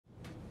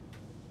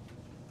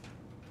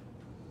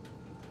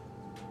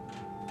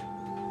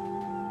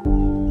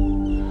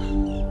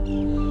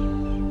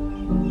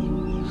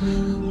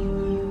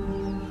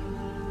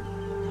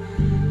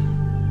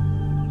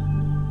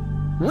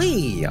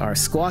are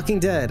Squawking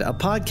Dead, a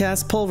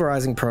podcast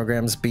pulverizing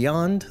programs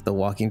beyond the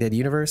Walking Dead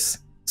universe.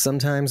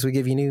 Sometimes we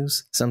give you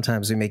news,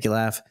 sometimes we make you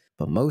laugh,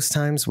 but most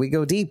times we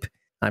go deep.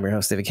 I'm your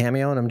host, David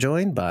Cameo, and I'm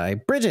joined by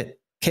Bridget,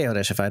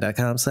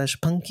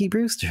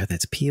 ko-fi.com/punkybrewster.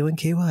 That's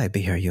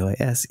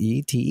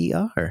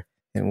PUNKYBRUISETER.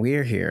 And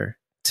we're here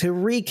to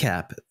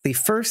recap the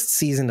first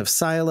season of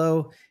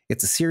Silo.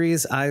 It's a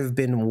series I've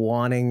been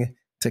wanting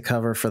to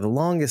cover for the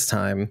longest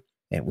time,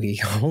 and we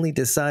only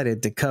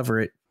decided to cover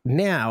it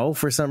now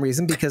for some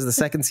reason because the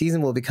second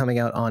season will be coming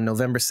out on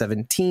November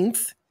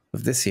 17th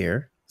of this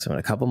year, so in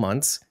a couple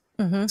months.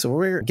 So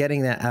we're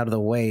getting that out of the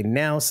way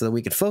now so that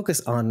we could focus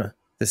on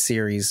the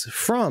series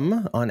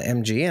on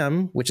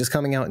MGM, which is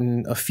coming out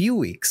in a few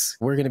weeks.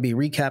 We're going to be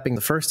recapping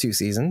the first two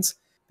seasons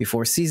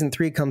before season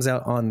 3 comes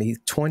out on the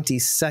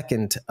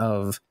 22nd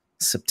of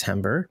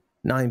September,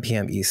 9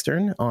 p.m.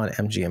 Eastern on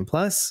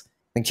MGM+.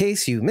 In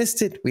case you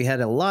missed it, we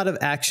had a lot of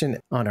action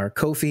on our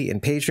Ko-fi and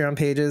Patreon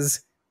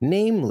pages.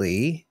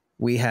 Namely,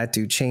 we had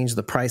to change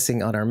the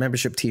pricing on our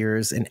membership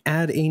tiers and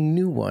add a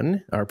new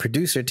one, our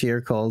producer tier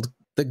called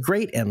the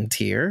Great M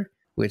tier,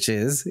 which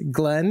is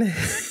Glenn,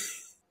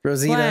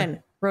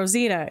 Rosita,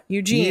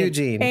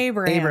 Eugene,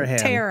 Abraham,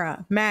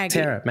 Tara,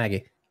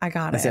 Maggie. I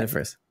got it. I said it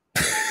first.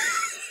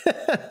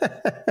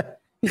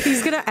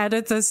 He's going to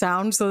edit the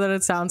sound so that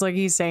it sounds like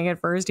he's saying it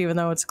first, even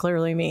though it's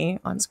clearly me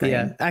on screen.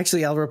 Yeah,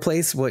 actually, I'll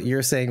replace what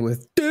you're saying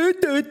with no,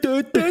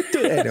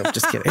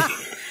 just kidding.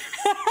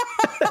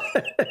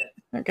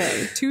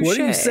 Okay, touche. What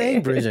are you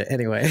saying, Bridget?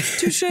 Anyway.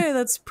 Touche,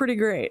 that's pretty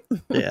great.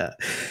 Yeah.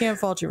 Can't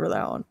fault you for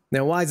that one.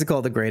 Now, why is it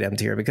called the Great M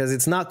tier? Because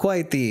it's not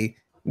quite the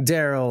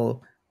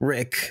Daryl,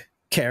 Rick,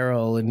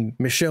 Carol, and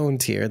Michonne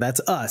tier.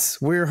 That's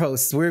us. We're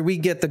hosts. We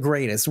get the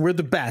greatest. We're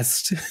the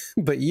best.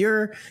 But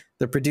you're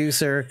the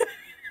producer.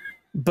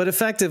 But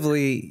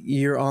effectively,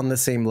 you're on the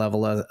same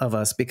level of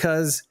us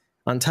because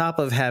on top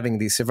of having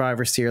the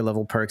Survivors tier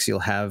level perks, you'll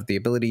have the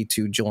ability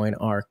to join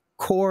our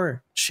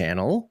core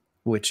channel,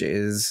 which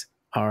is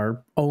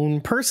our own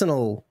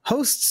personal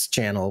hosts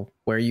channel,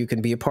 where you can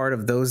be a part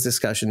of those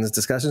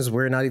discussions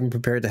we're not even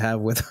prepared to have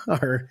with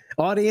our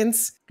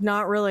audience.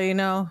 Not really,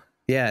 no.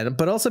 Yeah,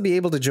 but also be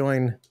able to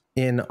join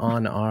in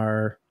on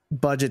our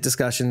budget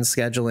discussions,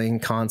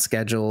 scheduling, con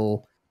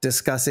schedule,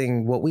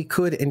 discussing what we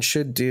could and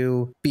should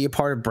do, be a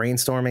part of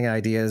brainstorming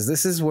ideas.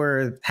 This is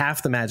where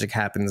half the magic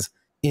happens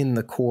in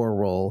the core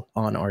role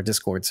on our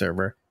Discord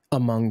server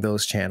among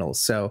those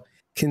channels. So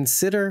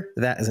consider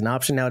that as an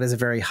option. Now, it is a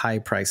very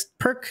high-priced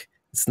perk.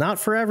 It's not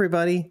for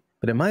everybody,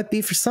 but it might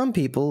be for some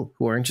people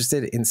who are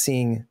interested in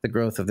seeing the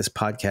growth of this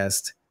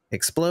podcast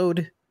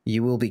explode.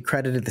 You will be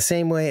credited the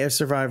same way as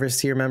Survivors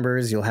tier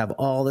members. You'll have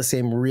all the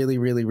same really,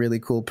 really, really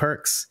cool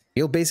perks.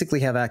 You'll basically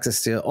have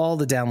access to all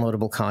the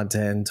downloadable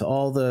content,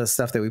 all the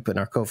stuff that we put in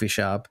our Ko-fi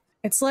shop.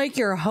 It's like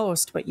you're a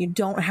host, but you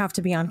don't have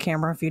to be on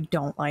camera if you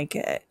don't like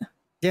it.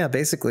 Yeah,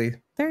 basically.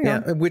 There you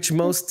go. Which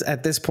most,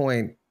 at this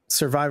point,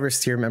 Survivors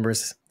tier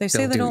members they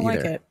say they don't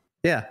like it.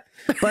 Yeah,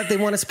 but they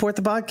want to support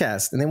the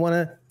podcast and they want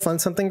to fund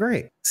something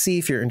great. See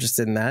if you're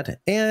interested in that,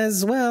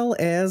 as well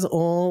as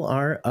all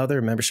our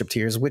other membership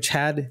tiers, which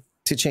had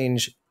to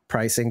change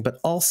pricing, but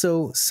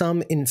also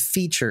some in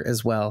feature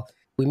as well.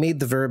 We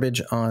made the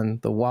verbiage on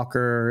the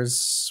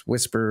Walkers,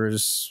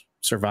 Whispers,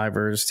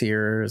 Survivors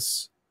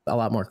tiers a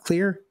lot more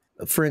clear.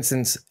 For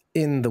instance,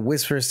 in the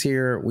Whispers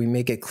tier, we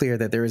make it clear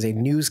that there is a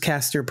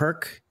newscaster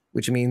perk,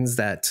 which means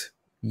that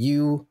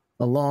you,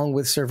 along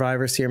with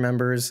Survivors tier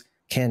members,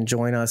 can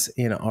join us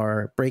in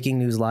our breaking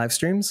news live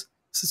streams.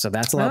 So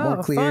that's a lot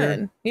more clear.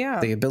 Fun. Yeah.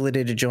 The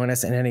ability to join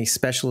us in any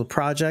special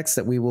projects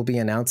that we will be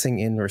announcing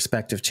in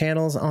respective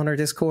channels on our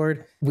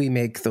Discord. We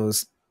make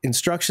those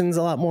instructions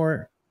a lot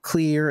more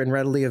clear and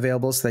readily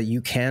available so that you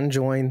can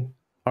join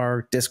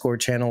our Discord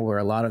channel where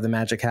a lot of the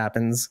magic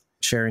happens.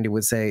 Sharon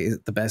would say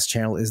the best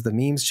channel is the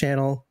memes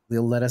channel.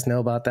 They'll let us know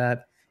about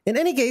that. In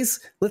any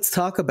case, let's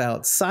talk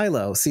about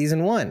Silo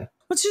Season 1.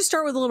 Let's just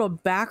start with a little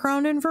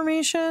background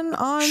information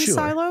on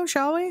Silo,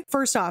 shall we?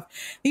 First off,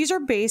 these are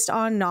based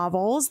on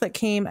novels that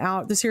came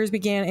out. The series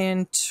began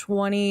in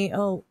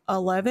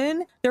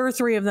 2011. There were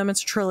 3 of them.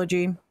 It's a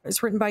trilogy.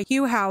 It's written by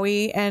Hugh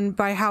Howey, and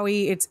by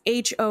Howey, it's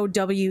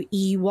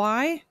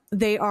Howey.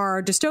 They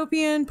are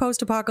dystopian,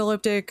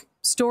 post-apocalyptic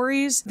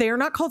stories. They are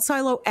not called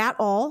Silo at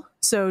all,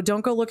 so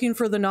don't go looking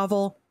for the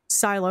novel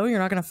Silo. You're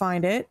not going to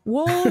find it.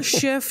 Wool,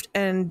 Shift,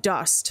 and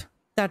Dust.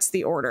 That's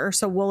the order.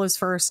 So Wool is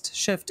first,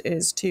 Shift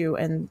is 2,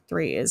 and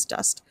 3 is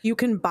Dust. You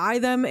can buy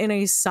them in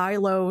a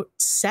Silo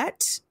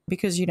set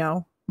because, you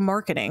know,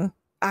 marketing.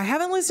 I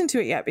haven't listened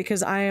to it yet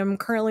because I am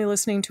currently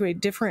listening to a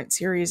different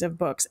series of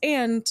books,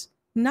 and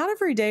not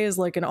every day is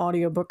like an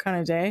audiobook kind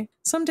of day.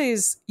 Some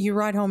days you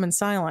ride home in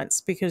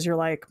silence because you're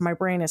like, my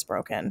brain is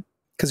broken.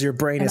 Because your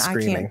brain is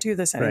screaming. I can't do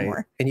this anymore.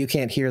 Right. And you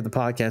can't hear the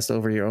podcast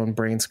over your own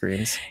brain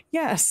screams.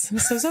 Yes.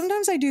 So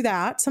sometimes I do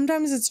that.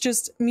 Sometimes it's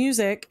just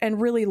music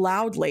and really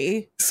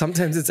loudly.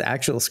 Sometimes it's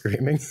actual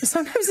screaming.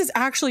 Sometimes it's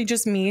actually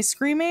just me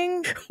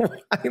screaming.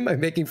 Why am I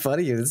making fun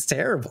of you? It's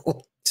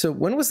terrible. So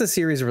when was the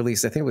series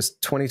released? I think it was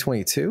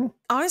 2022.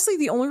 Honestly,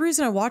 the only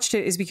reason I watched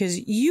it is because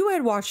you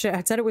had watched it,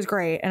 had said it was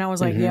great. And I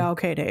was like, yeah,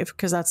 okay, Dave.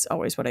 Because that's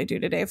always what I do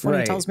to Dave when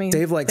he tells me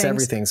Dave likes things.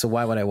 everything. So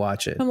why would I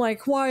watch it? I'm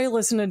like, why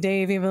listen to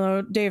Dave, even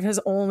though Dave has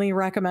only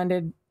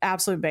recommended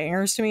absolute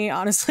bangers to me?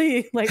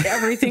 Honestly, like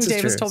everything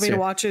Dave has told me to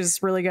watch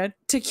is really good.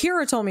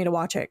 Takira told me to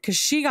watch it because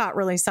she got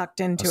really sucked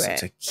into it.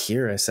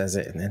 Takira says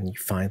it and then you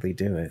finally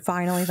do it.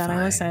 Finally, then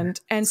I listened.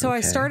 And so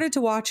I started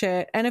to watch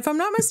it. And if I'm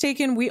not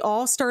mistaken, we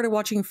all started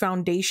watching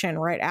Foundation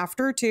right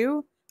after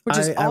too, which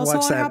is also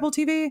on Apple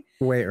TV.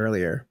 Way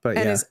earlier, but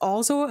and is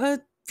also a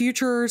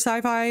future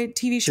sci-fi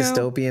TV show.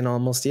 Dystopian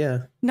almost, yeah.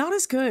 Not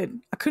as good.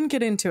 I couldn't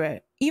get into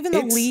it. Even though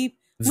Lee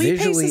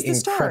Pace is the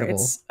star.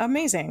 It's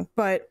amazing,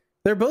 but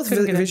they're both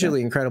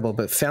visually incredible,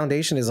 but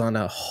Foundation is on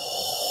a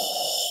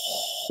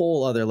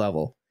whole other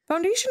level.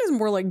 Foundation is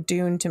more like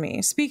Dune to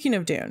me. Speaking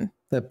of Dune.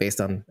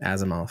 Based on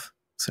Asimov.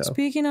 So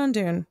speaking on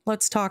Dune,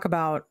 let's talk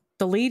about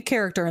the lead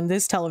character in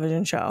this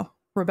television show,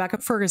 Rebecca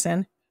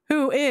Ferguson,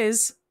 who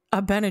is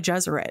a Bene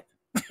Gesserit.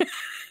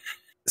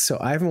 So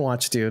I haven't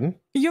watched Dune.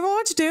 You haven't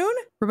watched Dune?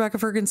 Rebecca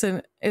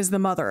Ferguson is the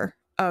mother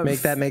of...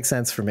 Make that make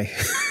sense for me.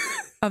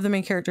 Of the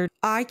main character.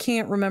 I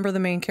can't remember the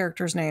main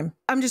character's name.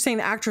 I'm just saying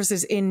the actress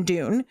is in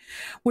Dune,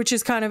 which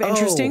is kind of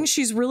interesting.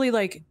 She's really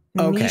like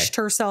niched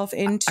herself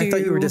into... I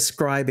thought you were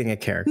describing a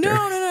character.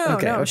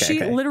 No.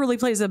 She literally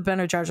plays a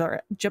Bene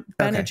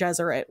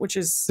Gesserit, which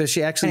is... Does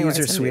she actually use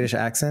her Swedish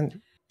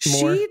accent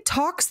more? She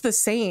talks the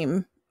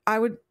same, I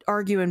would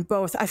argue, in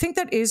both. I think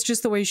that is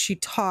just the way she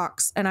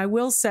talks. And I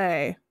will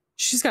say,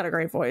 she's got a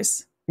great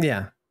voice.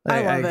 Yeah, I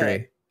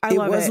agree. It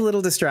was a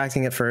little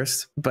distracting at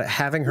first, but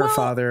having her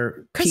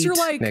father, Pete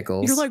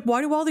Nichols. You're like,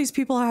 why do all these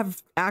people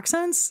have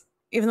accents,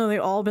 even though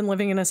they've all been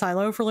living in a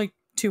silo for like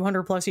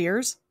 200 plus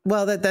years?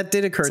 Well, that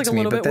did occur to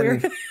me, but then,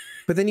 weird.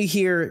 But then you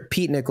hear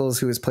Pete Nichols,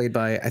 who is played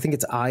by, I think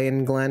it's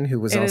Ian Glenn, who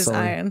was also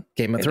in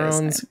Game of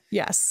Thrones.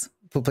 Yes.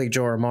 Who played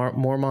Jorah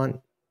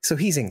Mormont. So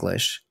he's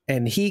English,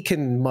 and he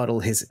can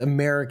muddle his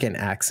American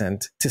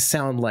accent to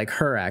sound like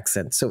her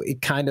accent. So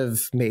it kind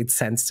of made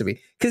sense to me,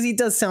 because he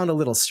does sound a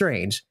little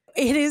strange.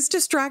 It is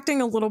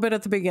distracting a little bit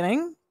at the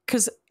beginning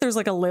because there's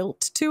like a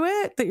lilt to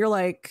it that you're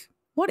like,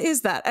 what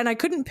is that? And I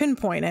couldn't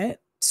pinpoint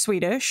it.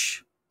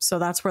 Swedish. So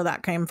that's where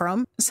that came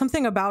from.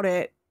 Something about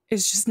it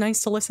is just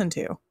nice to listen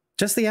to.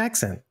 Just the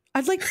accent.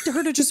 I'd like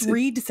her to just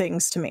read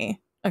things to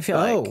me. I feel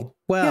like. Oh,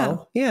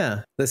 well,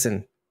 yeah.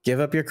 Listen, give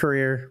up your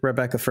career,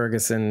 Rebecca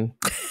Ferguson.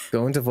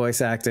 Go into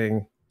voice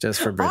acting just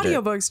for Bridget.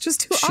 Audiobooks.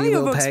 Just do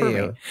audiobooks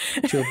for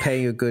me. She'll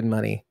pay you good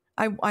money.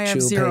 I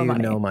have zero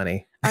money. No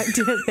money.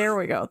 There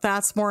we go.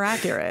 That's more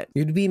accurate.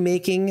 You'd be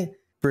making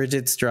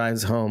Bridget's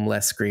drives home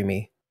less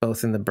screamy,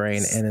 both in the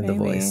brain and in the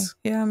voice.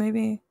 Yeah,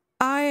 maybe.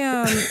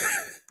 I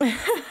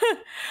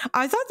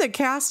thought the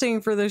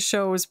casting for this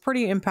show was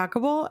pretty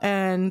impeccable,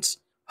 and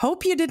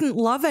hope you didn't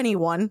love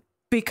anyone,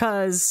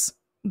 because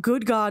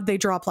good God, they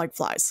drop like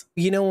flies.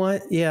 You know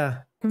what? Yeah.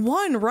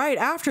 One right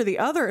after the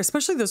other,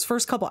 especially those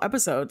first couple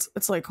episodes.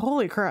 It's like,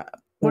 holy crap.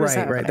 What is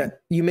happening? Right.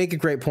 You make a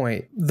great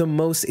point. The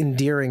most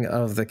endearing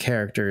of the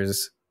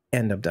characters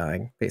end up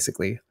dying,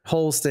 basically.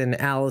 Holston,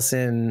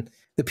 Allison,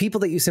 the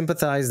people that you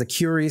sympathize, the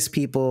curious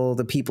people,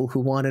 the people who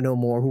want to know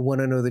more, who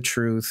want to know the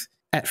truth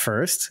at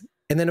first.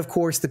 And then, of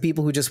course, the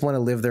people who just want to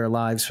live their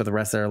lives for the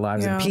rest of their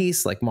lives in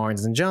peace, like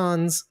Marnes and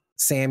Johns,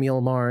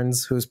 Samuel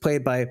Marnes, who's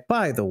played by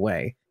the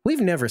way,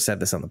 we've never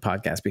said this on the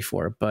podcast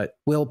before, but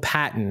Will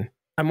Patton.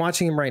 I'm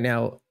watching him right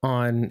now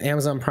on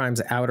Amazon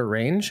Prime's Outer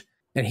Range,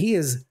 and he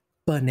is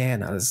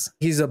bananas.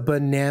 He's a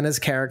bananas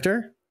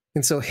character.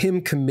 And so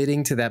him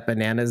committing to that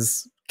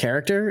bananas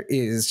character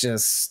is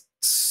just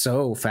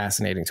so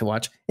fascinating to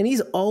watch. And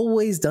he's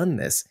always done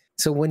this.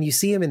 So when you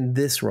see him in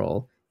this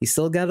role, he's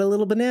still got a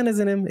little bananas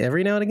in him.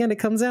 Every now and again, it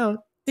comes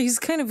out. He's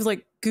kind of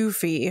like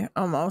goofy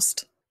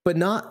almost. But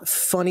not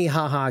funny,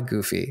 haha,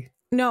 goofy.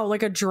 No,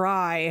 like a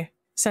dry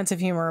sense of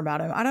humor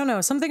about him. I don't know.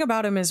 Something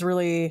about him is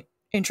really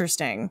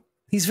interesting.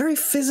 He's very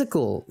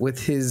physical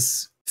with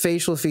his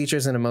facial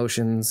features and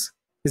emotions.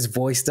 His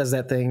voice does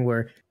that thing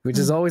which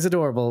is always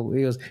adorable.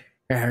 He goes,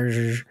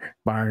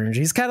 Barnes.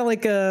 He's kind of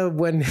like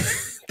when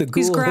the ghoul.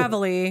 He's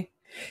gravelly.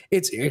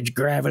 It's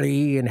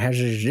gravelly and has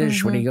his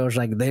dish when he goes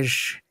like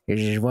this.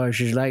 His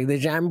voice is like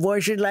this. I'm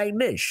voicing like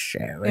this.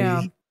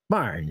 Yeah.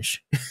 Barnes.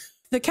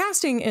 The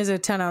casting is a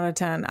 10 out of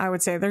 10, I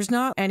would say. There's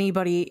not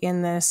anybody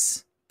in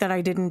this that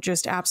I didn't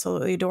just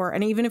absolutely adore.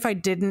 And even if I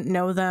didn't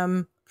know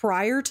them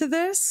prior to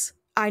this,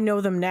 I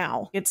know them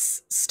now.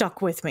 It's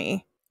stuck with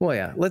me. Well,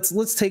 yeah,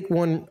 let's take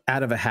one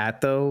out of a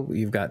hat, though.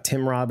 You've got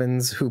Tim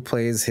Robbins, who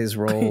plays his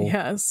role.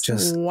 Yes.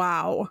 Just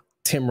wow.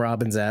 Tim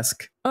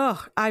Robbins-esque.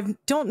 Oh, I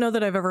don't know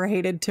that I've ever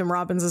hated Tim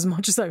Robbins as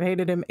much as I've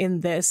hated him in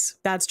this.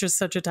 That's just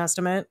such a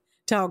testament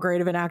to how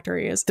great of an actor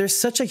he is. There's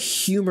such a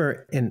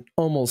humor in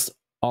almost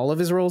all of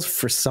his roles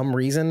for some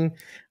reason.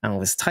 I don't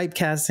know if it's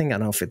typecasting. I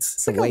don't know if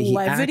it's the like way he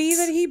levity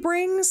acts. that he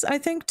brings, I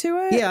think, to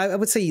it. Yeah, I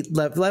would say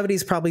levity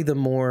is probably the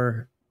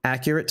more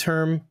accurate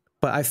term.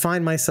 But I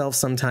find myself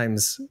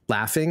sometimes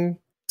laughing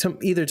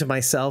either to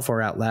myself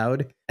or out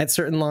loud at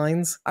certain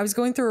lines. I was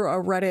going through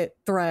a Reddit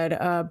thread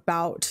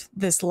about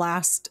this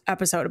last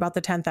episode, about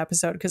the 10th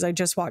episode, because I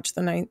just watched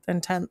the 9th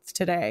and 10th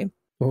today.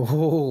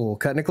 Oh,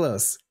 cutting it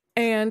close.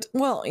 And,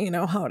 well, you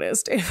know how it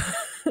is, Dave.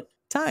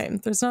 Time.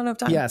 There's not enough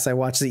time. Yes, I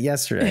watched it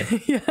yesterday.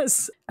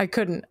 Yes. I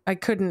couldn't.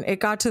 It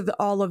got to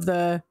all of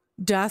the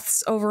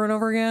deaths over and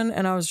over again.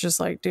 And I was just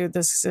like, dude,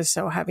 this is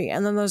so heavy.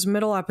 And then those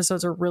middle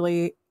episodes are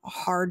really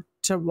hard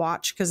to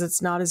watch because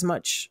it's not as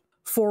much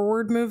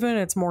forward movement.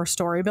 It's more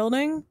story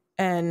building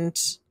and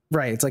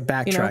right. It's like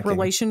backtracking,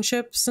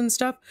 relationships and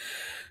stuff.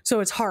 So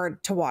it's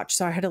hard to watch.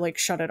 So I had to like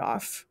shut it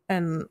off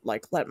and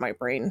like let my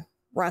brain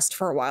rest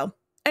for a while.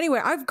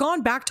 Anyway, I've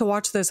gone back to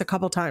watch this a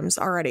couple times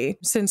already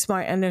since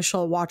my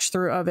initial watch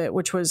through of it,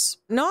 which was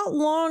not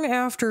long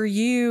after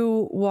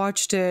you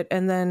watched it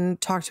and then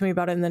talked to me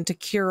about it. And then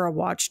Takira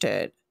watched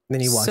it. Then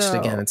you watched it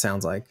again, it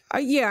sounds like.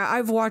 Yeah,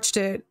 I've watched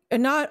it,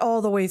 and not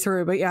all the way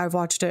through, but yeah, I've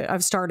watched it.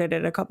 I've started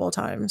it a couple of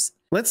times.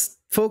 Let's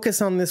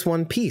focus on this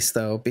one piece,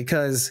 though,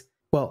 because,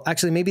 well,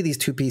 actually, maybe these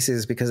two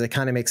pieces, because they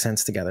kind of make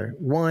sense together.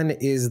 One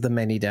is the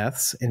many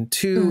deaths, and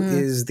two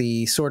is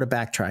the sort of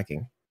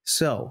backtracking.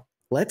 So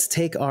let's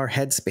take our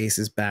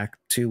headspaces back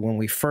to when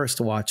we first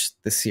watched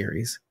the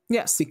series.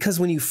 Yes. Because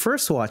when you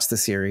first watch the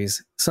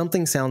series,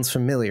 something sounds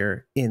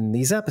familiar in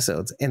these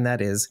episodes, and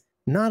that is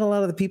not a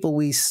lot of the people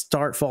we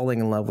start falling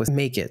in love with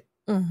make it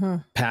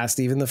past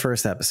even the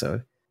first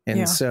episode.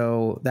 And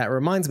so that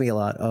reminds me a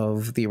lot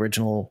of the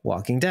original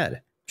Walking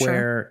Dead,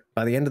 where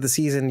by the end of the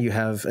season, you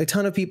have a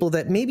ton of people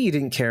that maybe you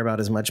didn't care about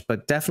as much,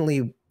 but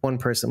definitely one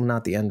person,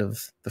 not the end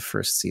of the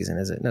first season,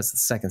 is it? No, it's the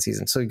second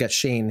season. So you got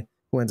Shane,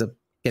 who ends up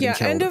getting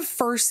killed. End of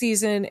first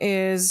season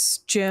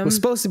is Jim. It was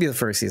supposed to be the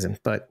first season,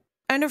 but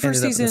end of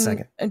first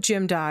season,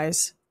 Jim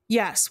dies.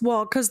 Yes.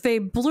 Well, because they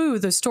blew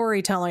the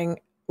storytelling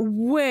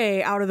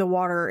way out of the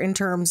water in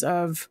terms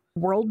of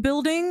world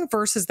building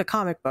versus the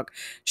comic book.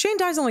 Shane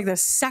dies on like the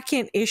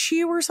second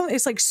issue or something.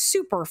 It's like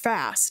super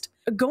fast.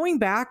 Going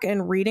back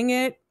and reading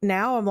it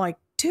now, I'm like,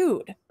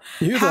 dude,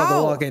 you thought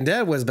The Walking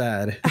Dead was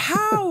bad.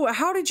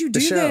 How did you do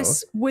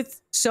this with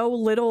so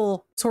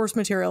little source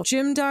material?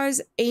 Jim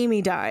dies,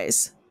 Amy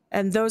dies.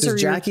 And those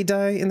Does Jackie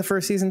die in the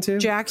first season too?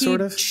 Jackie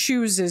sort of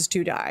chooses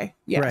to die.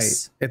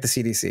 Yes. Right. At the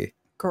CDC.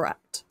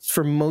 Correct.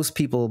 For most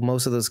people,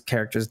 most of those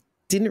characters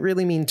didn't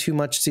really mean too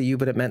much to you,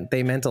 but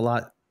they meant a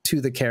lot to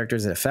the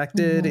characters it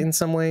affected in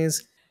some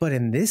ways. But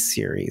in this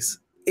series,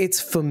 it's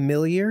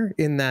familiar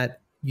in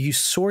that you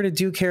sort of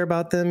do care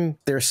about them.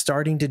 They're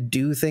starting to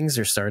do things.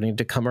 They're starting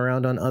to come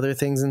around on other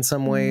things in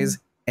some ways,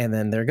 and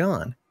then they're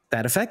gone.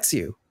 That affects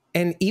you.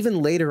 And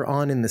even later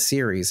on in the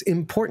series,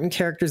 important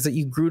characters that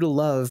you grew to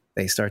love,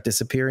 they start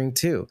disappearing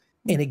too.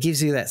 And it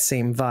gives you that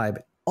same vibe,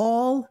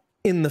 all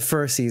in the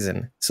first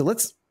season. So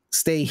let's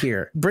stay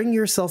here. Bring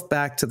yourself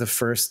back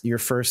to your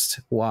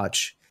first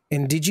watch.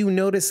 And did you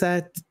notice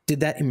that? Did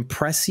that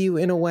impress you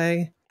in a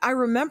way? I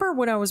remember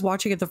when I was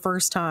watching it the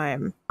first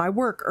time, I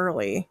work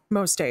early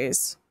most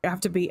days. I have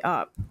to be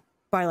up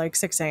by like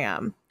 6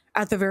 a.m.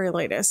 at the very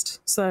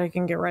latest so that I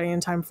can get ready in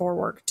time for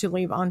work to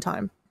leave on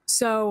time.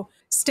 So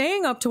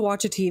staying up to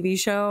watch a TV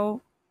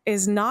show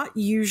is not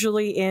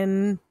usually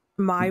in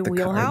my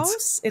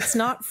wheelhouse. It's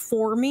not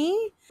for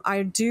me.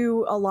 I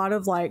do a lot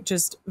of like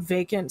just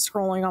vacant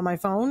scrolling on my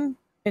phone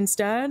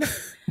instead,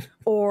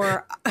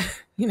 or,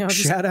 you know,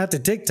 just shout out to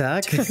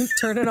TikTok,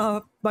 turn it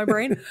off my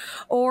brain,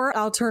 or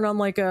I'll turn on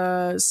like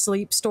a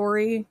sleep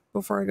story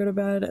before I go to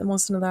bed and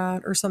listen to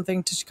that or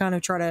something to kind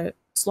of try to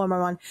slow my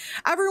mind.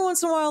 Every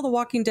once in a while, the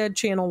Walking Dead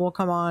channel will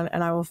come on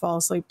and I will fall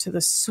asleep to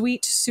the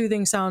sweet,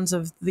 soothing sounds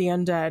of the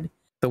undead.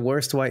 The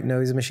worst white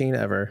noise machine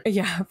ever.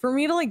 Yeah, for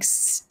me to like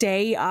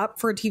stay up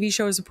for a TV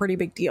show is a pretty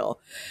big deal.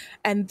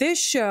 And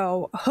this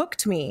show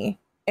hooked me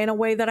in a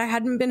way that I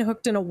hadn't been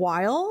hooked in a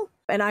while.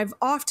 And I've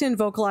often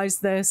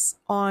vocalized this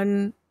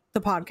on the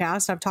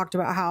podcast. I've talked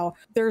about how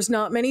there's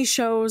not many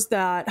shows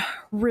that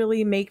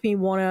really make me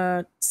want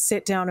to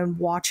sit down and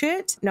watch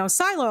it. Now,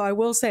 Silo, I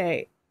will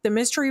say, the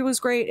mystery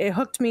was great. It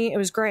hooked me. It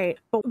was great.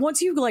 But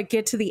once you like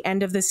get to the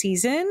end of the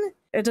season,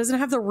 it doesn't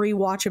have the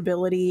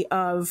rewatchability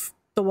of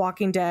The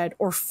Walking Dead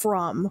or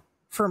From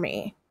for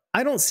me.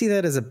 I don't see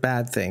that as a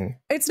bad thing.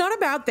 It's not a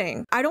bad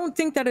thing. I don't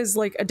think that is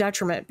like a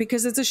detriment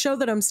because it's a show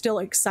that I'm still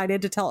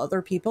excited to tell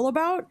other people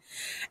about.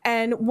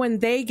 And when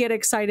they get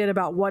excited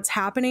about what's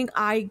happening,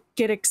 I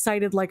get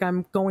excited like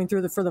I'm going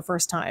through for the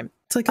first time.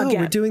 It's like, oh,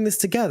 we're doing this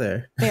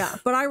together. Yeah.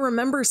 But I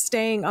remember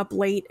staying up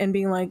late and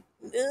being like,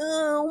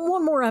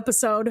 one more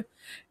episode,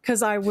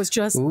 because I was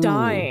just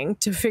dying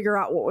to figure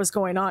out what was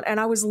going on. And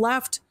I was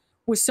left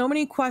with so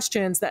many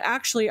questions that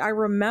actually I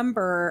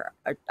remember,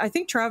 I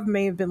think Trev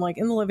may have been like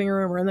in the living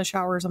room or in the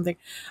shower or something.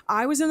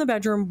 I was in the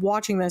bedroom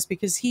watching this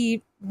because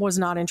he was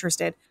not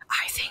interested.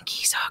 I think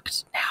he's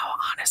hooked now,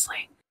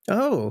 honestly.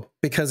 Oh,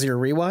 because of your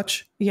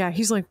rewatch? Yeah.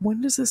 He's like,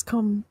 when does this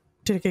come?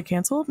 Did it get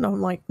canceled? No,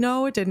 I'm like,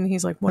 no, it didn't.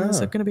 He's like, when is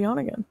it going to be on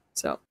again?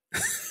 So I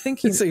think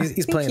he's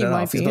playing it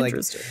off. He's like,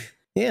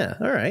 yeah,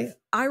 all right.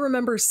 I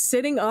remember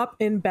sitting up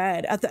in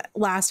bed at the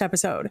last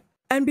episode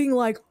and being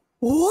like,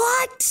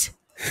 what?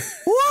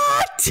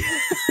 what?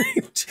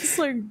 Just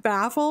like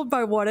baffled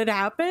by what had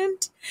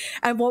happened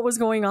and what was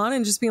going on,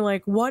 and just being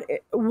like, what,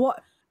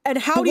 and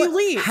how do you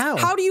leave?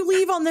 How do you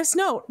leave on this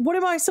note? What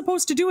am I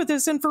supposed to do with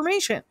this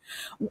information?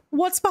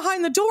 What's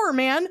behind the door,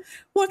 man?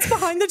 What's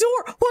behind the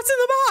door? What's in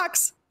the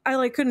box? I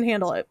like couldn't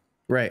handle it.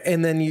 Right.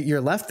 And then you're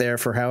left there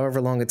for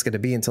however long it's going to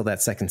be until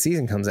that second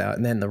season comes out.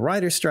 And then the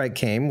writer's strike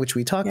came, which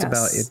we talked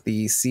about at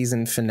the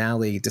season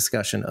finale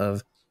discussion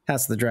of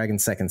House of the Dragon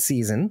second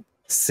season.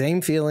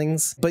 Same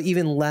feelings, but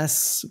even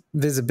less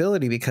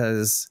visibility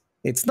because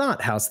it's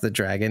not House of the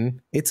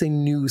Dragon. It's a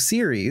new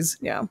series.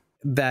 Yeah.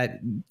 That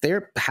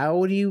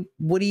how is it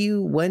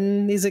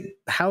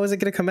going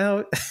to come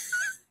out?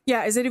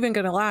 Yeah, is it even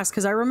going to last?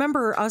 Because I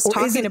remember us talking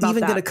about that. Is it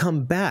even going to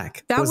come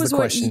back? That was the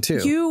question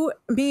too.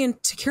 Me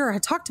and Takira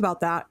had talked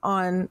about that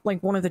on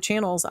like one of the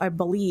channels, I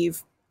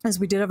believe, as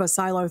we did have a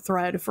Silo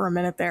thread for a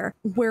minute there,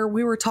 where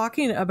we were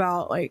talking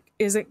about like,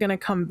 is it going to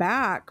come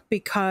back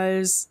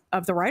because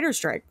of the writer's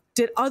strike?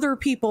 Did other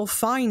people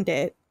find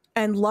it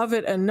and love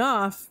it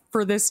enough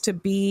for this to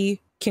be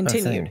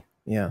continued?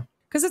 Yeah.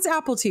 Because it's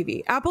Apple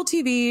TV. Apple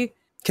TV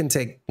can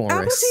take more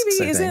Apple risks,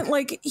 TV isn't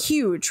like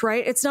huge,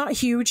 right? It's not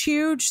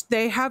huge.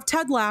 They have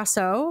Ted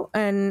Lasso,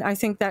 and I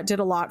think that did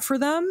a lot for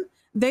them.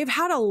 They've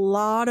had a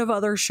lot of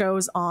other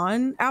shows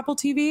on Apple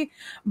TV,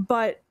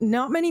 but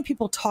not many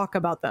people talk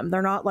about them.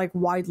 They're not like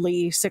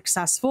widely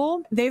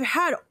successful. They've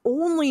had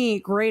only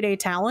grade A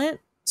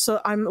talent,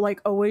 so I'm like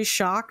always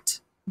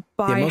shocked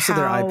by most of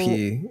their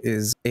IP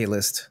is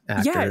A-list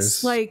actors.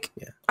 Yes, like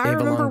I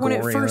remember when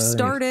it first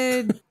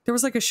started, there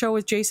was like a show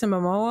with Jason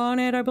Momoa on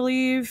it, I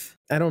believe.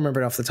 I don't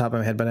remember it off the top of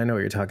my head, but I know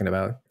what you're talking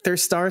about. Their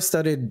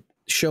star-studded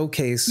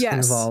showcase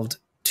involved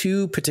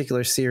two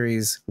particular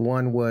series.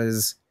 One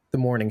was The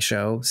Morning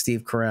Show,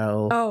 Steve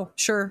Carell. Oh,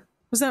 sure.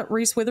 Was that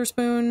Reese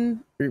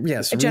Witherspoon?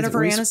 Yes. Jennifer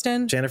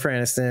Aniston? Jennifer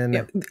Aniston.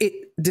 Yep.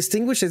 It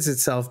distinguishes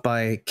itself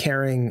by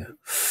carrying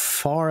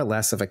far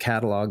less of a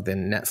catalog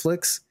than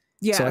Netflix.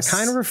 Yes. So I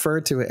kind of refer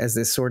to it as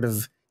this sort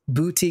of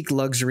boutique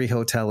luxury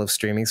hotel of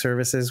streaming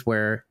services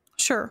where,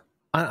 sure,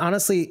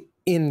 honestly,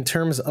 in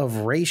terms of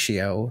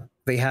ratio,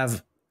 they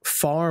have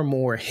far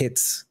more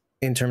hits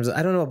in terms of,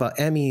 I don't know about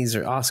Emmys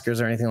or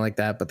Oscars or anything like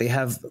that, but they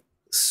have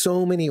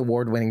so many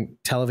award-winning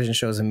television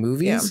shows and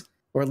movies,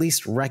 or at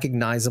least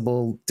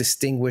recognizable,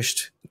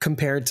 distinguished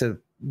compared to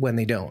when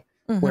they don't.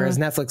 Mm-hmm. Whereas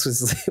Netflix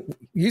was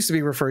used to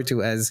be referred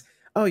to as,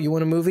 oh, you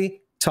want a movie?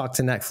 Talk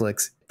to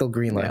Netflix. They'll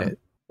greenlight it.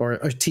 Or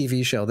a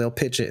TV show, they'll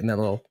pitch it and then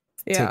they'll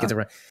take it to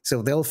run.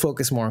 So they'll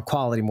focus more on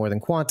quality more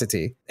than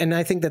quantity. And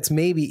I think that's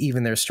maybe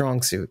even their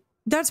strong suit.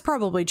 That's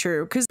probably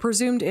true because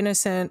Presumed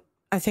Innocent,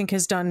 I think,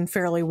 has done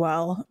fairly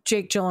well.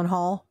 Jake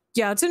Gyllenhaal.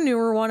 Yeah, it's a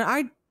newer one.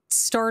 I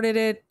started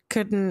it,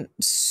 couldn't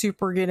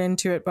super get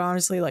into it, but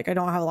honestly, like I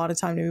don't have a lot of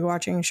time to be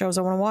watching shows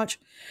I want to watch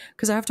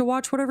because I have to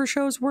watch whatever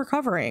shows we're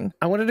covering.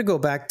 I wanted to go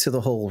back to the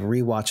whole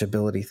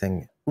rewatchability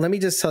thing. Let me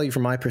just tell you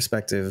from my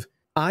perspective,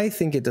 I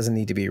think it doesn't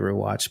need to be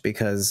rewatched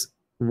because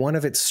one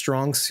of its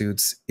strong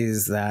suits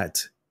is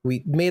that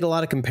we made a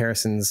lot of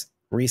comparisons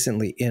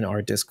recently in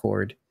our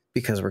Discord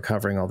because we're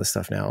covering all this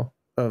stuff now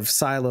of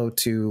Silo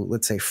to,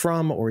 let's say,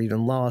 From or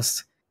even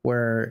Lost,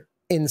 where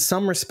in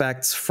some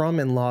respects, From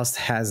and Lost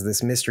has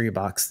this mystery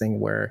box thing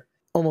where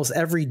almost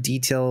every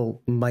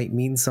detail might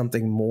mean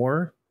something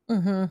more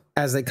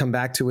as they come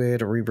back to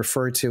it or we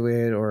refer to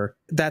it, or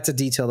that's a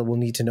detail that we'll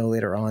need to know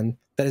later on.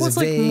 That is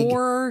vague, like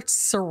more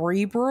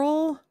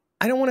cerebral.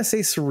 I don't want to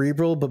say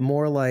cerebral, but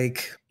more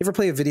like, you ever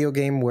play a video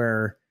game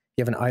where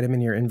you have an item in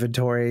your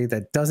inventory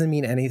that doesn't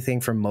mean anything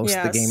for most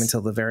of the game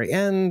until the very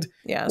end,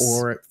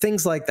 or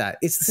things like that.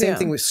 It's the same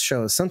thing with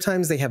shows.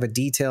 Sometimes they have a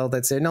detail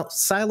that's there. Now,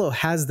 Silo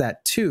has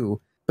that too,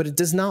 but it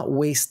does not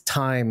waste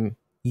time,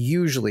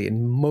 usually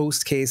in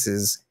most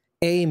cases,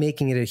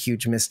 making it a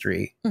huge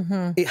mystery.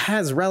 It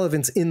has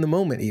relevance in the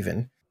moment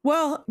even.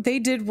 Well, they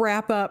did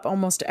wrap up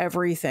almost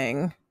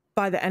everything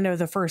by the end of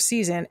the first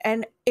season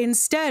and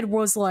instead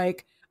was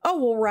like, oh,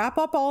 we'll wrap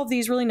up all of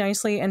these really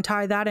nicely and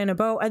tie that in a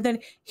bow. And then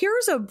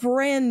here's a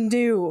brand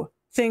new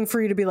thing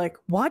for you to be like,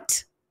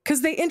 what?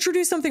 Because they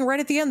introduced something right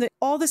at the end that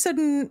all of a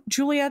sudden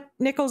Juliette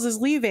Nichols is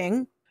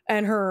leaving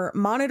and her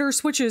monitor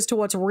switches to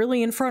what's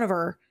really in front of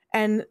her.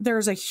 And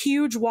there's a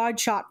huge wide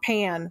shot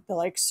pan that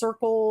like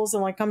circles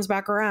and like comes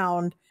back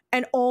around.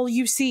 And all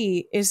you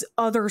see is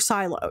other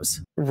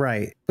silos.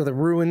 Right. With a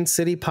ruined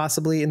city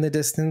possibly in the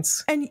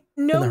distance. And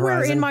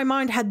nowhere in my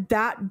mind had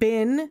that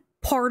been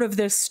part of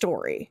this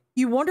story.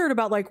 You wondered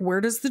about like, where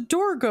does the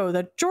door go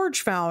that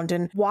George found?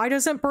 And why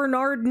doesn't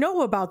Bernard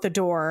know about the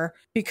door?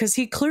 Because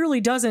he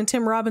clearly doesn't.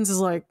 Tim Robbins is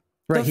like,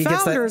 right, he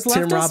founders gets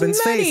that Tim Robbins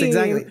face.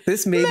 Exactly.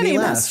 This made me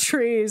laugh.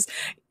 Mysteries.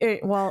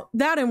 Well,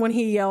 that and when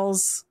he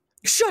yells,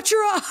 shut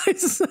your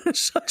eyes.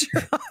 Shut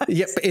your eyes.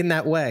 Yep, in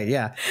that way.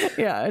 Yeah.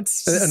 Yeah.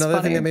 It's another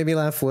funny thing that made me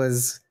laugh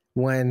was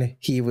when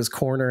he was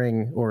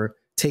cornering or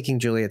taking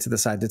Juliet to the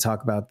side to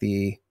talk about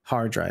the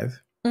hard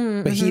drive.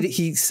 But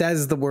he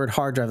says the word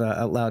hard drive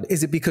out loud.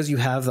 Is it because you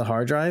have the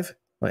hard drive?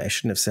 Well, I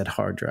shouldn't have said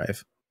hard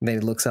drive. And then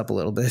he looks up a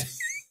little bit.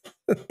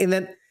 In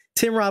that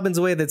Tim Robbins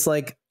way that's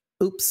like,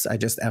 oops, I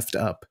just effed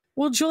up.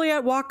 Well,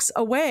 Juliet walks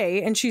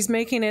away and she's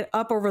making it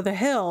up over the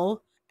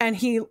hill. And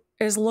he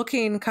is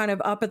looking kind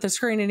of up at the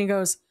screen and he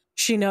goes,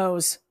 she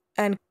knows.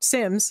 And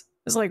Sims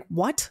is like,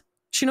 what?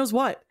 She knows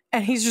what?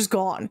 And he's just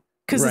gone.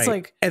 Because it's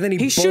like, and then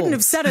he shouldn't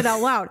have said it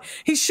out loud.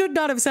 He should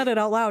not have said it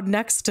out loud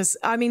next to,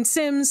 I mean,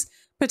 Sims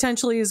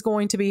potentially is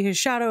going to be his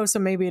shadow, so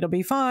maybe it'll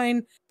be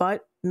fine,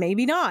 but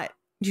maybe not.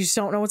 You just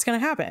don't know what's going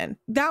to happen.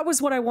 That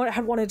was what I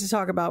had wanted to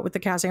talk about with the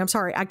casting. I'm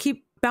sorry. I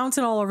keep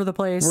bouncing all over the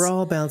place. We're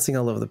all bouncing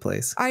all over the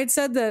place. I had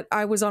said that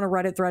I was on a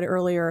Reddit thread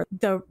earlier.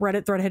 The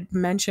Reddit thread had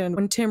mentioned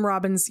when Tim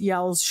Robbins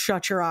yells,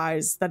 shut your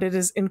eyes, that it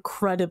is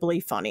incredibly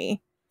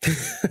funny.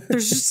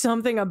 There's just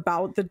something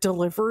about the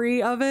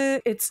delivery of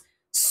it. It's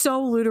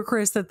so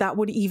ludicrous that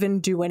would even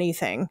do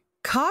anything.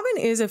 Common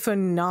is a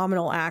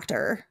phenomenal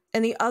actor.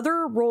 And the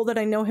other role that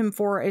I know him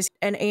for is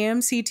an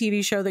AMC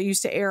TV show that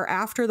used to air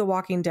after The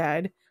Walking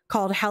Dead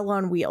called Hell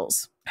on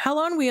Wheels. Hell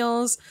on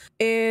Wheels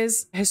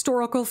is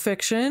historical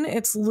fiction.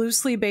 It's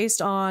loosely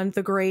based on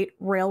the great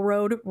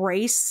railroad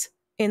race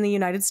in the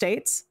United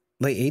States.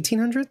 Late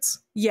 1800s?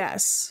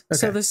 Yes. Okay.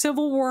 So the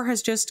Civil War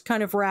has just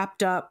kind of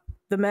wrapped up.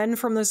 The men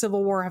from the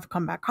Civil War have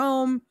come back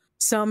home,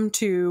 some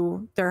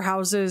to their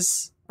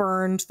houses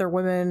burned, their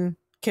women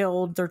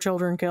killed, their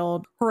children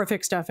killed.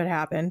 Horrific stuff had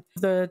happened.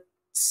 The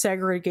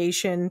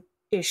segregation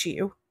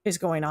issue is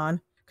going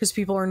on because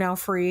people are now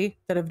free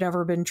that have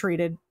never been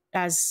treated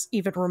as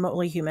even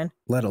remotely human,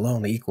 let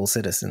alone equal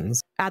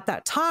citizens. At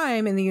that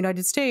time in the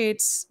United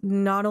States,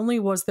 not only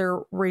was there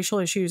racial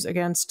issues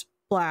against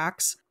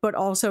blacks, but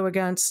also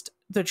against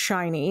the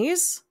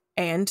Chinese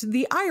and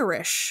the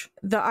Irish.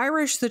 The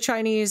Irish, the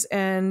Chinese,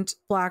 and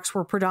blacks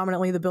were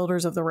predominantly the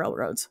builders of the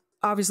railroads.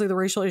 Obviously, the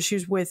racial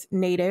issues with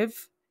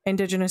native,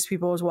 indigenous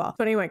people as well.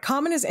 But anyway,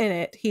 Common is in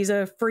it. He's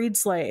a freed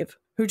slave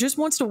who just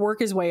wants to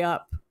work his way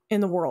up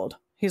in the world.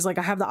 He's like,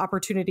 I have the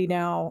opportunity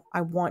now.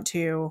 I want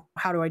to.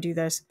 How do I do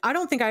this? I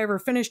don't think I ever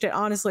finished it,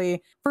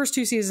 honestly. First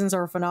 2 seasons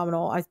are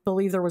phenomenal. I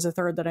believe there was a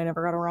third that I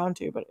never got around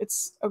to, but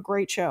it's a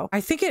great show.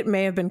 I think it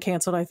may have been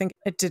canceled. I think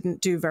it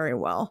didn't do very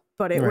well,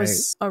 but it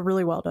was a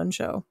really well done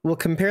show. Well,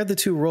 compare the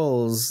two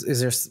roles.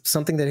 Is there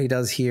something that he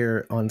does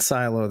here on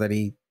Silo that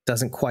he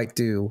doesn't quite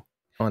do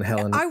on Hell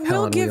on Wheels? I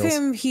will give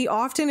him, he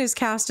often is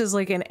cast as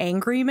like an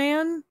angry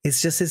man.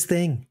 It's just his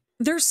thing.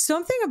 There's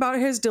something about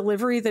his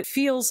delivery that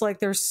feels like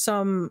there's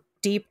some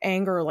deep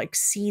anger, like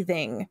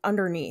seething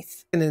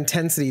underneath. An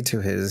intensity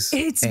to his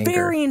anger.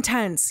 Very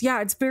intense.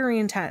 Yeah, it's very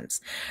intense.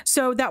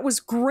 So that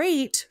was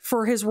great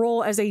for his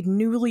role as a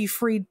newly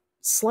freed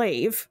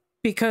slave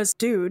because,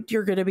 dude,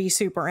 you're going to be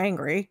super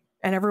angry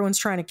and everyone's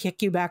trying to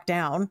kick you back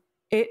down.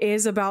 It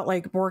is about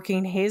like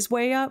working his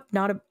way up,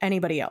 not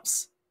anybody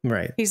else.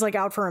 Right. He's like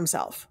out for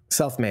himself.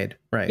 Self-made.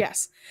 Right.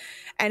 Yes.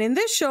 And in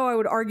this show, I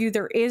would argue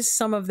there is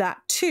some of that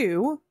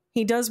too.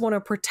 He does want to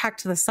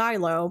protect the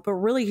silo, but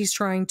really he's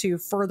trying to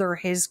further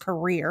his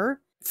career.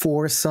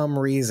 For some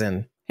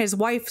reason. His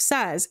wife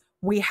says,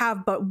 we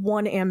have but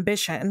one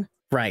ambition.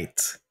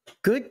 Right.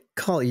 Good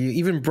call. You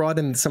even brought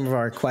in some of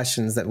our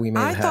questions that we may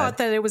have had. I thought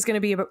that it was going to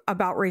be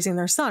about raising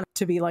their son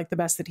to be like the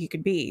best that he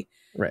could be.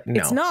 Right. No,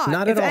 it's not.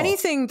 Not at all. If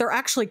anything, they're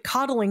actually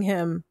coddling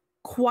him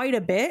quite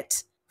a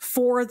bit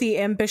for the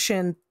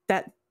ambition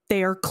that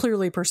they are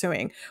clearly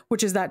pursuing,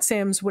 which is that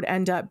Sims would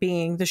end up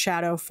being the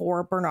shadow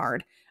for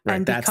Bernard. Right,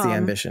 and that's the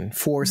ambition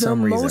for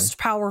some reason. The most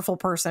powerful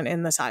person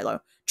in the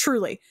silo.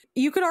 Truly.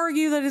 You could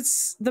argue that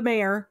it's the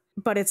mayor,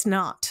 but it's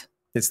not.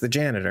 It's the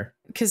janitor.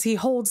 Because he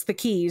holds the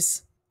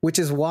keys. Which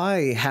is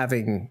why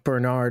having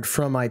Bernard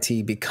from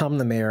IT become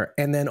the mayor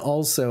and then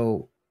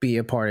also be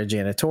a part of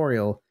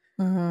janitorial,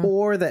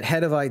 or that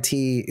head of IT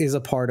is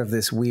a part of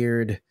this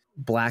weird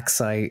black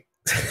site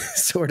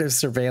sort of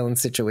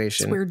surveillance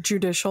situation. It's weird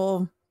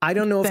judicial I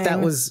don't know thing. If that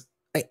was...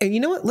 And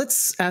you know what?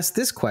 Let's ask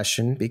this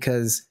question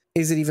because...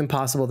 Is it even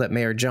possible that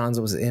Mayor Johns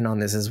was in on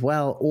this as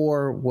well?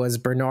 Or was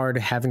Bernard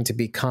having to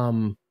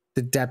become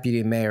the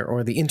deputy mayor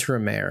or the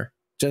interim mayor?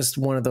 Just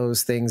one of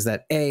those things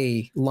that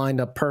A, lined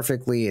up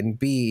perfectly, and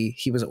B,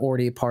 he was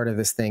already a part of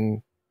this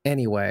thing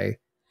anyway.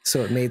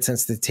 So it made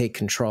sense to take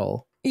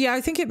control. Yeah,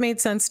 I think it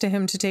made sense to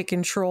him to take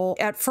control.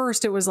 At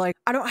first, it was like,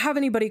 I don't have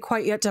anybody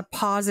quite yet to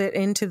deposit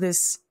into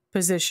this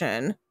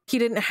position. He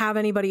didn't have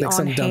anybody like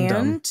on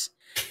hand.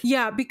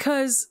 Yeah,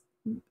 because...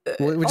 Which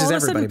all is of a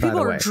sudden,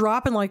 people are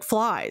dropping like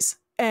flies,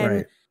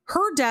 and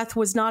her death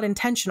was not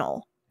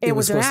intentional. It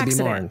was an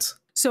accident.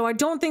 So I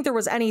don't think there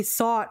was any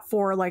thought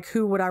for like,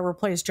 who would I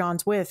replace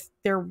Johns with?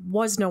 There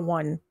was no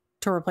one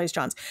to replace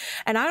Johns.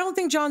 And I don't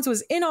think Johns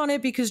was in on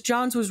it because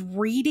Johns was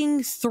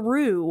reading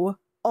through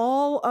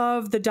all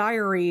of the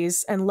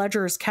diaries and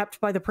ledgers kept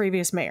by the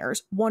previous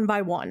mayors one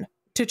by one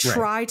to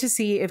try to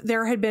see if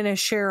there had been a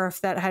sheriff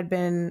that had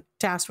been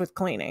tasked with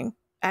cleaning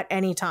at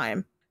any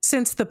time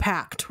since the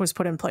pact was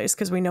put in place,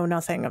 because we know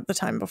nothing of the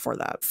time before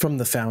that. From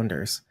the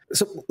founders.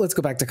 So let's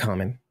go back to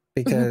Common,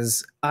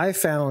 because I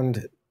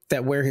found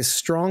that where his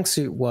strong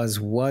suit was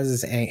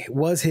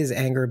his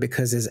anger,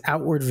 because his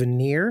outward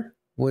veneer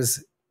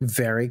was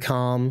very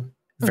calm,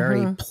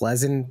 very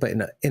pleasant, but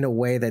in a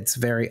way that's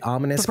very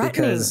ominous.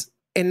 Because,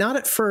 and not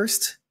at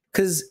first,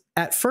 Because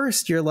at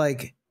first you're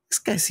like, this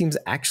guy seems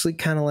actually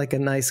kind of like a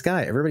nice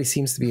guy. Everybody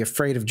seems to be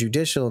afraid of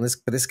Judicial, and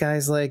this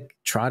guy's like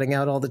trotting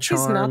out all the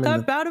charm. He's not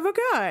that bad of a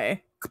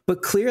guy.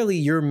 But clearly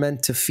you're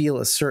meant to feel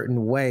a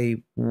certain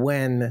way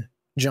when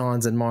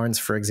Johns and Marnes,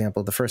 for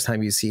example, the first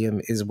time you see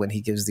him is when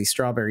he gives the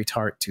strawberry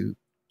tart to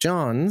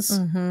Johns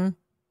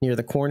near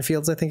the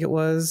cornfields, I think it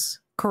was.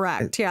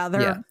 Correct.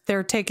 Yeah,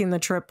 they're taking the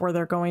trip where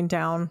they're going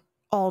down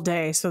all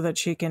day so that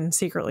she can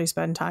secretly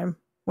spend time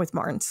with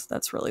Marnes.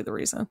 That's really the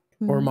reason.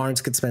 Or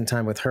Marnes could spend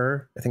time with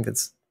her. I think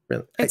it's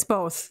really... It's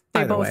both.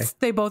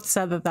 They both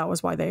said that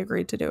was why they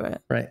agreed to do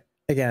it. Right.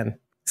 Again,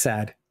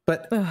 sad.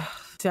 But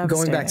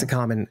going back to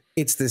Common,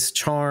 it's this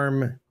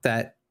charm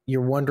that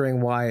you're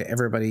wondering why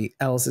everybody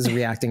else is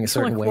reacting a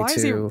certain way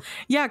to.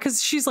 Yeah,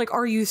 because she's like,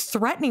 are you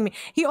threatening me?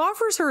 He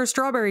offers her a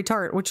strawberry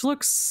tart, which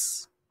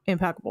looks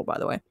impeccable, by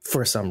the way.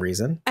 For some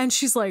reason. And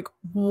she's like,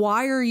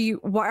 why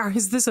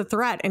is this a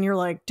threat? And you're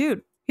like,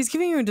 dude, he's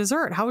giving you a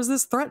dessert. How is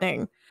this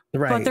threatening?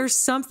 Right. But there's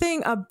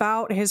something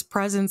about his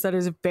presence that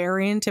is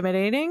very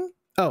intimidating.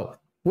 Oh,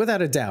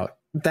 without a doubt.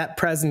 That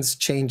presence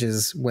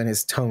changes when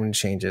his tone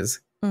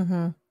changes.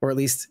 Or at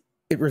least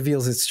it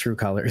reveals its true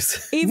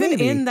colors. Even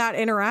in that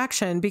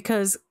interaction,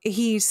 because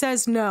he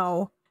says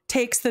no,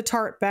 takes the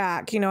tart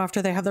back,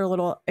 after they have their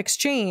little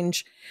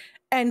exchange,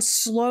 and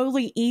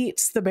slowly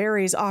eats the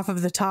berries off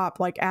of the top,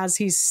 like as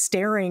he's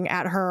staring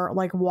at her,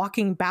 like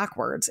walking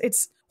backwards.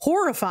 It's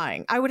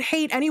horrifying. I would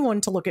hate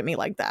anyone to look at me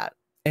like that.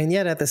 And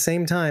yet at the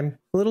same time,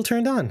 a little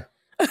turned on.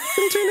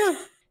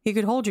 He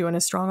could hold you in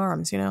his strong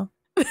arms,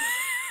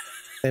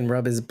 And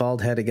rub his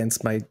bald head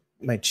against my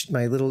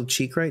little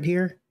cheek right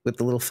here with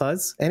the little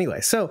fuzz. Anyway,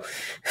 so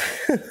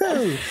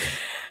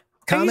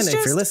Common,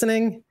 if you're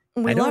listening,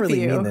 I don't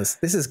really mean this.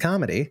 This is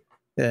comedy.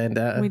 And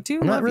I'm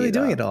not really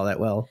doing it all that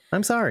well.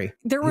 I'm sorry.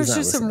 There was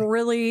just some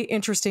really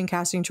interesting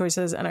casting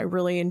choices, and I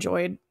really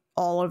enjoyed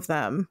all of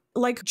them.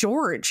 Like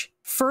George,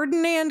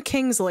 Ferdinand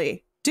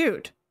Kingsley.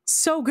 Dude,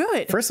 so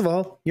good. First of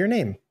all, your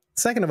name.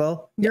 Second of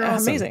all, you're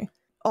awesome. Amazing.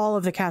 All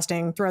of the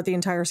casting throughout the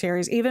entire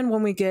series, even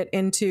when we get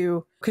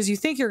into, because you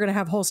think you're going to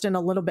have Holston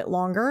a little bit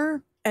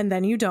longer, and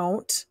then you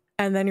don't.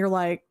 And then you're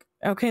like,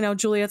 okay, now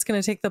Juliet's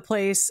going to take the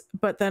place,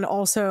 but then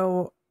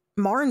also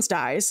Marnes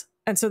dies.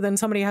 And so then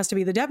somebody has to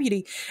be the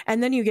deputy.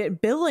 And then you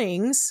get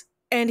Billings,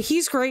 and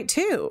he's great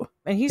too.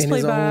 And he's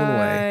played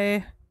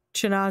by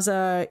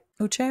Chinaza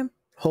Uche.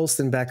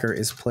 Holston Becker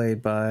is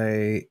played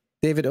by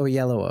David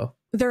Oyelowo.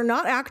 They're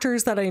not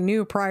actors that I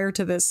knew prior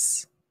to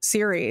this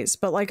series,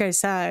 but like I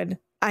said,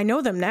 I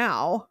know them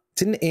now.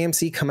 Didn't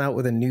AMC come out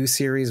with a new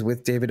series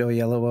with David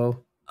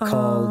Oyelowo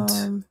called...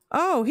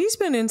 he's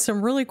been in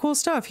some really cool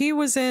stuff. He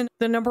was in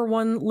the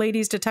 #1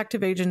 Ladies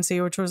Detective Agency,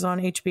 which was on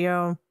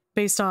HBO,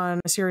 based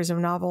on a series of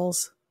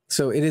novels.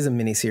 So it is a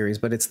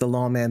miniseries, but it's The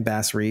Lawman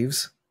Bass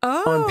Reeves.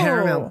 On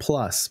Paramount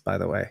Plus, by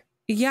the way.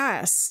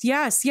 Yes,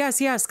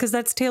 because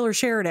that's Taylor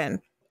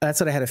Sheridan. That's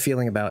what I had a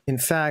feeling about. In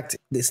fact,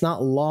 it's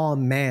not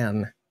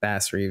Lawman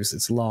Bass Reeves,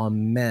 it's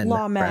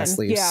Lawmen Bass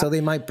Reeves. Yeah. So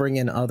they might bring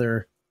in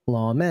other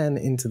lawmen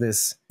into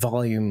this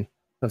volume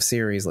of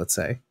series, let's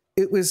say.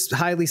 It was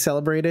highly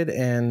celebrated,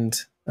 and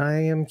I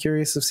am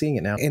curious of seeing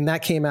it now. And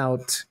that came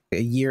out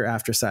a year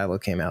after Silo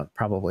came out,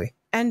 probably.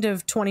 End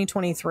of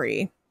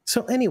 2023.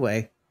 So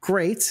anyway,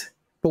 great.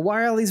 But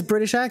why are all these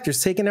British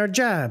actors taking our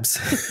jobs?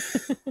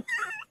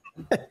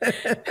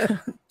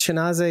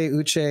 Chinaza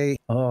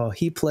Uche,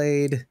 he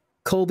played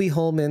Colby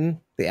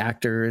Holman, the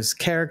actor's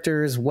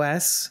characters,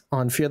 Wes,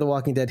 on Fear the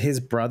Walking Dead,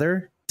 his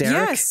brother,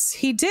 Derek. Yes,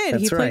 he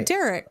did. He played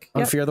Derek.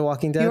 On Fear the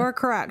Walking Dead? You are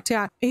correct,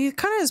 yeah. He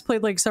kind of has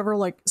played like several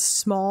like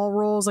small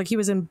roles. Like he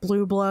was in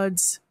Blue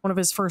Bloods, one of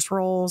his first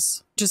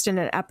roles, just in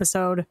an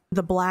episode.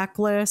 The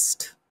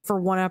Blacklist for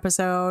one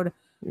episode.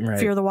 Right.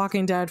 Fear the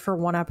Walking Dead for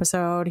one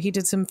episode. He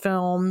did some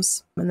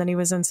films, and then he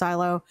was in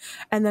Silo.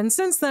 And then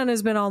since then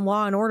has been on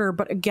Law and Order,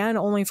 but again,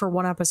 only for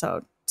one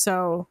episode.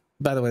 So...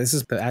 By the way, this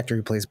is the actor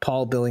who plays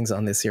Paul Billings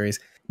on this series.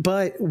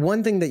 But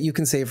one thing that you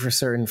can say for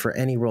certain for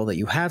any role that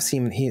you have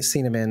seen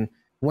him in,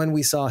 when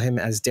we saw him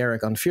as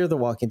Derek on Fear the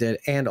Walking Dead,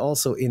 and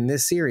also in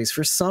this series,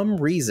 for some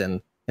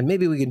reason, and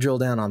maybe we can drill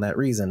down on that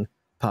reason,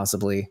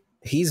 possibly,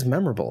 he's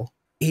memorable.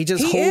 He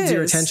just holds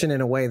your attention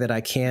in a way that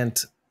I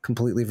can't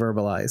completely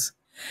verbalize.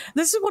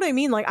 This is what I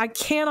mean. Like, I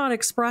cannot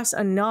express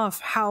enough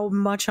how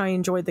much I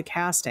enjoyed the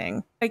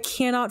casting. I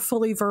cannot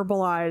fully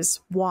verbalize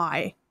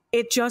why.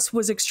 It just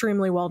was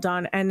extremely well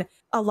done. And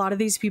a lot of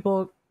these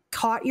people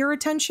caught your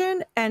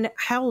attention and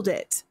held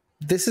it.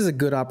 This is a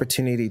good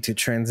opportunity to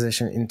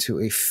transition into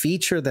a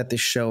feature that the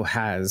show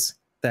has,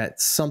 that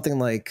something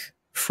like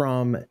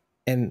From,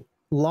 and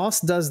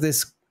Lost does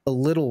this a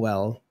little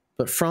well,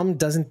 but From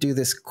doesn't do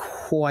this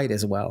quite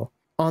as well.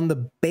 On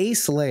the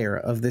base layer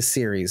of this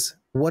series,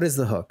 what is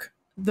the hook?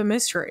 The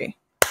mystery.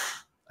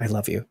 I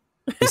love you.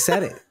 You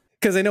said it.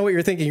 Because I know what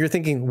you're thinking. You're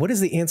thinking, what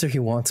is the answer he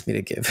wants me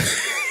to give?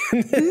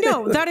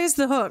 No, that is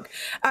the hook.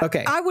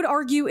 Okay. I would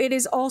argue it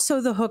is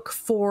also the hook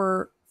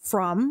for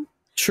From.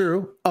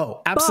 True.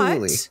 Oh,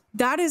 absolutely. But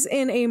that is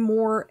in a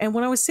more, and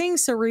when I was saying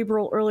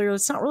cerebral earlier,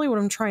 it's not really what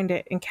I'm trying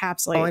to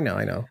encapsulate. Oh,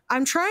 I know.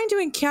 I'm trying to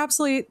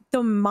encapsulate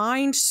the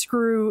mind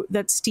screw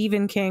that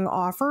Stephen King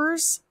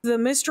offers, the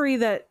mystery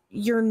that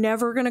you're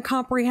never going to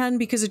comprehend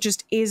because it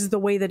just is the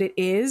way that it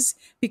is,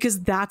 because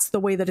that's the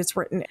way that it's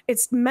written.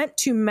 It's meant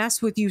to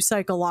mess with you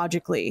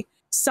psychologically.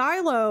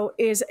 Silo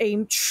is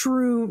a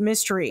true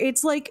mystery.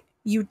 It's like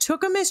you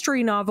took a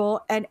mystery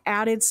novel and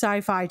added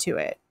sci-fi to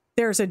it.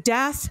 There's a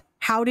death.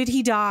 How did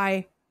he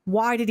die?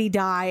 Why did he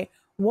die?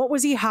 What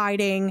was he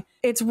hiding?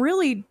 It's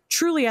really,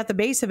 truly at the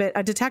base of it,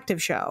 a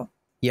detective show.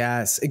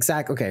 Yes,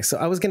 exactly. Okay, so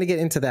I was going to get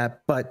into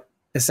that, but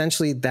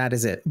essentially that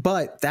is it.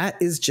 But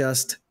that is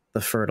just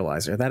the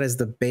fertilizer. That is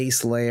the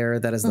base layer.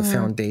 That is the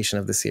foundation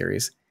of the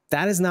series.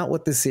 That is not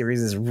what the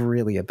series is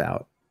really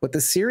about. What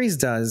the series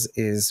does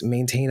is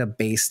maintain a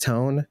bass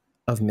tone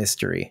of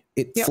mystery.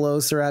 It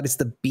flows throughout. It's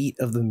the beat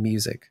of the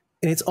music,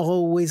 and it's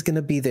always going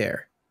to be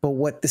there. But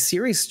what the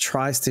series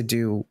tries to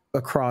do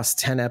across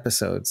 10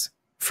 episodes,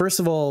 first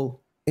of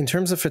all, in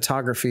terms of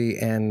photography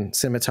and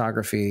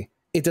cinematography,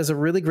 it does a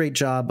really great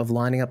job of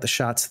lining up the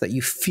shots so that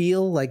you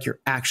feel like you're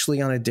actually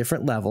on a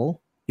different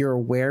level. You're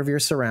aware of your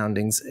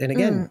surroundings. And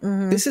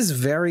again, this is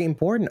very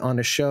important on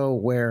a show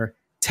where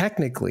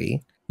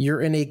technically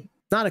you're in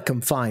not a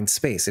confined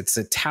space. It's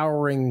a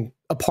towering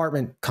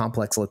apartment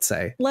complex, let's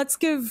say. Let's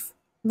give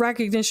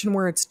recognition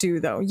where it's due,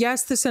 though.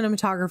 Yes, the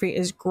cinematography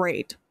is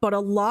great, but a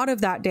lot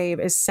of that,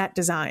 Dave, is set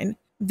design.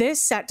 This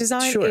set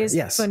design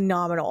is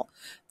phenomenal.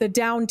 The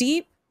down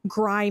deep,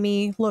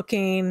 grimy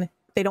looking,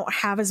 they don't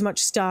have as much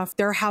stuff.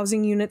 Their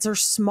housing units are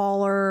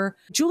smaller.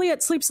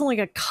 Juliet sleeps in like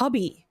a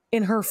cubby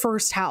in her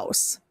first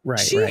house.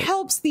 She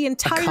helps the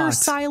entire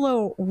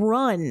silo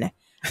run,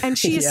 and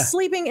she is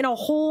sleeping in a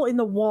hole in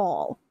the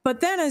wall.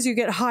 But then as you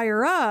get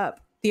higher up,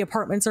 the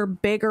apartments are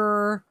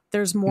bigger.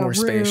 There's more room.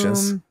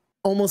 Spacious.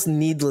 Almost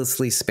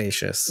needlessly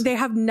spacious. They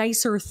have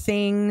nicer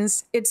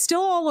things. It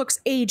still all looks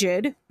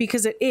aged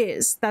because it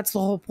is. That's the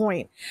whole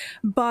point.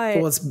 But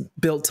it's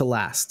built to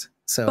last.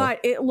 But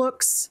it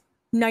looks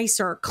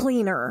nicer,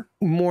 cleaner,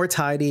 more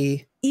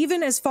tidy.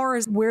 Even as far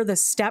as where the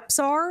steps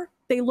are,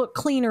 they look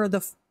cleaner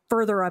the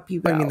further up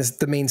you go. I mean,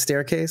 the main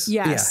staircase?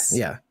 Yes.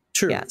 Yeah.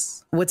 True.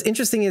 Yes. What's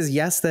interesting is,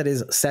 yes, that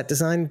is set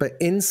design, but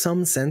in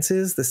some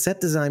senses, the set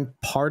design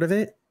part of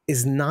it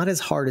is not as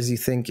hard as you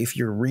think if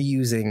you're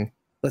reusing,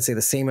 let's say,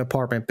 the same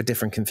apartment, but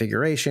different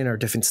configuration or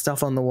different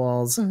stuff on the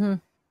walls.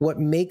 What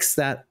makes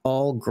that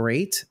all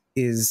great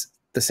is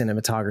the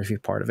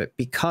cinematography part of it,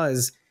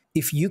 because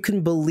if you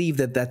can believe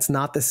that that's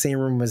not the same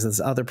room as this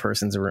other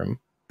person's room,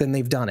 then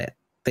they've done it.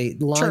 They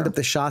lined up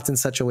the shots in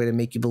such a way to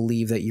make you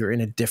believe that you're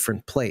in a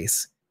different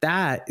place.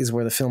 That is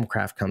where the film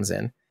craft comes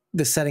in.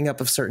 The setting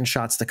up of certain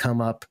shots to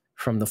come up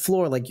from the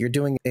floor, like you're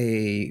doing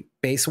a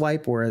base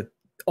wipe where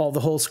the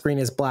whole screen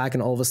is black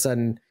and all of a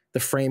sudden the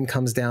frame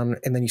comes down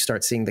and then you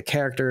start seeing the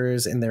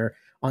characters and they're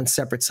on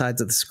separate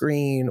sides of the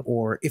screen,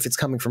 or if it's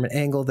coming from an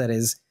angle that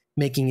is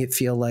making it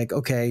feel like,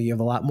 okay, you have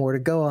a lot more to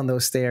go on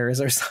those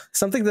stairs or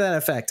something to that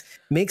effect,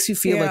 makes you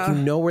feel like you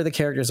know where the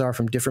characters are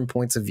from different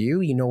points of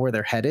view. You know where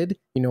they're headed.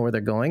 You know where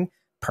they're going.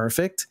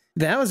 Perfect.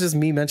 That was just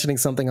me mentioning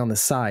something on the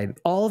side.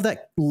 All of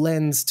that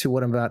lends to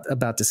what I'm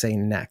about to say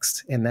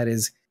next. And that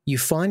is, you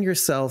find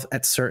yourself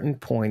at certain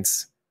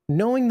points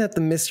knowing that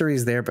the mystery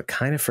is there, but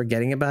kind of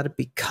forgetting about it,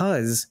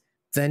 because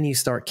then you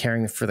start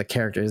caring for the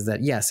characters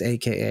that, yes,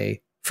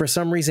 AKA, for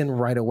some reason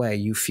right away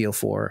you feel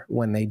for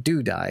when they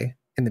do die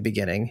in the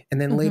beginning.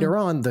 And then later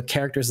on, the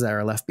characters that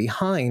are left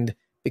behind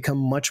become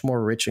much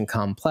more rich and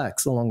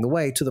complex along the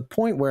way, to the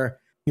point where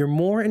you're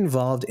more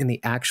involved in the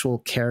actual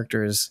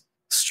characters'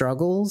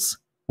 struggles,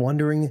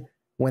 wondering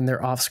when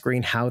they're off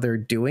screen how they're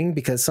doing,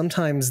 because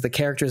sometimes the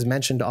characters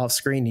mentioned off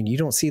screen and you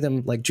don't see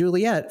them, like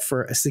Juliet,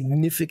 for a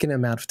significant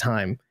amount of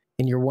time.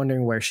 And you're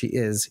wondering where she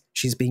is.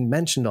 She's being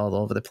mentioned all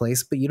over the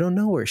place, but you don't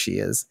know where she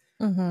is.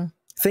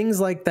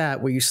 Things like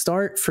that, where you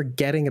start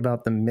forgetting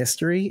about the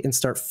mystery and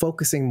start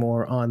focusing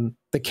more on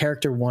the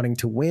character wanting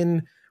to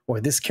win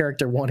or this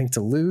character wanting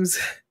to lose.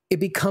 It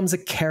becomes a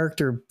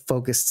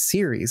character-focused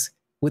series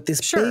with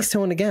this base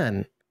tone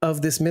again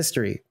of this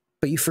mystery,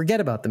 but you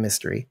forget about the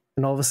mystery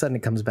and all of a sudden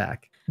it comes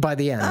back by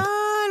the end.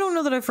 I don't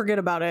know that I forget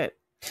about it.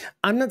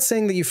 I'm not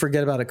saying that you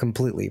forget about it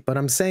completely, but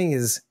I'm saying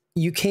is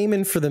you came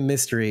in for the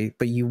mystery,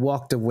 but you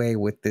walked away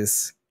with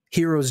this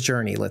hero's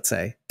journey, let's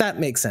say. That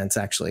makes sense,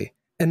 actually.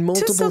 And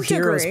multiple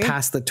heroes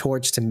pass the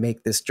torch to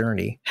make this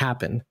journey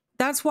happen.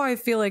 That's why I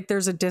feel like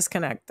there's a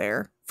disconnect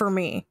there for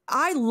me.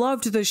 I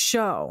loved the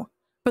show,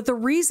 but the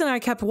reason I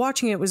kept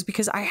watching it was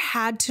because I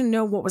had to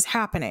know what was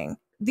happening.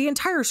 The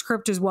entire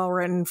script is well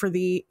written for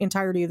the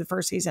entirety of the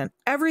first season.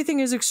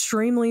 Everything is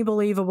extremely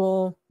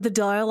believable. The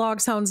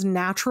dialogue sounds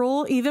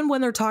natural, even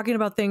when they're talking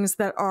about things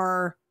that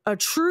are a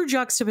true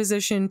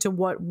juxtaposition to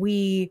what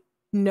we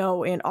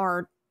know in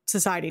our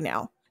society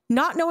now.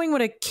 Not knowing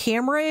what a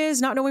camera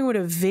is, not knowing what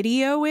a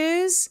video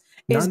is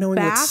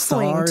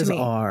baffling to me.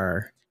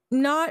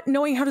 Not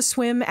knowing how to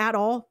swim at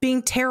all,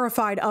 being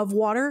terrified of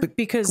water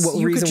because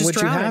you could just drown in it. What reason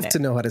would you have to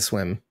know how to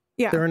swim?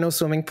 Yeah. There are no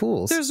swimming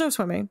pools. There's no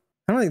swimming.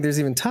 I don't think there's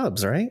even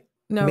tubs, right?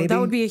 No, Maybe? That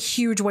would be a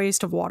huge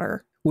waste of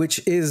water.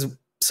 Which is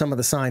some of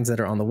the signs that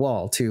are on the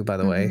wall too, by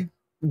the way,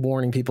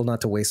 warning people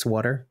not to waste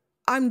water.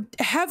 I'm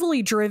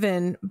heavily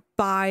driven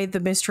by the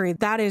mystery.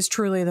 That is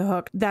truly the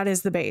hook. That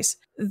is the base.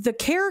 The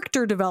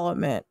character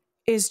development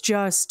is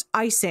just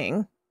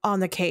icing on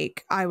the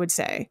cake, I would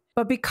say.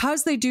 But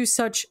because they do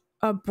such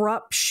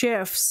abrupt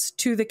shifts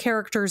to the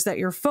characters that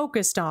you're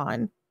focused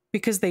on,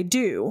 because they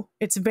do,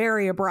 it's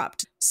very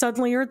abrupt.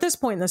 Suddenly you're at this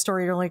point in the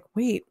story, you're like,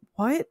 wait,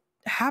 what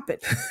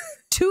happened?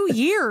 2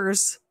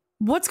 years?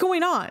 What's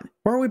going on?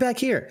 Why are we back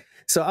here?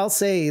 So I'll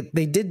say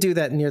they did do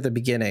that near the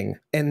beginning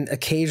and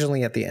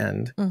occasionally at the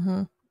end.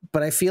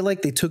 But I feel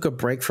like they took a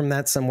break from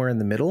that somewhere in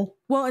the middle.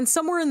 Well, and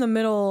somewhere in the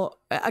middle,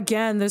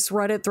 again, this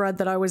Reddit thread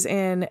that I was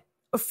in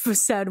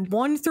said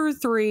 1 through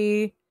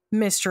 3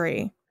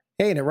 mystery.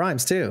 Hey, and it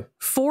rhymes too.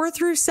 4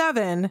 through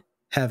 7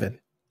 heaven.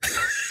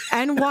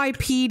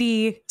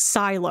 NYPD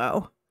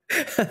silo.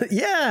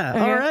 Yeah.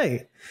 All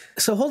right.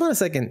 So hold on a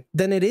second.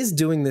 Then it is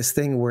doing this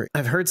thing where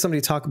I've heard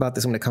somebody talk about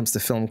this when it comes to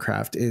film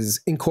craft,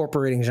 is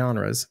incorporating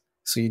genres.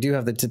 So you do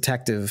have the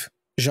detective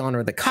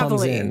genre that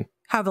comes in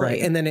heavily,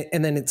 right? And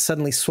then it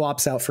suddenly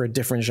swaps out for a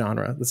different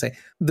genre. Let's say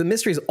the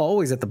mystery is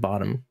always at the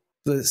bottom.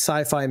 The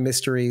sci-fi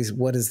mysteries.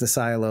 What is the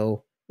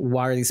silo?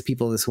 Why are these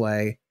people this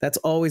way? That's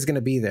always going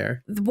to be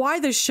there. Why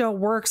this show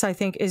works, I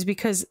think, is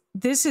because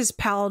this is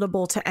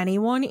palatable to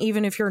anyone,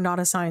 even if you're not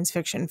a science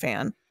fiction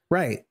fan.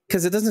 Right.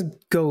 Because it doesn't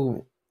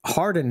go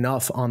hard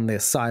enough on the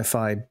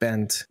sci-fi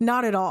bent.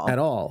 Not at all. At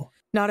all.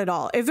 Not at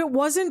all. If it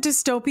wasn't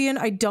dystopian,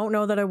 I don't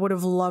know that I would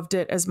have loved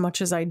it as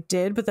much as I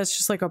did, but that's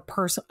just like a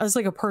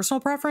personal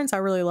preference. I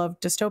really love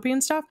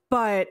dystopian stuff,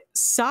 but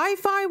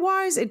sci-fi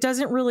wise, it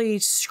doesn't really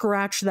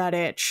scratch that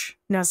itch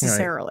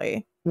necessarily.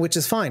 Right. Which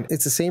is fine.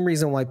 It's the same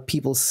reason why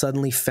people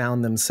suddenly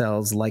found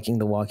themselves liking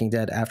The Walking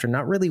Dead after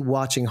not really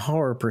watching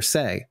horror per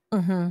se.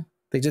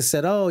 They just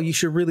said, oh, you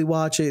should really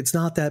watch it. It's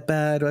not that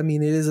bad. I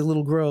mean, it is a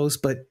little gross,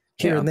 but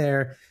here and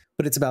there.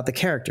 But it's about the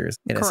characters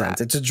in a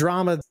sense. It's a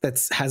drama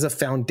that has a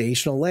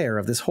foundational layer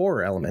of this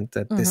horror element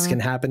that this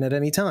can happen at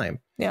any time.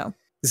 Yeah.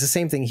 It's the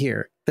same thing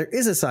here. There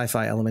is a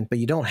sci-fi element, but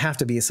you don't have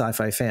to be a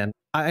sci-fi fan.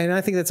 And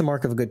I think that's a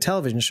mark of a good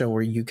television show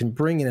where you can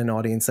bring in an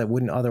audience that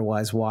wouldn't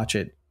otherwise watch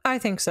it. I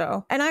think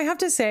so. And I have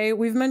to say,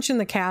 we've mentioned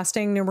the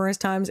casting numerous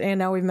times, and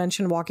now we've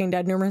mentioned Walking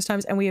Dead numerous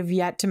times, and we have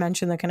yet to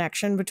mention the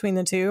connection between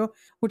the two,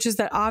 which is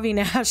that Avi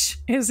Nash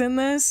is in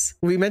this.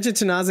 We mentioned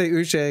Tanaze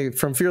Uche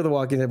from Fear the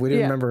Walking Dead. We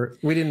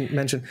didn't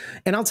mention,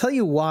 and I'll tell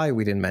you why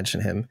we didn't mention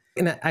him.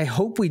 And I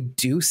hope we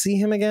do see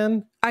him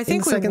again. I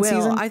think we will.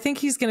 Season. I think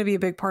he's going to be a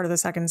big part of the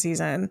second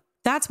season.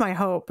 That's my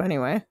hope,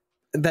 anyway.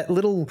 That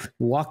little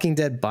Walking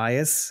Dead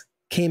bias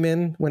came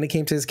in when it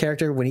came to his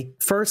character. When he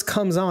first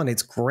comes on,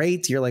 it's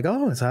great. You're like,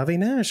 oh, it's Avi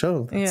Nash.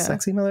 Oh,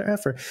 sexy mother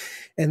effer.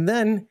 And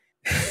then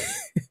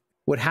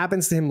what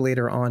happens to him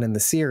later on in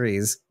the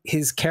series,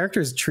 his character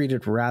is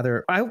treated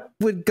rather, I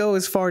would go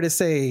as far to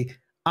say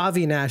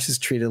Avi Nash is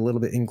treated a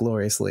little bit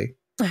ingloriously.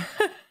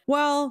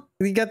 Well,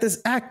 you got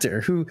this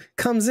actor who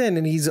comes in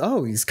and he's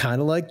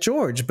kind of like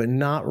George, but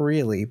not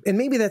really. And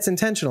maybe that's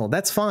intentional.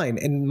 That's fine.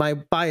 And my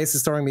bias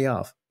is throwing me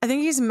off. I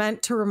think he's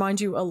meant to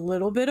remind you a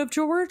little bit of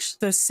George,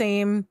 the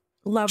same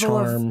level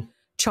of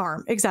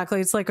charm. Exactly.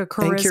 It's like a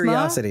charisma. And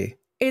curiosity.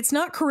 It's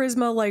not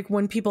charisma like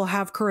when people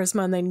have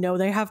charisma and they know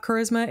they have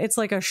charisma. It's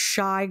like a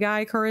shy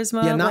guy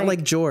charisma. Yeah, not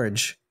like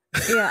George.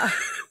 Yeah,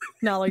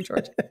 not like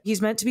George.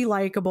 He's meant to be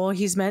likable.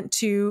 He's meant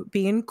to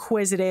be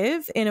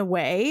inquisitive in a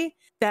way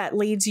that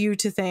leads you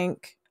to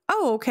think,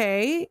 oh,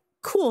 okay,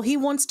 cool. He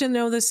wants to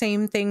know the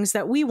same things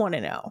that we want to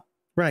know.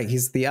 Right.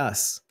 He's the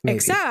us. Maybe.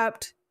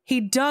 Except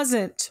he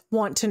doesn't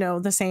want to know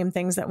the same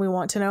things that we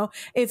want to know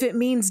if it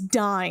means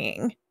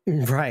dying.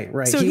 Right.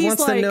 So he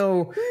wants to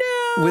know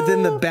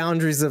within the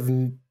boundaries of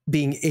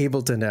being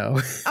able to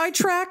know. I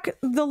track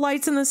the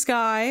lights in the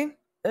sky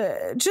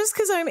just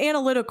because I'm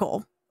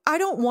analytical. I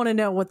don't want to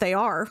know what they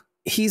are.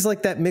 He's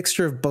like that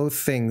mixture of both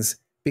things,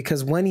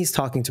 because when he's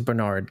talking to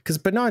Bernard, because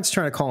Bernard's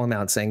trying to call him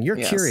out saying, you're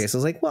curious. I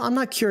was like, well, I'm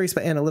not curious,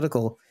 but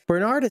analytical.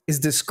 Bernard is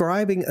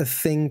describing a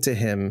thing to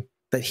him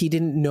that he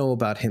didn't know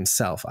about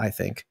himself, I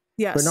think.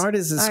 Yes, Bernard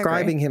is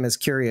describing him as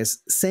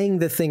curious, saying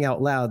the thing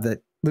out loud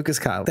that Lucas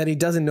Kyle, that he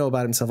doesn't know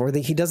about himself, or that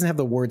he doesn't have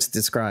the words to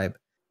describe,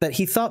 that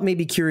he thought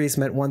maybe curious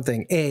meant one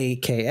thing,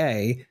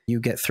 AKA you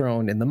get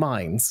thrown in the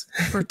mines.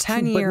 For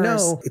 10 years. But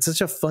no, it's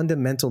such a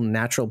fundamental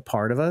natural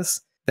part of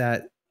us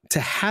that to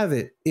have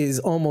it is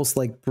almost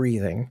like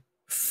breathing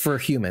for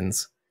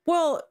humans.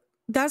 Well,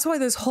 that's why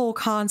this whole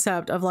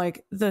concept of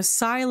like the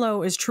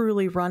silo is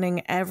truly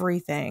running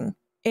everything,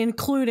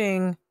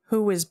 including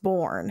who is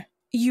born.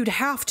 You'd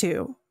have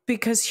to,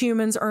 because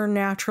humans are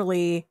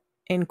naturally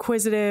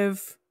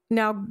inquisitive.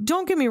 Now,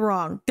 don't get me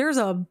wrong. There's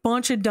a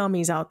bunch of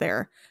dummies out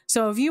there.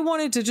 So if you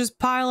wanted to just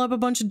pile up a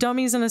bunch of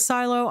dummies in a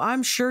silo,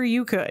 I'm sure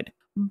you could.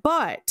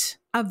 But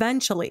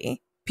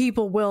eventually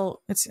people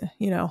will,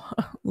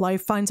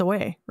 life finds a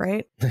way,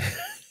 right?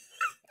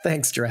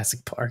 Thanks,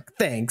 Jurassic Park.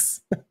 Thanks.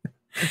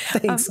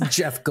 Thanks,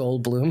 Jeff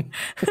Goldblum.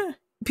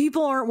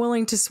 People aren't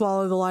willing to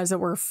swallow the lies that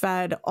we're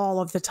fed all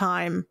of the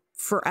time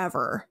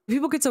forever.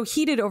 People get so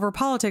heated over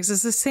politics.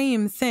 It's the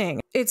same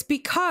thing. It's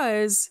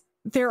because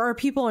there are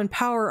people in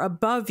power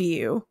above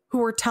you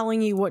who are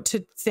telling you what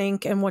to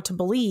think and what to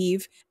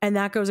believe. And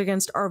that goes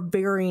against our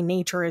very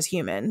nature as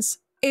humans.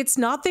 It's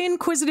not the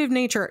inquisitive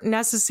nature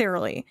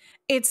necessarily.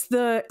 It's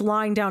the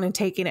lying down and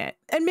taking it.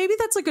 And maybe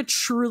that's like a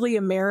truly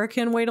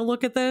American way to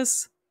look at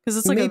this, because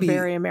it's like maybe a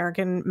very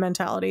American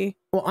mentality.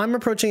 Well, I'm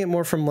approaching it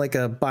more from like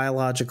a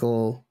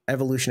biological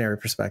evolutionary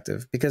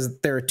perspective, because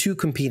there are two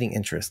competing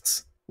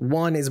interests.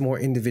 One is more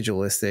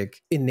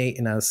individualistic, innate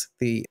in us,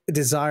 the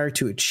desire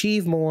to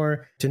achieve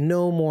more, to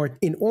know more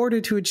in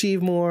order to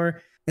achieve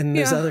more. And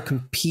there's other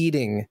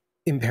competing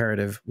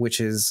imperative,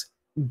 which is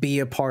be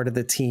a part of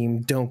the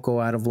team, don't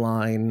go out of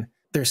line.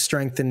 There's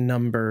strength in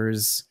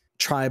numbers,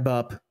 tribe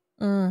up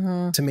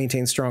to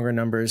maintain stronger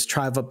numbers,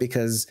 tribe up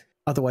because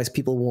otherwise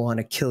people will want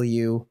to kill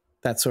you,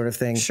 that sort of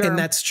thing. Sure. And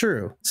that's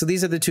true. So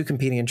these are the two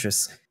competing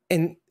interests.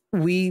 And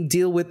we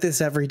deal with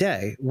this every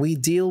day. We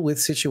deal with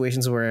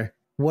situations where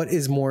what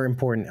is more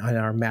important on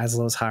our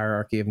Maslow's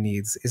hierarchy of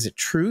needs? Is it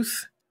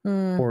truth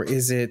or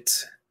is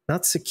it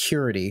not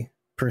security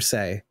per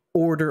se?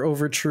 Order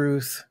over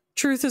truth.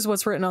 Truth is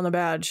what's written on the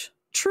badge.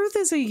 Truth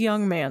is a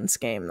young man's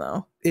game,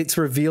 though. It's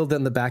revealed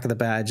in the back of the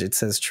badge. It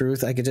says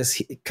truth. I could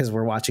just, because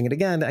we're watching it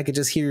again, I could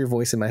just hear your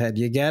voice in my head.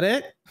 You get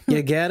it?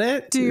 You get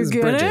it? Do you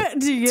get it?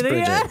 Do you get it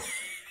yet?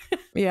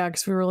 Yeah,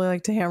 because we really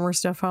like to hammer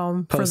stuff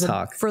home for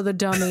the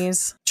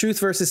dummies. Truth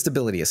versus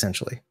stability,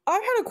 essentially. I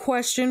had a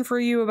question for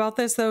you about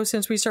this, though,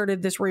 since we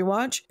started this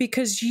rewatch,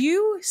 because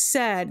you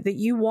said that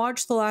you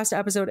watched the last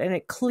episode and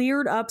it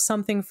cleared up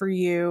something for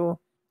you.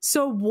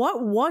 So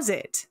what was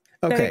it?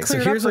 Okay, so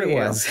here's what it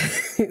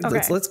was.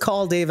 Let's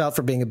call Dave out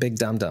for being a big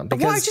dum-dum.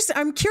 Well,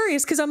 I'm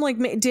curious because I'm like,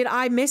 did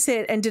I miss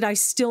it and did I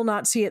still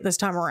not see it this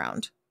time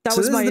around? That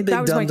was my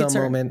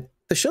concern. Moment.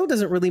 The show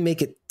doesn't really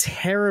make it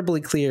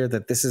terribly clear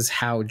that this is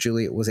how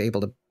Juliet was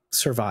able to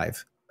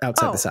survive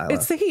outside the silo.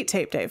 It's the heat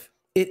tape, Dave.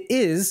 It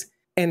is.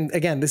 And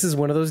again, this is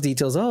one of those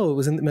details. Oh, it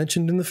was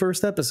mentioned in the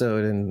first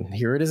episode and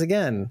here it is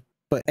again.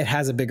 But it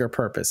has a bigger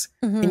purpose.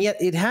 And yet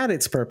it had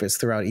its purpose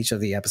throughout each of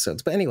the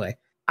episodes. But anyway,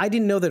 I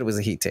didn't know that it was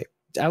a heat tape.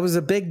 I was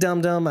a big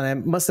dum-dum and I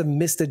must have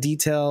missed a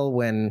detail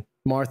when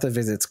Martha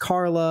visits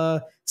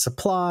Carla,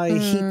 supply,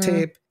 heat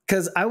tape.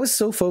 Because I was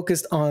so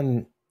focused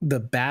on the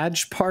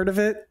badge part of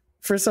it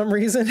for some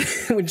reason,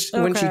 when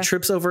she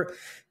trips over.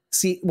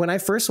 See, when I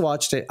first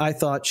watched it, I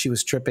thought she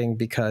was tripping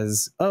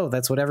because,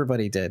 that's what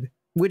everybody did,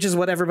 which is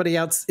what everybody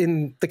else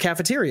in the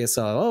cafeteria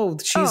saw. Oh,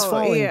 she's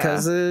falling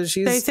because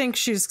they think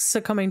she's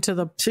succumbing to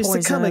the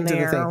poison in the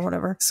air or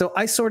whatever. So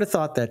I sort of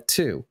thought that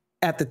too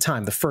at the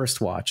time, the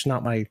first watch,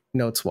 not my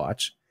notes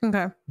watch.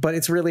 Okay. But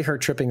it's really her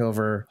tripping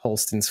over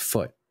Holston's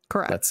foot.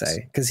 Correct. Let's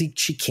say, because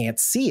she can't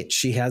see it.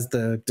 She has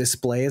the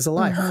display as a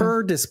lie.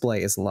 Her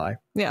display is a lie.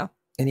 Yeah.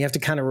 And you have to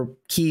kind of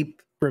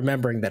keep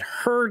remembering that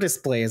her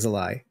display is a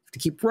lie. You have to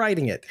keep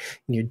writing it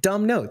in your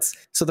dumb notes.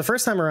 So the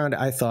first time around,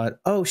 I thought,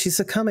 she's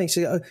succumbing.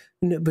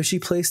 But she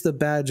placed the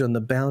badge on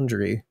the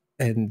boundary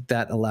and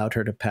that allowed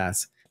her to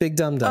pass. Big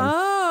dum-dum.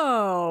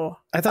 Oh.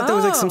 I thought there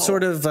was like some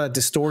sort of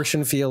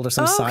distortion field or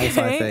some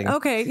sci-fi thing.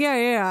 Okay.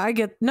 Yeah. I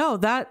get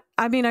that.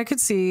 I mean, I could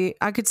see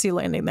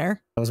landing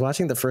there. I was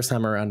watching the first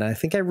time around and I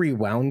think I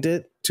rewound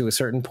it to a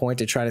certain point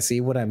to try to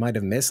see what I might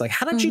have missed. Like,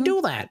 how did you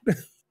do that?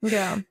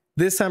 Yeah.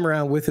 This time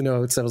around with the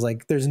notes, I was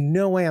like, there's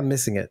no way I'm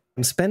missing it.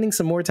 I'm spending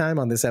some more time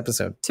on this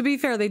episode. To be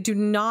fair, they do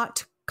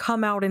not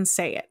come out and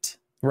say it.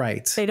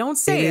 Right. They don't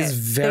say it. It is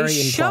very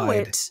they implied. show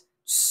it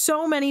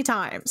so many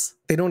times.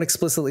 They don't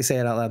explicitly say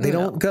it out loud. They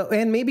don't go,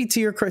 and maybe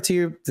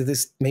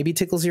this maybe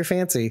tickles your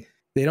fancy.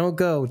 They don't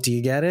go, do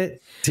you get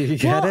it? Do you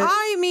get it?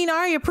 I mean,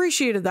 I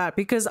appreciated that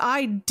because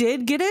I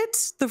did get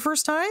it the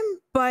first time,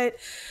 but...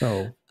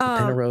 Oh, a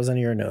pin a rose on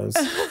your nose.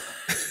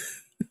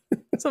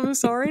 So I'm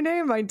sorry,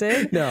 Dave, I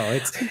did. No,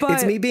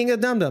 it's me being a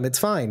dum-dum. It's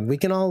fine. We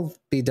can all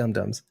be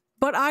dum-dums.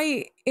 But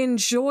I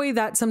enjoy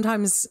that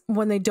sometimes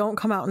when they don't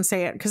come out and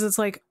say it, because it's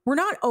like, we're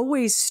not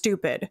always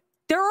stupid.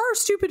 There are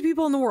stupid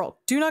people in the world.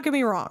 Do not get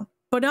me wrong,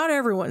 but not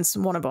everyone's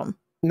one of them.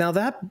 Now,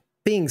 that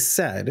being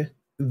said,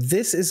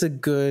 this is a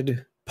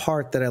good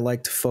part that I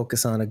like to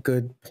focus on, a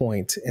good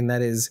point. And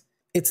that is,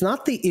 it's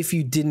not the if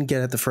you didn't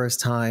get it the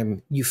first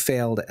time, you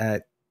failed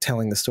at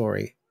telling the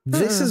story.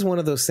 This is one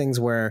of those things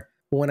where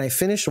when I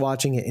finished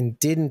watching it and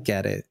didn't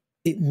get it,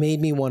 it made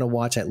me want to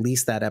watch at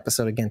least that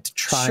episode again to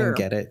try and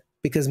get it.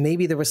 Because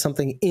maybe there was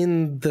something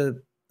in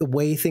the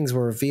way things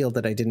were revealed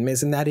that I didn't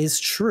miss. And that is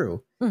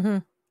true.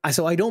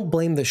 So I don't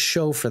blame the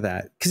show for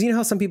that. Because you know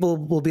how some people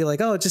will be like,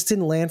 oh, it just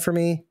didn't land for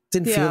me.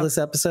 Didn't feel this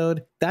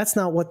episode. That's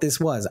not what this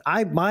was.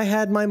 I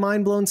had my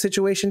mind blown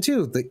situation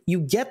too.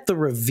 You get the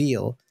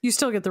reveal. You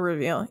still get the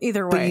reveal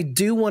either way. But you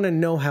do want to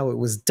know how it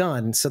was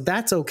done. So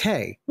that's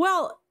okay.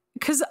 Well,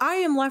 because I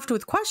am left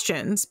with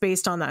questions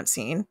based on that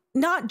scene.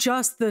 Not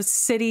just the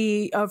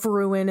city of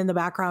ruin in the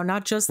background.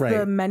 Not just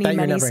the many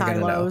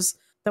silos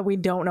that we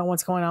don't know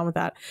what's going on with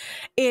that.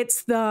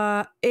 It's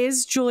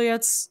is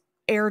Juliet's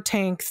air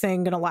tank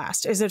thing going to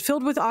last? Is it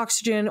filled with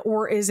oxygen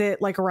or is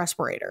it like a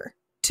respirator?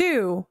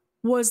 2,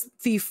 was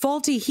the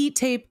faulty heat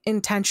tape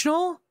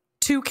intentional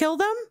to kill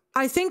them?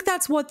 I think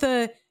that's what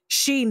the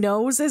she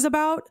knows is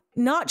about.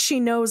 Not she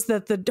knows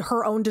that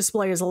her own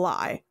display is a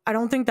lie. I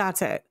don't think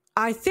that's it.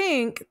 I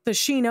think the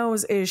she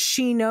knows is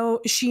she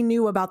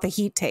knew about the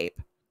heat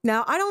tape.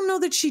 Now, I don't know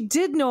that she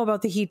did know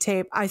about the heat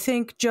tape. I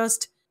think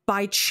just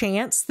by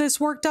chance this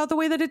worked out the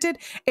way that it did.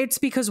 It's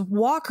because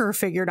Walker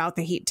figured out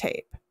the heat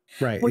tape.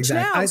 Right. Which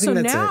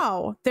exactly.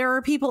 now there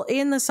are people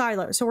in the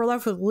silo. So we're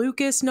left with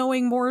Lucas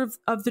knowing more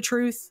of the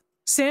truth.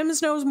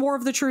 Sims knows more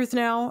of the truth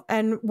now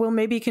and will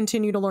maybe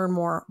continue to learn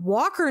more.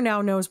 Walker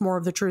now knows more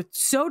of the truth.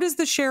 So does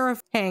the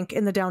sheriff Hank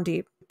in the Down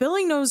Deep.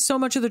 Billy knows so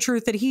much of the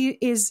truth that he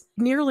is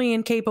nearly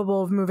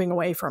incapable of moving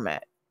away from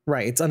it.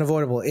 Right. It's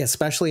unavoidable,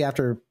 especially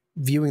after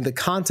viewing the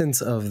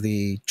contents of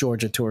the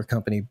Georgia Tour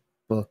Company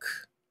book.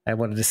 I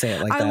wanted to say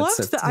it like that.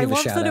 I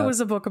loved that it was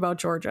a book about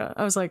Georgia.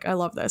 I was like, I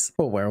love this.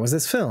 Well, where was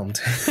this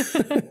filmed?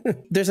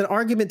 There's an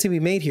argument to be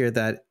made here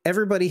that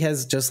everybody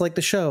has, just like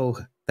the show,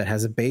 that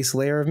has a base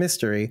layer of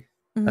mystery,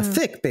 a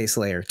thick base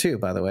layer too,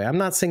 by the way. I'm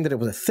not saying that it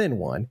was a thin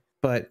one,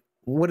 but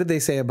what did they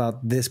say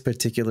about this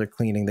particular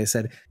cleaning? They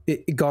said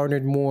it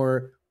garnered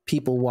more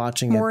people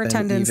watching more it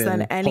attendance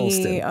than any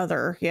Holston.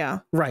 Other. Yeah.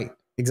 Right.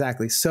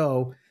 Exactly.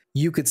 So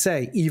you could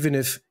say, even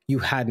if you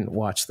hadn't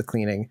watched the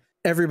cleaning,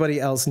 everybody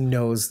else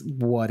knows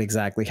what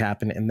exactly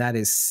happened. And that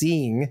is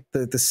seeing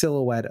the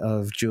silhouette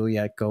of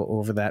Juliet go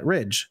over that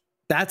ridge.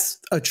 That's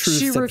a truth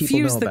she that people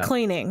know refused the about.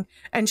 cleaning.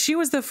 And she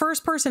was the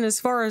first person, as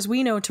far as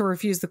we know, to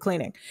refuse the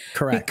cleaning.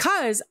 Correct.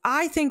 Because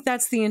I think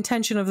that's the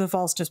intention of the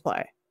false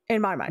display,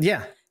 in my mind.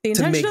 Yeah. The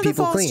intention of the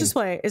false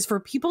display is for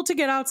people to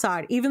get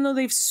outside, even though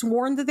they've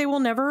sworn that they will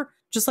never,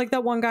 just like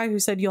that one guy who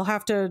said, you'll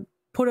have to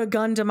put a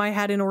gun to my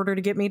head in order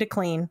to get me to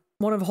clean.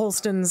 One of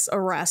Holston's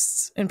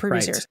arrests in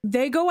previous years.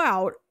 They go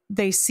out,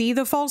 they see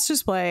the false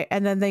display,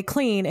 and then they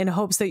clean in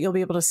hopes that you'll be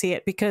able to see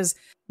it. Because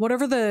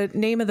whatever the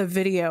name of the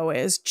video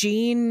is,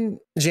 Jane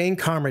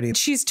Carmody,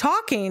 she's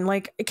talking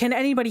like, can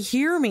anybody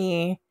hear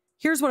me?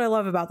 Here's what I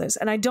love about this.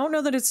 And I don't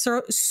know that it's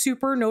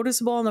super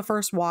noticeable on the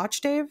first watch,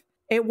 Dave.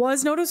 It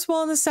was noticeable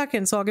on the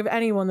second, so I'll give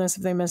anyone this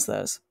if they miss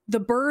this. The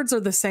birds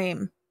are the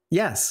same.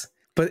 Yes,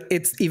 but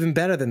it's even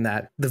better than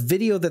that. The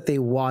video that they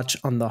watch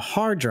on the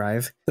hard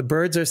drive, the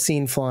birds are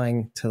seen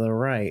flying to the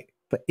right.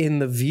 But in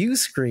the view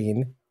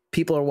screen,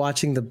 people are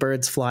watching the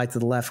birds fly to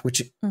the left,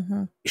 which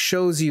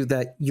shows you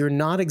that you're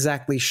not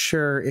exactly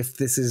sure if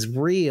this is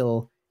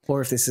real or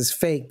if this is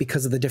fake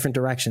because of the different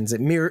directions.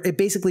 It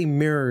basically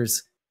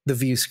mirrors the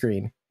view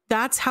screen.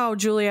 That's how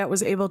Juliet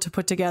was able to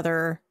put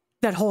together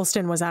that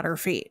Holston was at her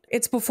feet.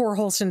 It's before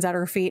Holston's at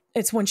her feet.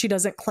 It's when she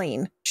doesn't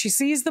clean. She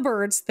sees the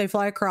birds, they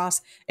fly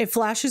across. It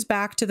flashes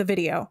back to the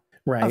video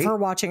of her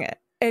watching it.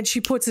 And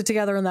she puts it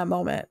together in that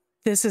moment.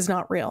 This is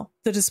not real.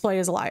 The display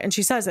is a lie. And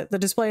she says it. The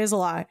display is a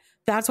lie.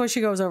 That's why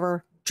she goes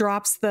over,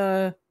 drops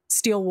the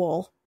steel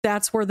wool.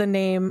 That's where the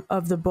name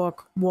of the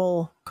book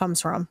Wool comes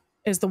from,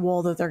 is the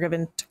wool that they're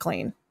given to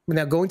clean.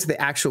 Now, going to the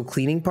actual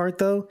cleaning part,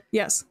 though.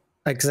 Yes.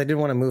 Because I didn't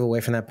want to move away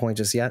from that point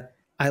just yet.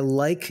 I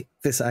like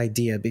this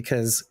idea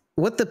because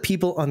what the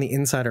people on the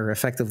inside are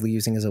effectively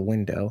using as a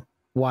window,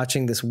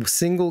 watching this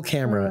single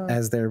camera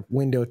as their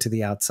window to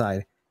the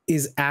outside,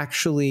 is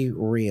actually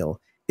real.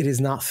 It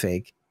is not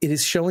fake. It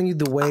is showing you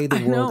the way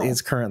the world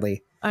is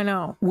currently. I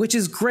know. Which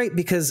is great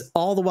because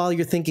all the while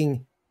you're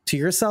thinking to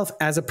yourself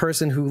as a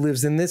person who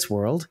lives in this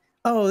world,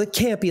 oh, it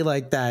can't be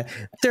like that.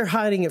 They're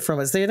hiding it from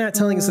us. They're not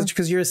telling us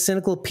because you're a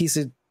cynical piece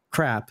of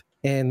crap.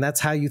 And that's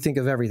how you think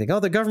of everything. Oh,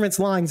 the government's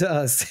lying to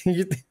us.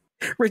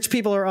 Rich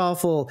people are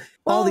awful.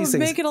 All these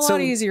things. Make it a lot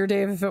easier,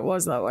 Dave, if it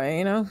was that way,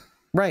 you know?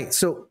 Right.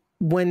 So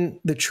when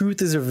the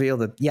truth is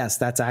revealed that, yes,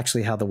 that's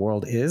actually how the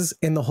world is.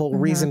 And the whole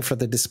reason for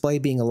the display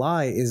being a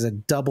lie is a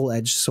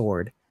double-edged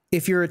sword.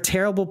 If you're a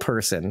terrible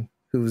person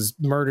who's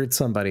murdered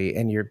somebody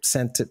and you're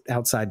sent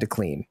outside to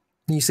clean,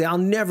 and you say, I'll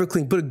never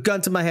clean, put a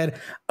gun to my head,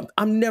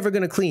 I'm never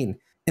going to clean.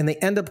 And they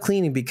end up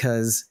cleaning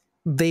because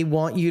they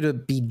want you to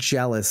be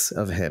jealous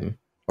of him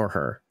or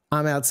her.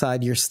 I'm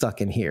outside, you're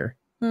stuck in here.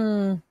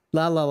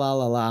 La, la, la,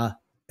 la, la.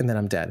 And then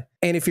I'm dead.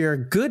 And if you're a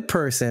good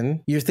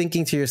person, you're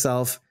thinking to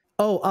yourself,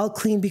 oh, I'll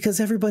clean because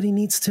everybody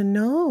needs to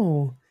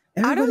know.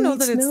 I don't know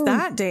that it's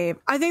that, Dave.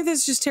 I think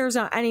this just tears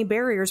down any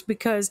barriers,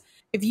 because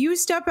if you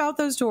step out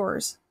those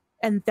doors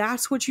and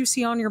that's what you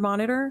see on your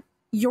monitor,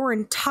 your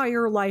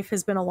entire life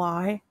has been a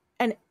lie,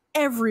 and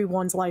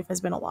everyone's life has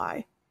been a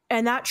lie.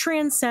 And that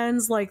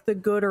transcends like the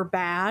good or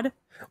bad.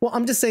 Well,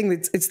 I'm just saying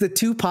that it's the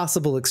two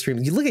possible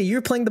extremes. You look at,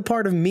 you're playing the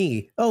part of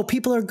me. Oh,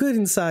 people are good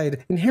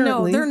inside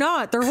inherently. No, they're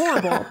not. They're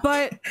horrible.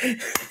 But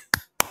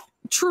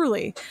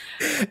truly.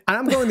 And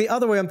I'm going the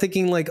other way. I'm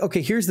thinking like,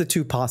 okay, here's the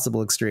two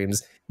possible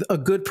extremes. A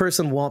good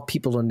person want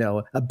people to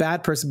know. A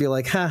bad person be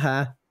like,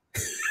 haha.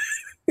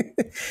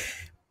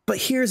 But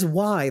here's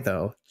why,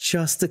 though.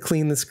 Just to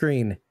clean the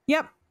screen.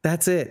 Yep.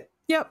 That's it.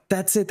 Yep.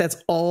 That's it.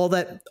 That's all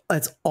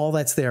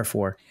that's there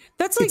for.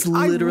 That's like, it's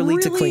literally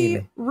to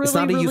clean. It's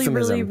not a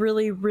euphemism.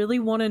 really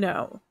want to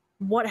know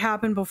what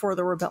happened before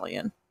the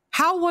rebellion.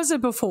 How was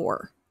it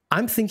before?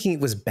 I'm thinking it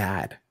was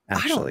bad,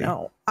 actually.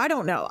 I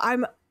don't know.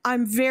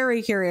 I'm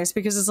very curious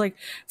because it's like,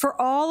 for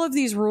all of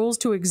these rules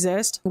to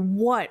exist,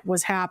 what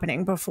was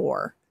happening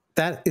before?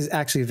 That is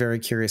actually very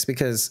curious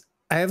because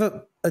I have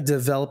a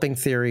developing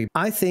theory.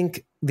 I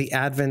think the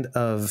advent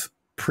of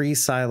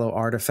pre-silo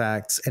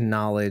artifacts and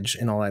knowledge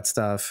and all that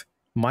stuff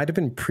might have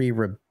been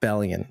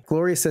pre-rebellion.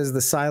 Gloria says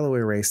the silo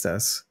erased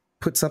us.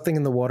 Put something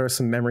in the water,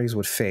 some memories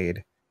would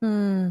fade.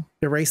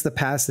 Erase the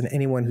past and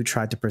anyone who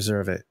tried to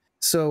preserve it.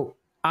 So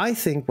I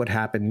think what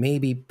happened,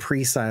 maybe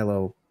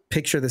pre-silo,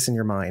 picture this in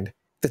your mind.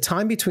 The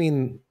time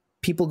between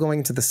people going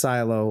into the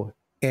silo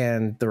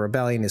and the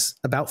rebellion is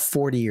about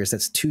 40 years.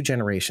 That's 2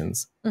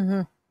 generations.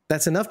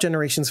 That's enough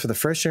generations for the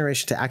first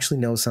generation to actually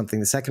know something,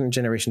 the second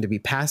generation to be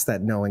past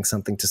that knowing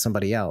something to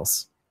somebody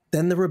else.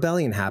 Then the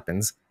rebellion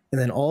happens,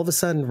 and then all of a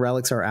sudden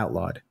relics are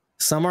outlawed.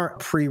 Some are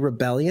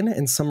pre-rebellion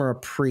and some are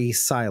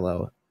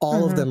pre-silo.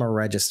 All of them are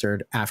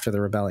registered after the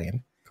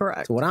rebellion.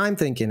 Correct. So what I'm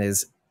thinking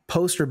is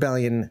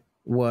post-rebellion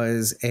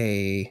was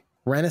a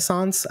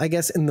renaissance, I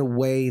guess, in the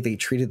way they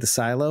treated the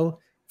silo.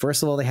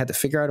 First of all, they had to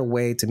figure out a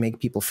way to make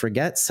people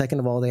forget. Second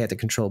of all, they had to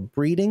control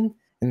breeding.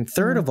 And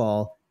third of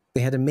all,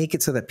 they had to make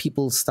it so that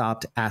people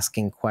stopped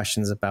asking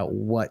questions about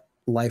what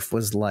life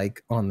was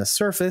like on the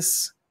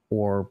surface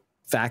or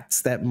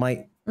facts that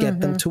might get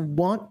them to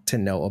want to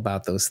know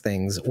about those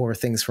things or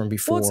things from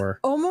before. Well, it's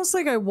almost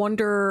like I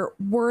wonder,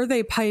 were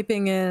they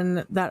piping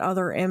in that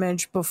other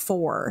image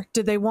before?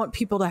 Did they want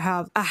people to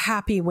have a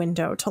happy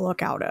window to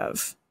look out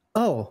of?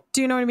 Oh,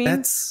 do you know what I mean?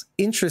 That's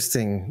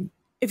interesting.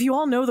 If you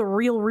all know the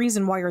real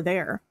reason why you're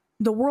there,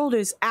 the world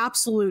is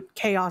absolute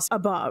chaos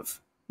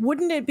above.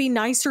 Wouldn't it be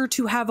nicer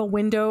to have a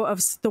window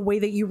of the way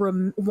that you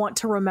want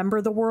to remember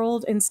the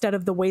world instead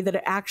of the way that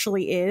it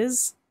actually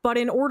is? But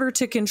in order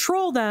to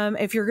control them,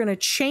 if you're going to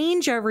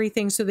change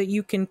everything so that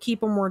you can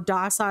keep a more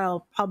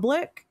docile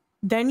public,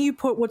 then you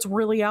put what's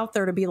really out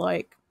there to be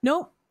like,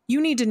 nope,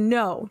 you need to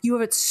know you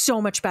have it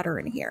so much better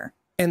in here.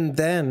 And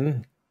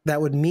then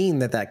that would mean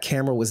that that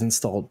camera was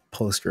installed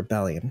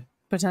post-rebellion.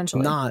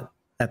 Potentially. Not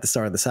at the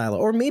start of the silo.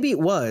 Or maybe it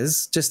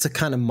was just to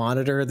kind of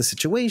monitor the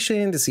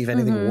situation to see if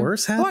anything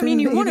worse happened. Well, I mean,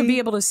 you want to be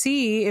able to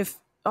see if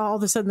all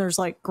of a sudden there's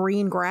like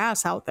green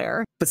grass out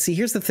there. But see,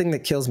 here's the thing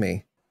that kills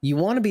me. You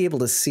want to be able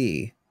to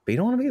see, but you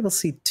don't want to be able to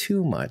see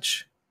too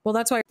much. Well,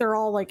 that's why they're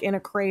all like in a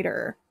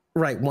crater.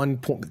 Right. One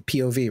point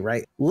POV,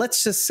 right?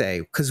 Let's just say,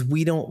 because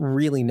we don't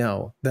really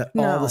know that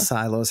all the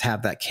silos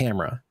have that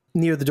camera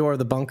near the door of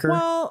the bunker.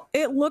 Well,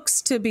 it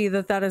looks to be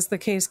that is the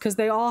case because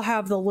they all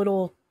have the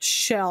little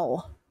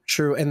shell.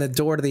 True. And the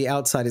door to the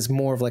outside is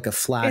more of like a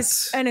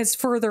flat. And it's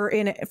further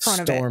in front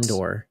of it. Storm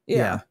door.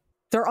 Yeah.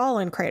 They're all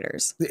in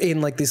craters.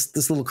 In like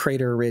this little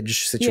crater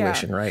ridge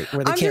situation, right?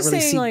 Where they I'm can't just really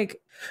saying, see.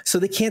 like, so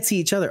they can't see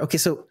each other. Okay,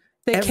 so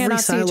they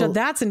cannot see each other.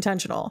 That's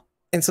intentional.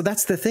 And so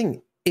that's the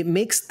thing. It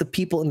makes the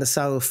people in the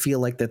silo feel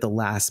like they're the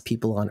last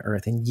people on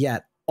Earth. And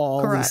yet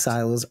all these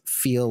silos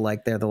feel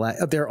like they're the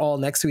last. They're all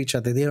next to each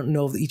other. They don't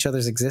know each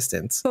other's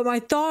existence. But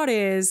my thought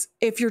is,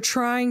 if you're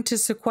trying to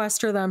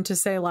sequester them to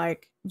say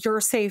like,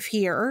 you're safe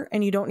here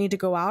and you don't need to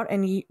go out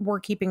and we're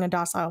keeping a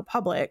docile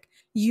public,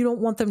 you don't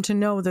want them to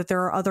know that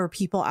there are other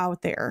people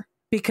out there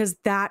because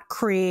that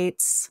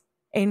creates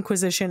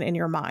inquisition in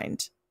your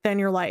mind. Then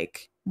you're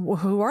like,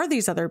 who are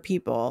these other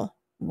people?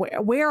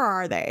 Where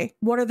are they?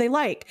 What are they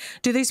like?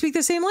 Do they speak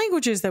the same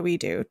languages that we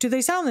do? Do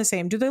they sound the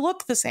same? Do they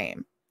look the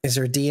same? Is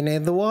there DNA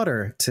in the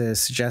water to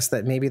suggest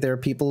that maybe there are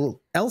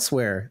people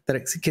elsewhere?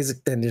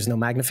 Because then there's no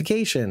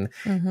magnification.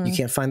 You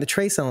can't find the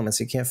trace elements.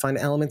 You can't find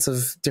elements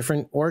of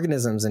different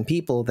organisms and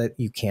people that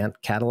you can't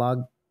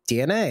catalog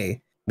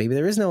DNA. Maybe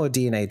there is no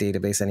DNA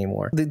database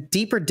anymore. The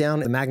deeper down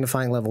the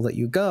magnifying level that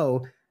you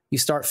go, you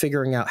start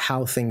figuring out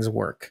how things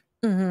work.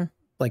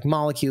 Like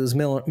molecules,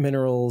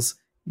 minerals.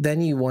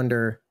 Then you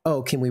wonder,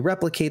 oh, can we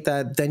replicate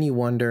that? Then you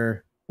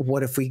wonder,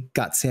 what if we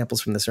got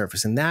samples from the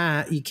surface? And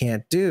that you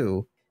can't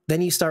do.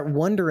 Then you start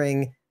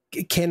wondering,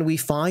 can we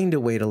find a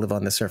way to live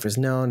on the surface?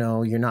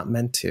 No, you're not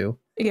meant to.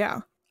 Yeah.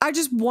 I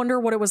just wonder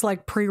what it was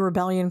like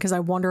pre-rebellion, because I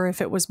wonder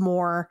if it was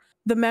more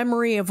the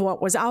memory of what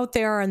was out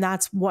there, and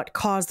that's what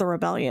caused the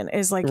rebellion.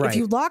 Is like, if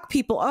you lock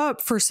people up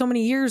for so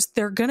many years,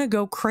 they're going to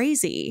go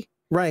crazy.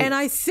 Right. And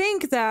I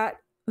think that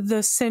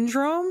the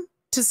syndrome,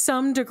 to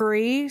some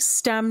degree,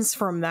 stems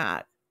from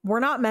that.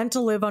 We're not meant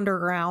to live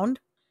underground.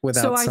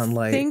 Without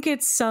sunlight. I think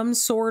it's some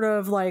sort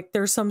of like,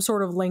 there's some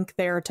sort of link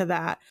there to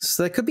that.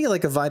 So that could be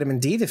like a vitamin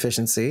D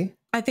deficiency.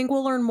 I think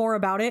we'll learn more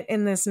about it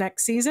in this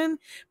next season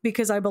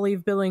because I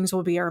believe Billings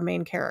will be our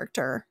main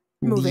character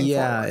moving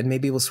forward. And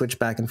maybe we'll switch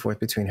back and forth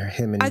between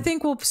him and I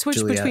think we'll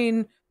switch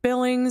between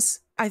Billings.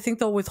 I think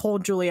they'll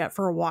withhold Juliet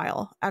for a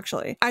while,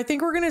 actually. I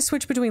think we're going to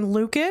switch between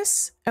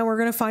Lucas and we're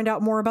going to find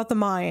out more about the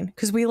mine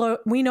because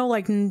we know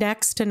like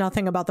next to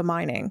nothing about the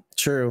mining.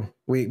 True.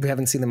 We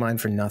haven't seen the mine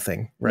for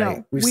nothing, right?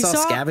 No, we saw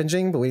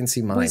scavenging, but we didn't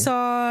see mine. We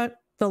saw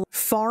the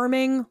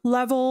farming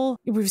level.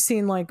 We've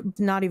seen like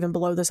not even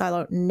below the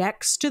silo,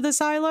 next to the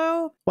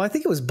silo. Well, I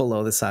think it was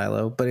below the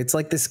silo, but it's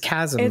like this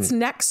chasm. It's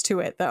next to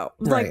it though,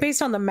 like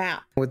based on the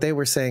map. What they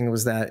were saying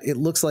was that it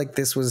looks like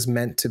this was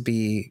meant to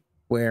be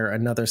where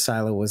another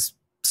silo was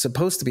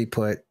supposed to be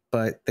put,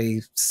 but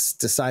they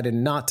decided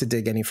not to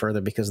dig any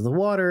further because of the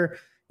water.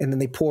 And then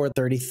they poured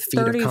 30 feet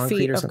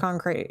of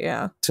concrete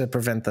to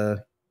prevent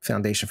the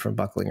foundation from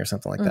buckling or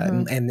something like that,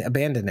 and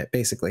abandon it,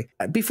 basically.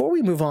 Before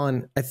we move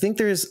on, I think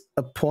there's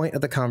a point of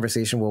the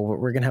conversation where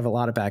we're going to have a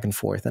lot of back and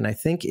forth. And I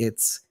think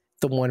it's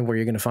the one where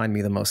you're going to find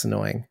me the most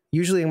annoying.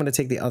 Usually I'm going to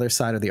take the other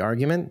side of the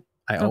argument.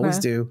 I always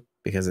do,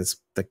 because it's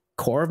the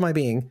core of my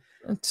being.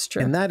 That's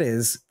true. And that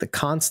is the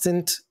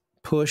constant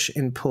push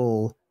and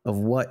pull of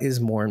what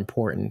is more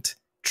important,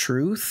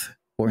 truth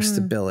or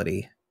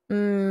stability.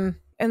 And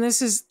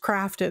this is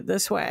crafted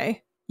this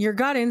way. Your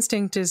gut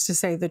instinct is to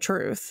say the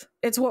truth.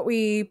 It's what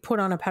we put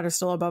on a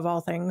pedestal above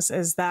all things,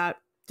 is that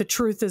the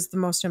truth is the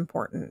most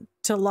important.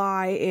 To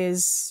lie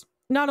is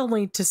not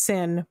only to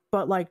sin,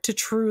 but like to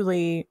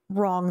truly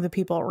wrong the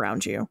people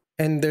around you.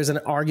 And there's an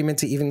argument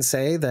to even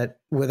say that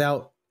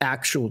without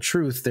actual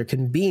truth, there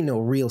can be no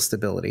real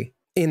stability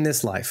in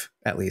this life,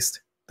 at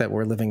least, that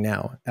we're living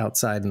now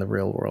outside in the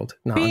real world.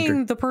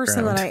 Being the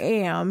person that I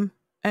am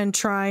and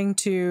trying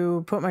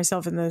to put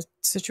myself in the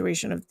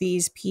situation of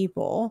these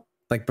people,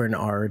 like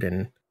Bernard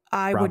and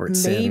I Robert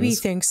would maybe Sims.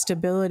 think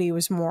stability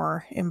was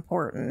more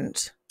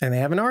important. And they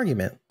have an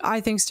argument.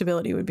 I think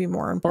stability would be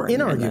more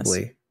important. Or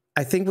inarguably.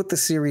 I think what the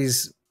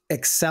series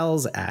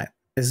excels at,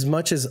 as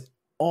much as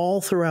all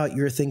throughout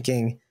you're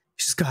thinking,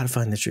 she's got to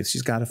find the truth.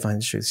 She's got to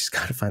find the truth. She's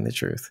got to find the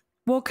truth.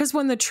 Well, because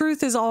when the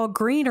truth is all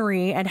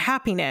greenery and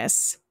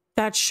happiness,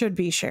 that should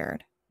be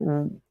shared.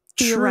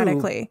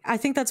 Theoretically. I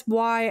think that's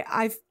why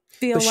I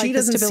feel like she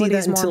doesn't see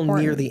that until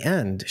important. Near the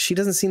end. She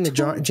doesn't see the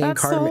Jane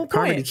Carter.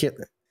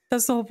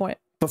 That's the whole point.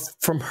 But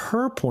from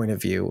her point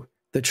of view,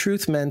 the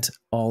truth meant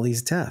all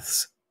these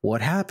deaths.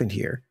 What happened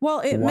here?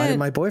 Well, why did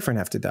my boyfriend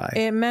have to die?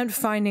 It meant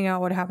finding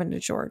out what happened to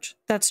George.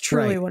 That's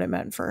truly what it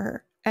meant for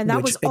her. And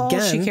that was all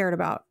she cared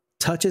about.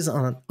 Touches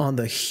on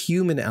the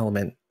human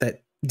element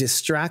that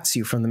distracts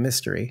you from the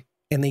mystery.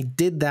 And they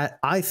did that,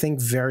 I think,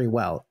 very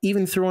well.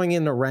 Even throwing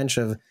in a wrench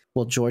of,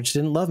 well, George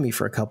didn't love me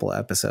for a couple of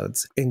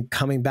episodes, and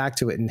coming back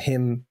to it and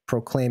him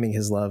proclaiming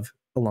his love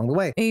along the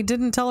way. He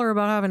didn't tell her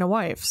about having a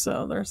wife,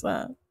 so there's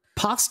that.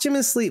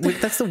 Posthumously,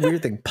 that's the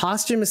weird thing,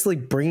 posthumously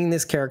bringing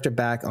this character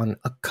back on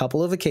a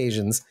couple of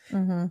occasions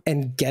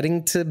and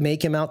getting to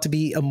make him out to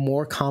be a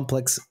more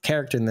complex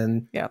character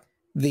than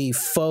the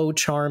faux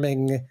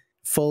charming,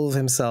 full of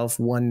himself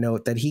one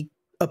note that he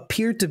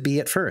appeared to be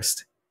at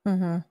first.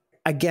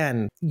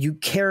 Again, you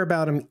care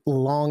about him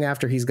long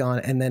after he's gone,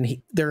 and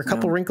then there are a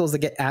couple wrinkles that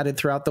get added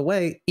throughout the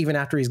way, even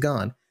after he's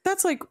gone.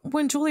 That's like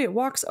when Juliet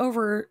walks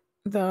over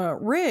the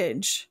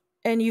ridge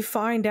and you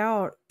find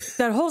out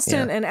that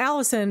Holston and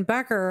Allison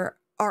Becker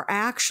are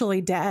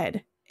actually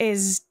dead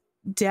is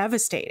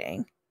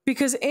devastating.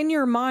 Because in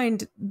your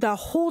mind, the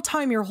whole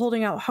time you're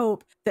holding out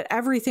hope that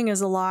everything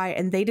is a lie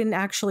and they didn't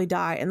actually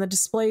die, and the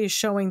display is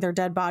showing their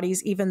dead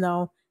bodies, even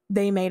though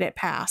they made it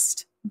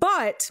past.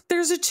 But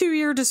there's a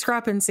 2-year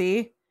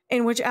discrepancy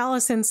in which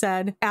Allison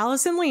said,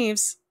 Allison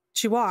leaves,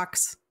 she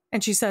walks,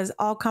 and she says,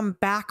 I'll come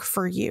back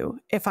for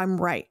you if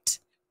I'm right.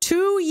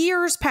 2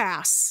 years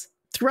pass.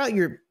 Throughout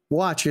your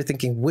watch, you're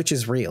thinking, which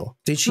is real?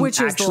 Did she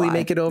actually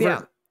make it over?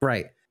 Yeah.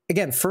 Right.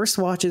 Again, first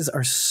watches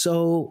are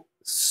so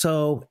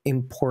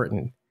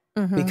important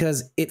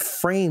because it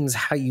frames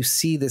how you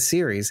see the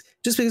series.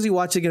 Just because you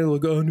watch it again,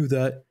 like, oh, I knew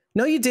that.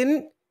 No, you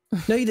didn't.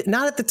 No, you didn't.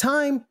 Not at the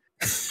time.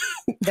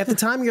 At the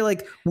time, you're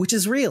like, which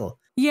is real?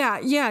 Yeah,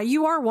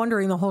 you are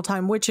wondering the whole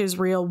time, which is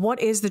real?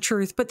 What is the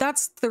truth? But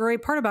that's the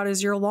great part about it,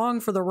 is you're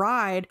along for the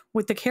ride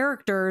with the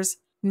characters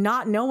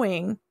not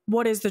knowing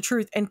what is the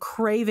truth and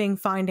craving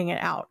finding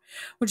it out,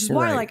 which is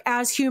why, like,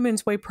 as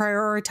humans, we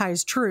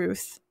prioritize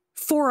truth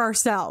for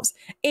ourselves.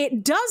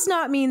 It does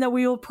not mean that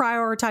we will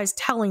prioritize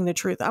telling the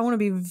truth. I want to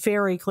be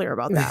very clear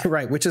about that.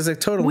 Right, which is a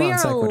total non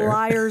sequitur. We are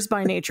liars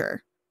by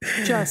nature.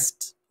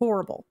 Just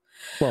horrible.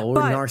 Well,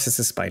 we're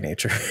narcissists by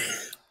nature.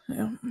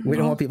 We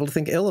don't want people to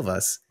think ill of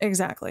us.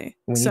 Exactly.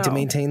 We need to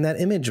maintain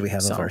that image we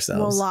have of ourselves.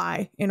 We'll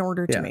lie in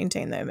order to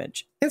maintain the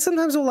image. And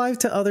sometimes we'll lie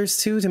to others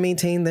too to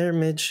maintain their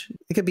image.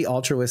 It could be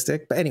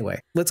altruistic. But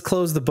anyway, let's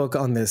close the book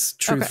on this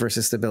truth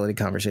versus stability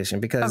conversation,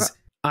 because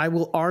I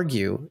will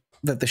argue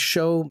that the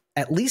show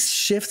at least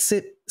shifts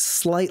it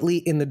slightly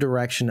in the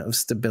direction of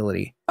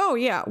stability. Oh,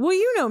 yeah. Well,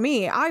 you know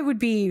me. I would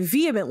be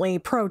vehemently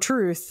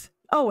pro-truth.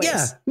 Always.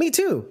 Yeah, me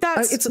too.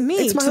 It's me.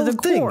 It's my to the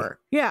core.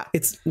 Yeah.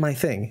 It's my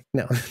thing.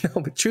 No,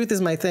 but truth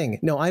is my thing.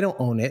 No, I don't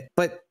own it,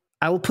 but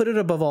I will put it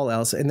above all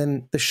else. And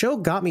then the show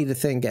got me to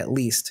think, at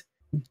least,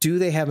 do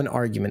they have an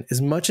argument?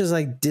 As much as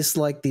I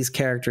dislike these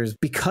characters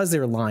because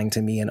they're lying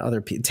to me and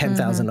other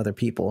 10,000 other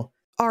people.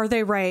 Are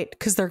they right?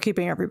 Because they're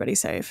keeping everybody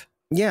safe.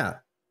 Yeah.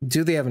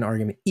 Do they have an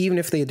argument? Even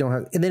if they don't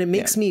have. And then it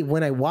makes me,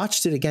 when I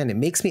watched it again, it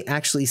makes me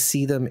actually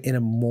see them in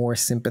a more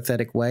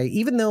sympathetic way,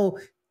 even though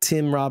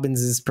Tim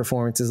Robbins'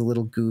 performance is a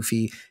little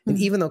goofy. And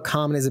even though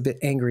Common is a bit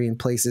angry in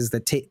places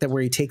that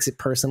where he takes it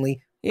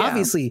personally,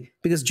 obviously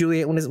because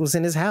Juliet was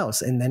in his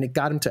house, and then it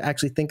got him to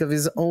actually think of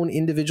his own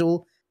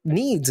individual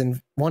needs and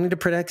wanting to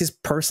protect his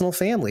personal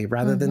family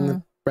rather than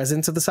the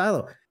residents of the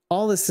silo.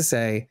 All this to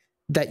say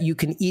that you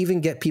can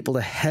even get people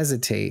to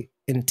hesitate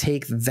and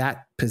take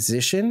that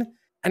position.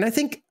 And I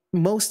think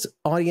most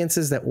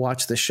audiences that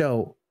watch the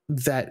show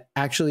that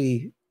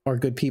actually are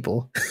good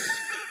people,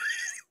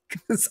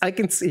 because I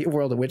can see a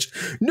world in which,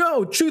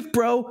 no, truth,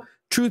 bro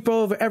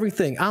over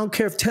everything. I don't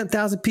care if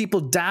 10,000 people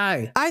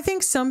die. I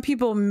think some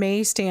people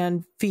may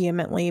stand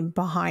vehemently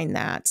behind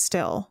that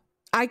still.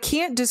 I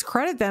can't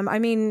discredit them. I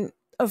mean,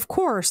 of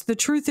course, the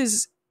truth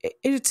is,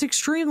 it's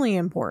extremely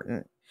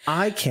important.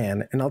 I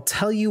can, and I'll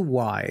tell you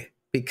why.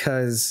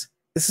 Because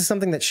this is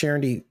something that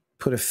Sharon D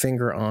put a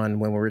finger on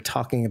when we were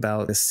talking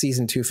about the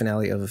season 2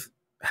 finale of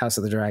House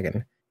of the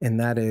Dragon. And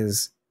that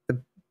is,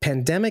 the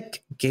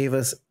pandemic gave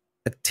us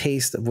a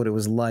taste of what it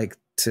was like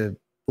to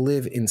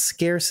live in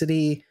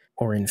scarcity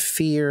or in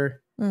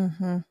fear.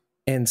 Mm-hmm.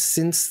 And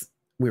since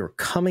we were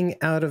coming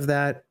out of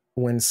that,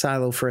 when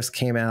Silo first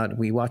came out,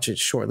 we watched it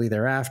shortly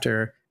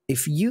thereafter.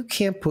 If you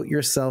can't put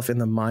yourself in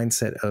the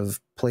mindset of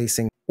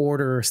placing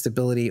order or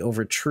stability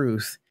over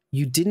truth,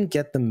 you didn't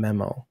get the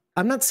memo.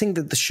 I'm not saying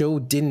that the show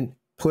didn't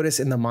put us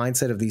in the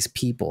mindset of these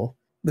people,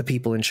 the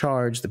people in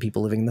charge, the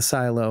people living in the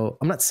silo.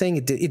 I'm not saying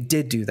it did. It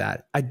did do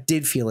that. I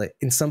did feel it.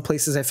 In some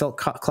places, I felt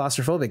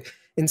claustrophobic.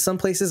 In some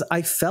places,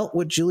 I felt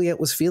what Juliet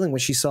was feeling when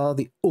she saw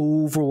the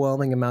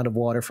overwhelming amount of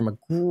water from a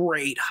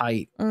great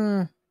height.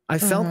 I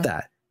felt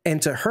that.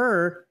 And to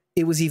her,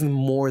 it was even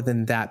more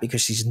than that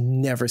because she's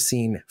never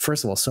seen,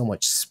 first of all, so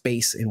much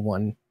space in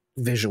one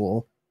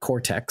visual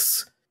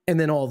cortex. And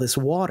then all this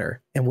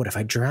water. And what if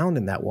I drowned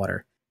in that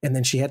water? And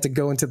then she had to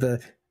go into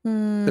the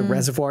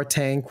reservoir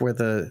tank where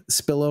the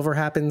spillover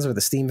happens, where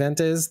the steam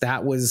vent is.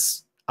 That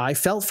was, I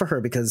felt for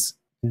her because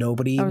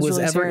nobody was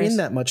really ever serious in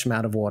that much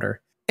amount of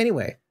water.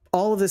 Anyway,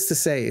 all of this to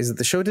say is that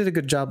the show did a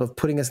good job of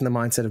putting us in the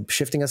mindset of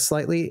shifting us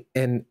slightly.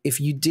 And if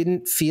you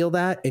didn't feel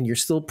that and you're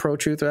still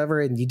pro-truth or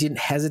whatever, and you didn't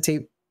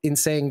hesitate in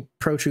saying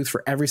pro-truth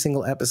for every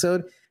single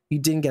episode, you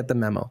didn't get the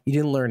memo. You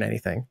didn't learn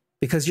anything.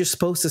 Because you're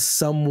supposed to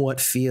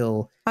somewhat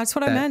feel. That's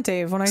what I meant,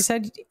 Dave. When I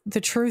said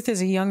the truth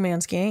is a young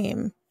man's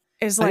game.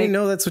 Is like, I didn't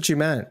know that's what you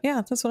meant.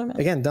 Yeah, that's what I meant.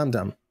 Again, dumb.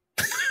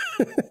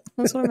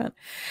 That's what I meant.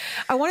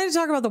 I wanted to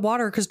talk about the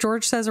water because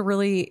George says a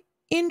really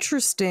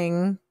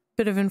interesting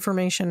bit of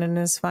information in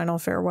his final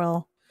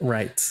farewell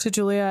to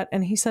Juliet.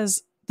 And he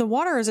says, the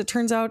water, as it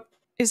turns out,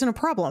 isn't a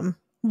problem.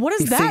 What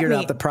does that mean? He figured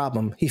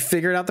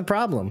out the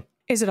problem.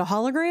 Is it a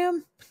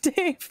hologram,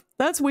 Dave?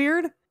 That's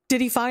weird.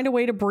 Did he find a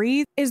way to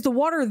breathe? Is the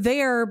water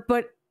there,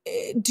 but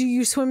do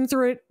you swim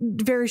through it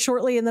very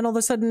shortly and then all of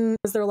a sudden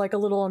is there like a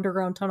little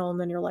underground tunnel and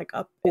then you're like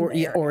up in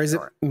the air? Or is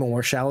it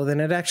more shallow than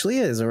it actually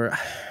is? Or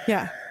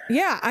yeah,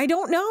 I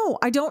don't know.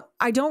 I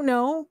don't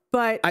know.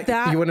 But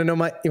you want to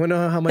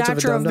know how much of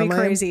a dum dum I am? That drove me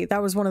crazy.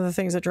 That was one of the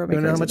things that drove me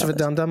crazy. You want to know how much of a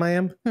dum dum I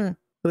am? Well,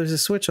 there's a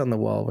switch on the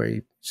wall where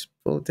you just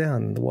pull it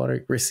down and the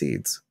water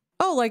recedes.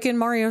 Oh, like in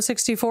Mario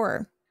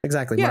 64.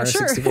 Exactly, yeah, Mario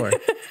 64.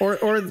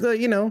 Or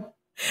the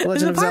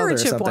Legend of Zelda or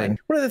something.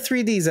 What are the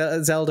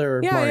 3D Zelda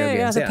or Mario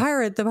games? The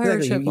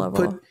pirate ship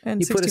level.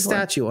 You put a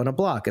statue on a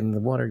block and the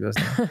water goes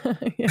down.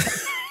 Yeah,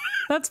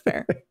 that's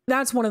fair.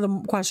 That's one of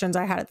the questions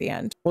I had at the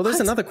end. Well,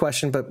 there's another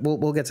question, but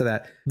we'll get to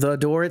that. The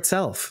door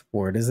itself,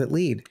 where does it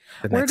lead?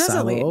 Where does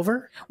it lead?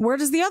 Over? Where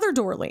does the other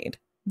door lead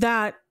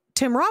that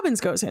Tim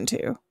Robbins goes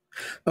into?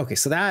 Okay,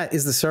 so that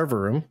is the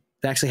server room.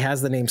 It actually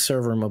has the name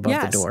server room above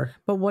the door.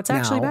 But what's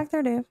actually back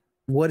there, Dave?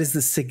 What is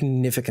the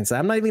significance?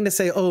 I'm not even going to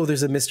say, oh,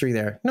 there's a mystery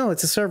there. No,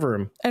 it's a server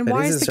room. And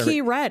why is the key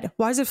red?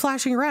 Why is it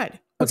flashing red?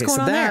 What's going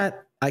on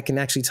there? I can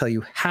actually tell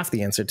you half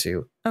the answer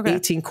to. Okay.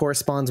 18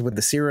 corresponds with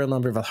the serial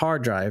number of a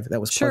hard drive that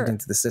was plugged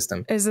into the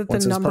system. Is it the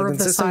number of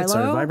the silo? It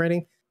started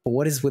vibrating. But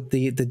what is with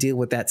the deal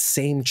with that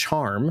same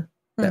charm,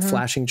 that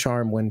flashing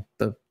charm when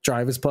the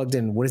drive is plugged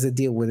in? What is the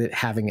deal with it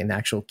having an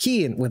actual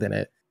key within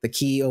it? The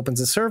key opens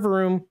a server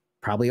room,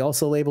 probably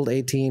also labeled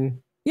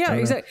 18. Yeah,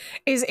 exactly.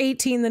 Is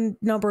 18 the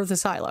number of the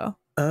silo?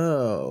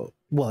 Oh,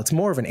 well, it's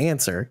more of an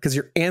answer because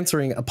you're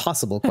answering a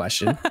possible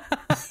question,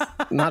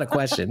 not a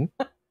question.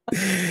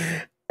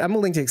 I'm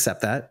willing to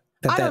accept that.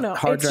 I don't know.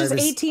 It's just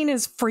 18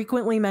 is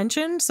frequently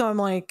mentioned. So I'm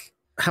like.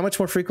 How much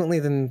more frequently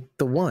than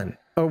the one?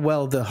 Oh,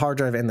 well, the hard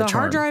drive and the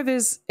charm. The hard drive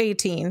is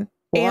 18.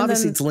 Well,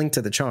 obviously it's linked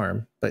to the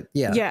charm, but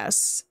yeah.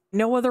 Yes.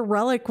 No other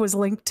relic was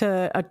linked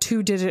to a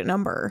 2-digit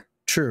number.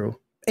 True.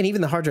 And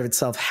even the hard drive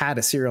itself had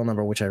a serial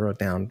number, which I wrote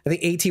down. I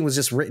think 18 was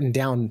just written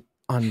down.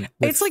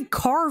 It's like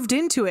carved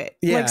into it.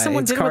 Yeah, like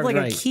someone did it with like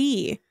a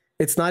key.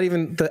 It's not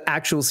even the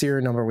actual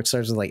serial number, which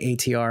starts with like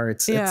ATR.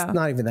 It's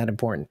not even that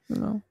important.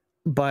 No.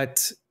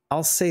 But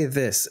I'll say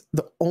this.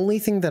 The only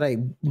thing that I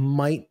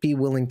might be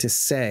willing to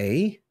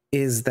say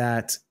is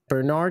that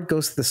Bernard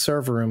goes to the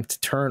server room to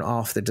turn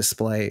off the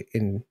display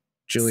in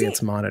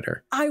Juliet's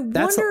monitor. I wondered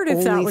if that was it.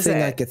 That's the only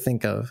thing I could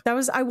think of.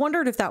 I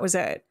wondered if that was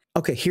it.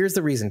 Okay, here's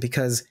the reason.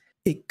 Because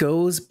it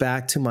goes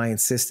back to my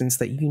insistence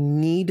that you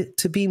need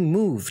to be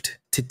moved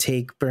to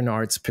take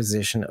Bernard's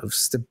position of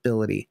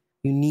stability.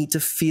 You need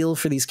to feel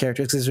for these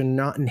characters because they're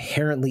not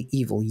inherently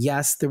evil.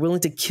 Yes, they're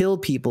willing to kill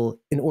people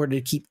in order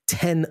to keep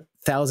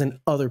 10,000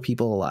 other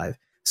people alive.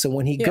 So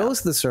when he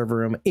goes to the server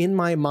room, in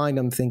my mind,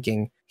 I'm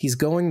thinking he's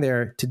going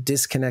there to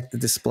disconnect the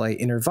display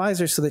in her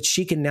visor so that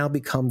she can now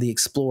become the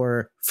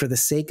explorer for the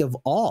sake of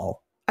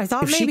all. I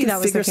thought if maybe she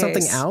that was the figure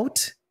case. something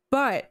out.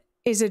 But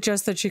is it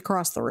just that she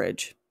crossed the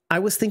ridge? I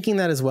was thinking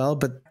that as well,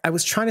 but I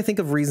was trying to think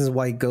of reasons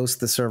why he goes to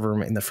the server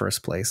room in the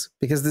first place.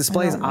 Because the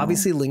display is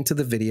obviously linked to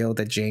the video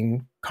that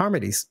Jane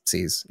Carmody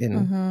sees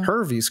in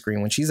her view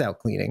screen when she's out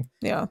cleaning.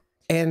 Yeah.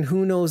 And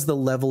who knows the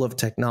level of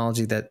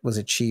technology that was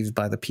achieved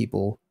by the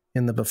people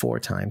in the before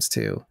times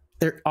too.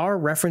 There are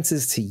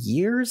references to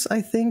years,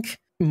 I think.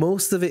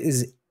 Most of it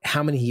is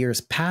how many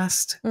years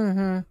past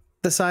the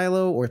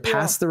silo or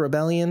past the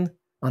rebellion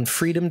on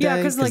Freedom Day. Yeah,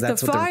 because like the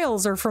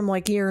files are from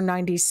like year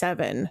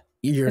 97.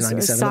 Year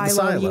 97 of the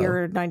silo.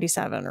 Year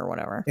 97 or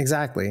whatever.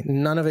 Exactly.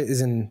 None of it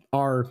is in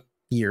our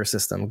year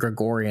system,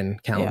 Gregorian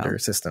calendar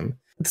system.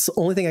 It's the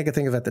only thing I could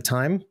think of at the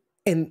time.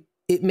 And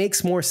it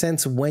makes more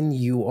sense when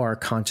you are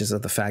conscious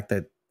of the fact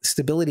that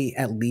stability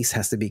at least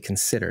has to be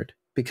considered.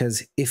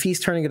 Because if he's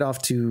turning it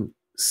off to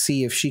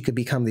see if she could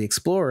become the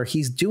explorer,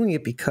 he's doing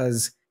it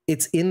because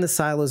it's in the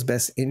silo's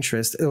best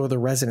interest, or the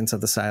residents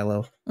of the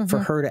silo, for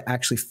her to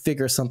actually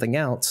figure something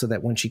out so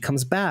that when she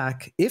comes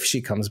back, if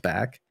she comes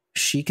back,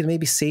 she can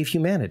maybe save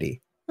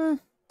humanity.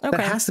 That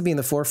has to be in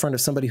the forefront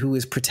of somebody who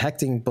is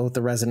protecting both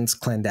the residents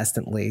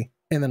clandestinely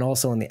and then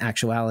also in the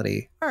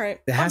actuality. All right.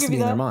 It has to be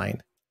in their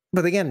mind.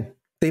 But again,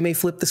 they may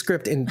flip the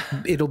script and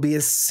it'll be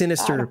a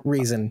sinister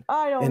reason.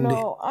 I don't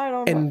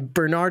know. And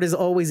Bernard is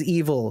always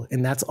evil,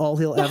 and that's all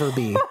he'll ever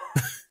be.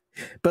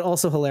 But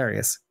also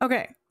hilarious.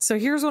 Okay, so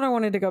here's what I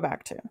wanted to go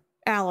back to.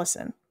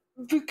 Allison.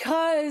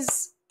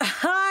 Because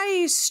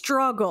I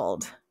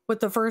struggled with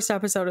the first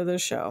episode of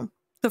this show.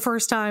 The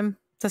first time,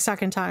 the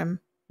second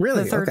time,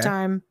 really? The third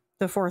time,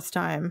 the fourth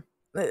time.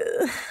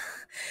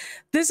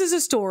 This is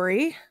a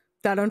story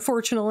that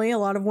unfortunately a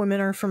lot of women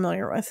are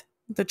familiar with.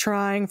 The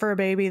trying for a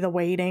baby, the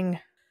waiting.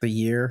 The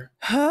year.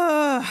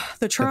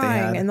 The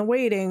trying and the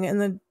waiting and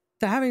the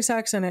having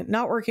sex and it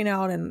not working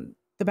out and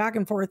the back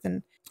and forth.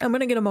 And I'm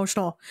going to get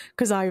emotional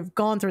because I've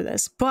gone through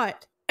this.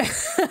 But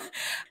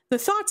the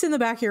thoughts in the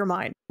back of your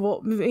mind,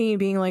 well, me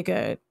being like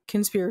a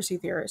conspiracy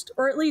theorist,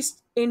 or at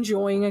least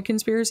enjoying a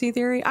conspiracy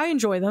theory. I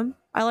enjoy them.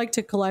 I like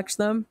to collect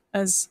them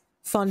as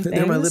fun things.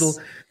 They're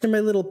my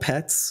little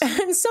pets.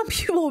 And some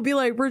people will be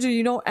like, Bridget,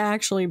 you don't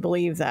actually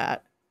believe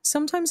that.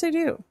 Sometimes I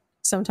do.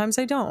 Sometimes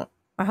I don't.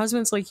 My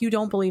husband's like, you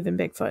don't believe in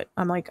Bigfoot.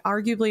 I'm like,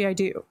 arguably I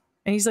do.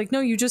 And he's like, no,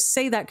 you just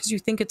say that because you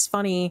think it's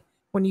funny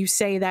when you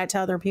say that to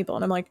other people.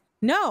 And I'm like,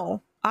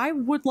 no, I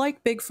would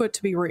like Bigfoot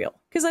to be real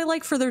because I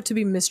like for there to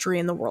be mystery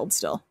in the world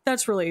still.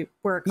 That's really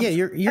where it comes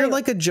from. You're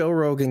like a Joe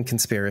Rogan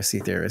conspiracy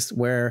theorist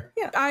where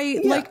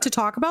I like to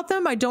talk about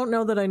them. I don't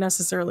know that I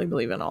necessarily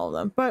believe in all of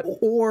them, but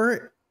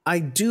or I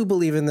do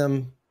believe in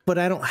them, but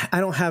I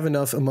don't have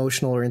enough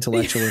emotional or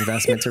intellectual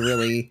investment to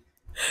really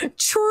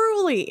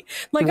truly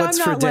like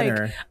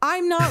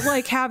I'm not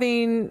like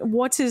having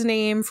what's his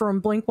name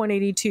from Blink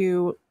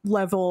 182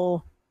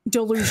 level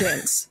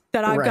delusions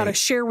that I've got to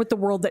share with the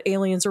world that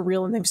aliens are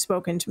real and they've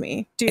spoken to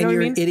me. Do you know what I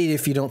mean? You're an idiot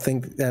if you don't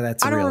think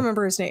that's real. I don't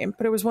remember his name,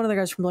 but it was one of the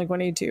guys from Blink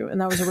 182,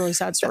 and that was a really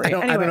sad story. I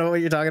don't know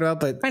what you're talking about,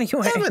 but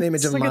anyway, I have an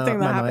image of my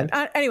mind.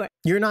 Anyway,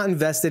 you're not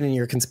invested in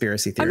your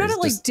conspiracy theories. I'm not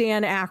at like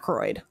Dan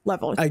Aykroyd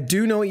level. I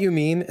do know what you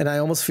mean, and I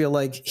almost feel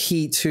like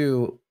he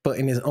too, but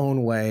in his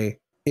own way,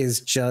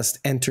 is just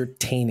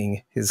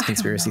entertaining his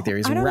conspiracy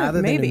theories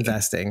rather than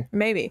investing.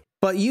 Maybe.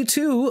 But you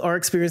too are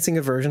experiencing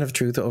a version of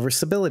truth over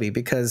stability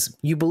because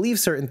you believe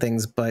certain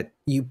things, but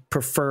you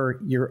prefer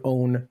your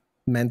own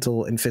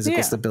mental and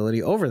physical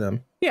stability over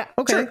them. Yeah.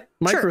 Okay.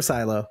 Micro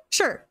silo.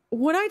 Sure.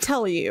 Would I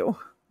tell you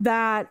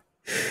that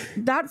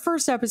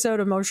first episode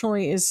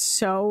emotionally is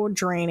so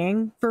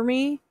draining for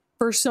me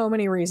for so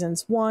many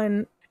reasons.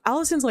 One,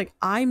 Allison's like,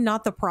 I'm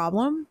not the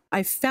problem.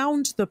 I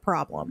found the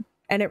problem.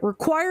 And it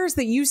requires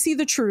that you see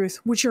the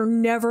truth, which you're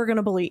never going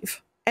to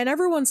believe. And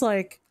everyone's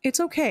like, it's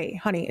okay,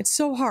 honey. It's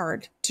so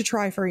hard to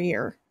try for a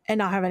year and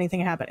not have anything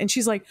happen. And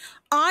she's like,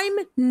 I'm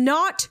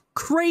not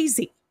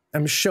crazy.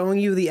 I'm showing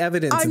you the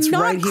evidence. I'm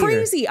not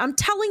crazy. I'm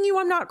telling you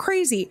I'm not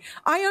crazy.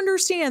 I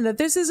understand that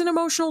this is an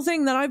emotional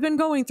thing that I've been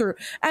going through.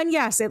 And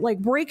yes, it like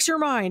breaks your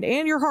mind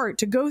and your heart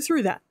to go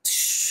through that.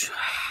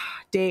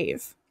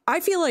 Dave, I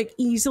feel like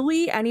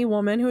easily any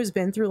woman who has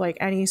been through like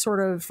any sort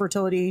of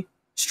fertility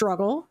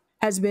struggle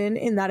has been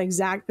in that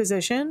exact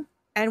position.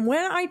 And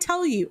when I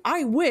tell you,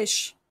 I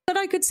wish that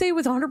I could say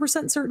with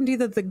 100% certainty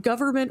that the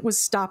government was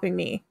stopping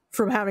me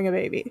from having a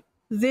baby.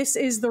 This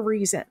is the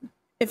reason.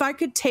 If I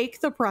could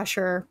take the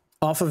pressure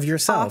off of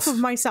yourself, off of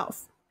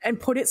myself, and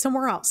put it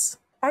somewhere else,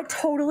 I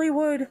totally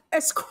would.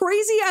 As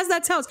crazy as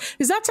that sounds,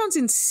 because that sounds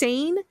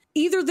insane.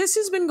 Either this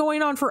has been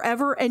going on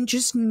forever and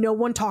just no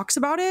one talks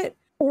about it,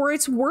 or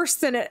it's worse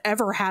than it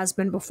ever has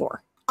been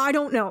before. I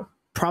don't know.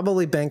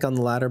 Probably bank on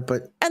the latter,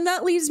 but... And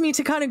that leads me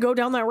to kind of go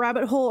down that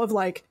rabbit hole of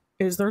like,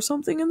 is there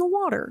something in the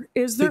water?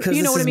 Is there, because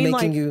you know what I mean?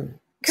 Making you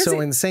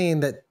so insane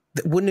that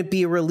wouldn't it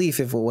be a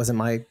relief if it wasn't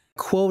my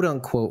quote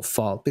unquote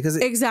fault, because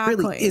it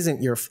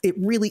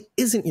really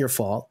isn't your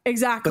fault.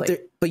 Exactly.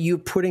 But you're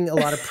putting a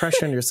lot of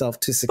pressure on yourself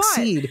to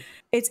succeed. But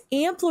it's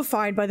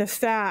amplified by the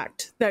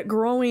fact that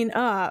growing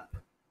up,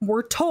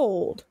 we're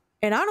told,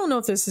 and I don't know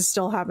if this is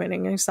still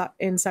happening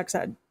in sex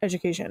ed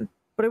education,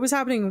 but it was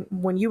happening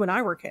when you and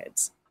I were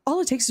kids. All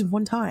it takes is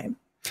one time.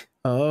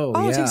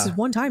 All it takes is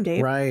one time,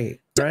 Dave. Right.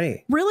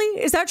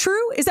 Really? Is that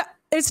true?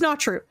 It's not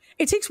true.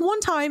 It takes one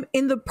time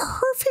in the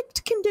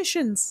perfect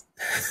conditions.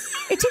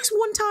 It takes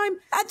one time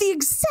at the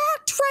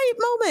exact right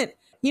moment.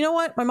 You know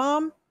what? My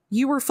mom,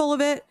 you were full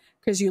of it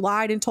because you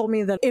lied and told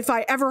me that if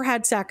I ever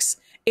had sex,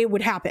 it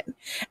would happen.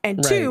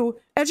 And two,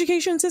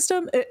 education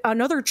system,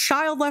 another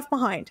child left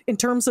behind in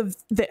terms of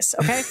this,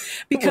 okay?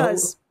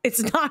 Because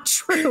it's not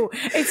true.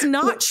 It's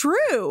not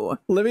true.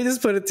 Let me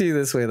just put it to you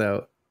this way,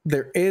 though.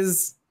 There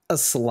is a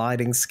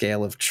sliding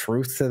scale of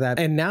truth to that.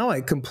 And now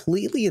I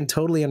completely and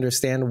totally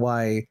understand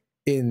why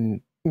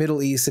in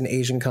Middle East and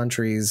Asian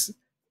countries,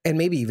 and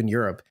maybe even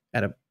Europe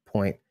at a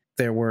point,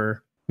 there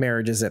were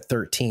marriages at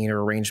 13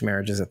 or arranged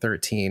marriages at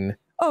 13.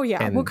 Oh,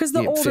 yeah. Well, because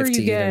the older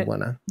you get,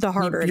 the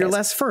harder you're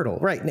less fertile.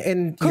 Right.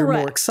 And you're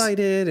more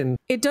excited. And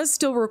it does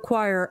still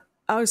require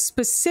a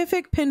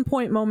specific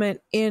pinpoint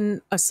moment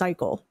in a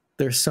cycle.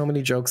 There's so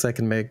many jokes I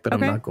can make, but I'm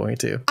not going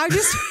to. I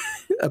just...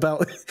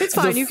 about it's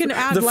fine. You can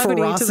add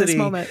levity to this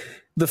moment.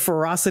 The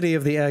ferocity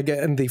of the egg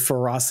and the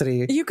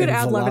ferocity. You could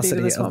add levity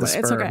to this moment.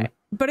 It's okay.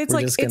 But it's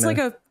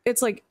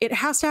like it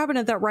has to happen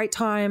at that right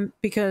time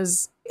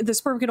because the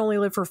sperm can only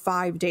live for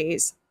 5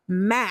 days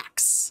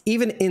max.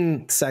 Even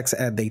in sex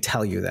ed, they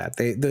tell you that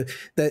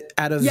that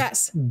out of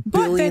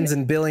billions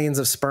and billions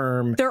of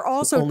sperm, they're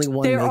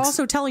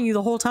also telling you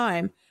the whole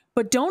time.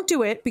 But don't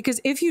do it,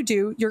 because if you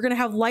do, you're going to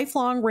have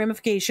lifelong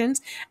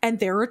ramifications, and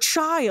they're a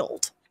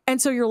child.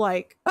 And so you're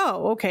like,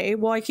 oh, okay,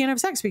 well, I can't have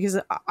sex because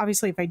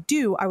obviously if I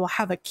do, I will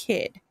have a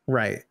kid.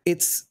 Right.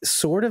 It's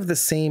sort of the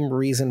same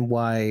reason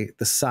why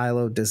the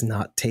silo does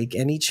not take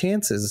any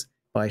chances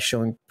by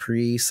showing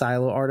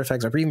pre-silo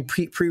artifacts or even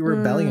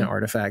pre-rebellion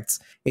artifacts.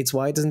 It's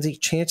why it doesn't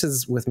take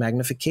chances with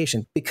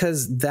magnification,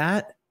 because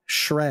that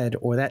shred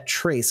or that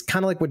trace,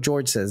 kind of like what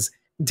George says,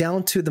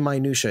 down to the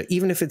minutia,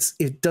 even if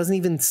it doesn't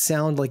even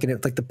sound like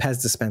the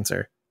Pez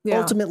dispenser,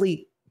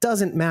 ultimately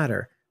doesn't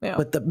matter. Yeah.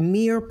 But the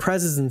mere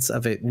presence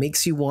of it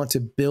makes you want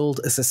to build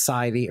a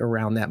society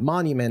around that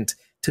monument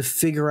to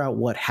figure out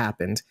what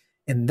happened.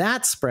 And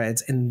that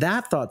spreads, and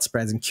that thought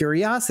spreads, and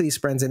curiosity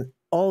spreads, and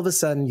all of a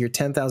sudden your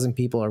 10,000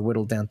 people are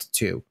whittled down to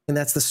 2. And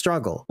that's the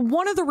struggle.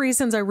 One of the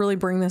reasons I really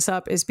bring this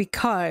up is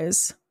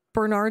because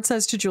Bernard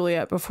says to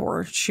Juliet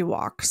before she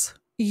walks,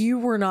 you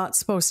were not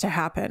supposed to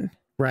happen.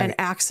 Right. And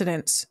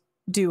accidents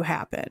do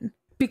happen.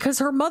 Because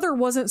her mother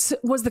was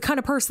the kind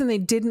of person they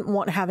didn't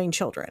want having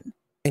children.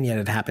 And yet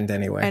it happened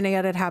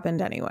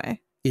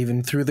anyway.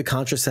 Even through the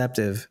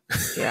contraceptive.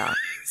 Yeah.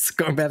 It's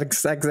going back to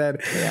sex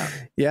ed. Yeah.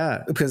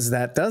 Yeah. Because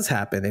that does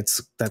happen.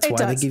 That's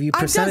why they give you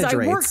percentage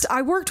rates.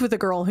 I worked with a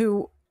girl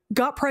who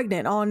got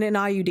pregnant on an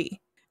IUD.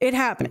 It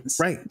happens.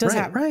 Right. It does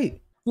happen.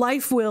 Right.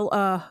 Life will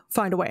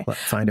find a way.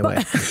 Find a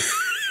way.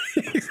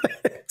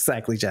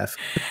 Exactly, Jeff.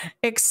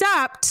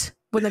 Except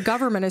when the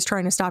government is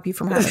trying to stop you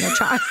from having a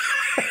child.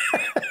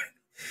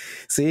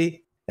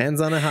 See? Ends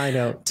on a high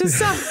note.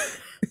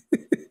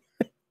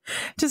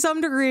 To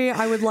some degree,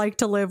 I would like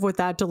to live with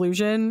that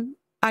delusion.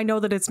 I know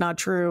that it's not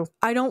true.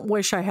 I don't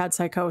wish I had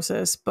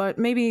psychosis, but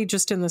maybe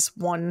just in this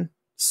one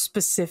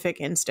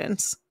specific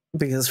instance.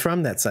 Because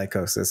from that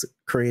psychosis,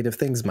 creative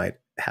things might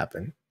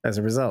happen as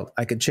a result.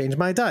 I could change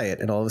my diet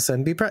and all of a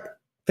sudden be pregnant.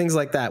 Things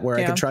like that, where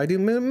I could try to do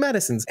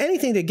medicines.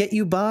 Anything to get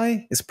you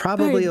by is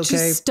probably okay.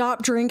 Just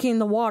stop drinking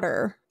the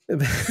water.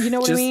 You know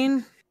what I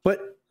mean?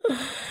 But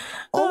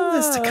all of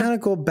this to kind of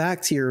go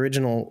back to your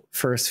original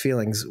first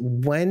feelings.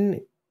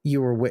 When you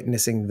were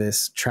witnessing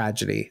this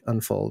tragedy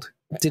unfold,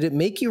 did it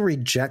make you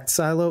reject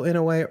Silo in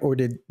a way, or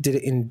did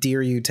it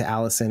endear you to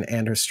Allison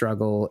and her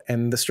struggle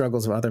and the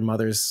struggles of other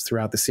mothers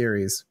throughout the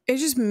series? It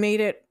just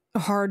made it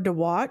hard to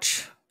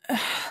watch.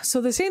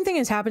 So the same thing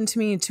has happened to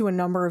me to a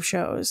number of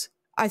shows.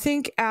 I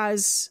think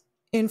as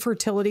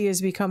infertility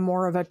has become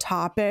more of a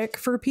topic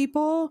for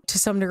people, to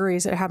some degree,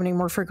 is it happening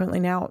more frequently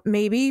now?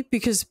 Maybe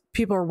because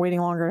people are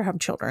waiting longer to have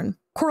children.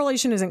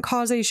 Correlation isn't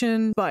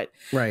causation, but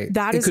that is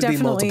definitely... It could be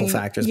multiple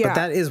factors, but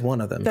that is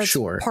one of them, that's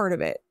part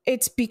of it.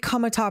 It's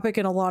become a topic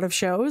in a lot of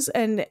shows,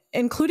 and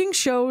including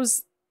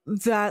shows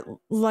that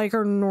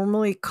are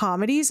normally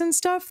comedies and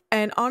stuff.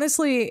 And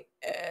honestly,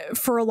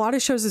 for a lot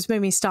of shows, it's made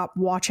me stop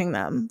watching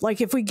them.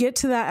 If we get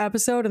to that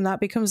episode and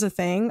that becomes a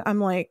thing, I'm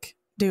like,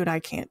 dude, I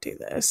can't do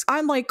this.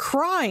 I'm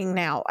crying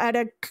now at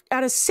a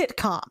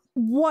sitcom.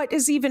 What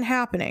is even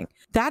happening?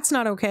 That's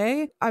not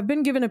okay. I've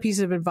been given a piece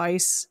of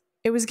advice.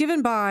 It was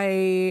given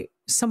by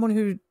someone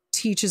who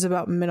teaches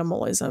about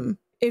minimalism.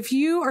 If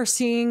you are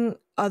seeing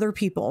other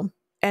people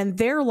and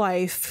their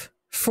life,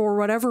 for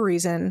whatever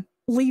reason,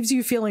 leaves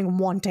you feeling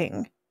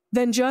wanting,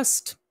 then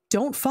just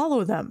don't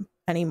follow them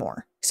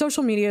anymore.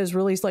 social media has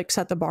really like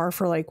set the bar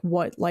for like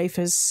what life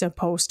is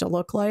supposed to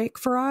look like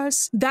for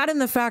us. That and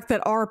the fact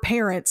that our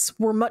parents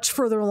were much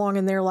further along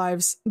in their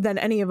lives than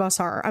any of us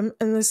are. And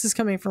this is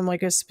coming from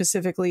like a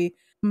specifically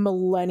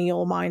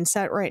millennial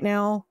mindset right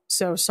now.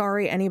 So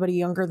sorry, anybody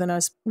younger than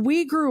us.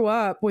 We grew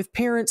up with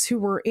parents who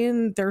were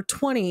in their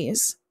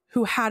 20s,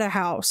 who had a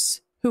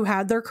house, who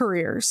had their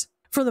careers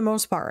for the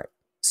most part.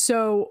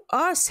 So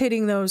us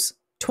hitting those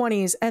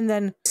 20s and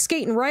then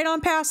skating right on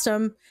past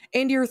them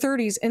into your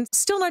 30s and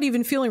still not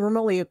even feeling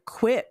remotely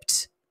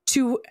equipped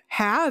to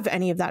have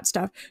any of that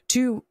stuff,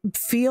 to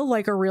feel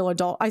like a real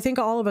adult. I think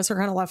all of us are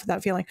kind of left with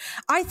that feeling.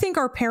 I think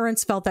our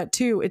parents felt that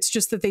too. It's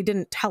just that they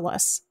didn't tell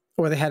us.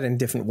 Or they had it in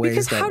different ways.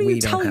 Because how do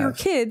you tell your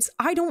kids,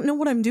 I don't know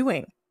what I'm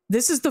doing?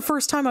 This is the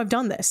first time I've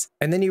done this.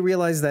 And then you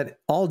realize that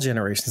all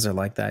generations are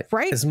like that.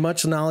 Right. As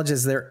much knowledge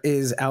as there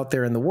is out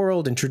there in the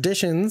world and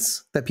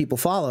traditions that people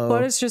follow.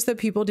 But it's just that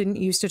people didn't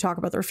used to talk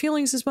about their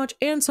feelings as much.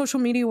 And social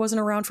media wasn't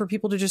around for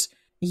people to just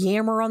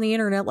yammer on the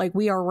internet like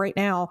we are right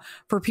now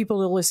for people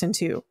to listen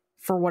to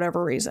for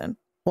whatever reason.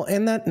 Well,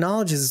 and that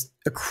knowledge is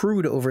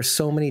accrued over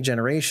so many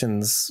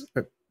generations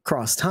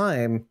across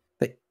time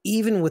that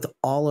even with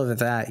all of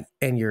that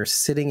and you're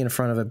sitting in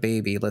front of a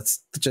baby,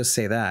 let's just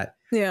say that.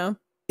 Yeah.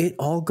 It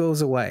all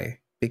goes away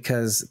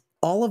because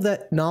all of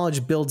that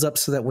knowledge builds up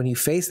so that when you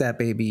face that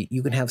baby,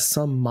 you can have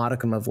some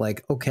modicum of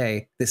like,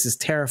 okay, this is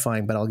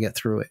terrifying, but I'll get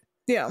through it.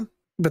 Yeah.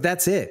 But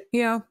that's it.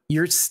 Yeah.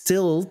 You're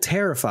still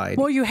terrified.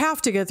 Well, you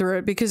have to get through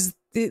it because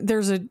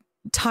there's a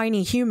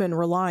tiny human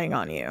relying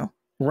on you.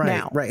 Right.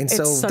 Now. Right. And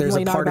so there's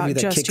a part of you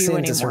that kicks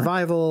into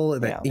survival,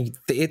 that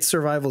its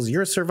survival is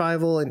your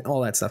survival and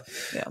all that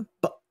stuff. Yeah.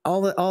 But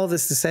all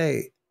this to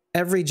say,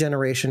 every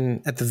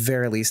generation, at the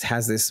very least,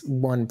 has this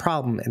one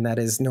problem, and that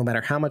is no matter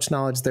how much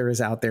knowledge there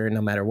is out there,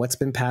 no matter what's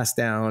been passed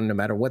down, no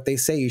matter what they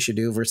say you should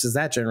do versus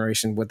that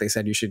generation, what they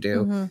said you should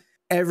do,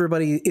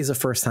 everybody is a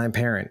first-time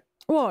parent.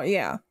 Well,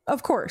 yeah,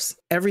 of course.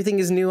 Everything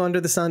is new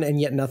under the sun,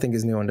 and yet nothing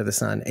is new under the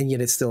sun, and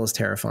yet it still is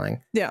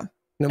terrifying. Yeah.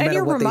 No matter and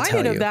you're what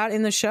reminded of that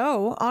in the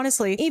show,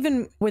 honestly,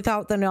 even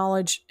without the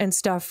knowledge and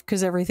stuff,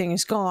 because everything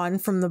is gone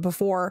from the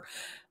before.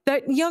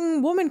 That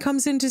young woman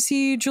comes in to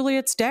see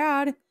Juliet's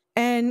dad,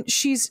 and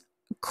she's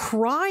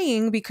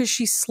crying because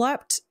she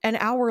slept an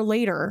hour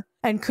later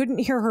and couldn't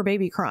hear her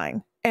baby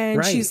crying.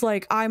 And she's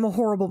like, I'm a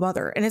horrible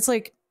mother. And it's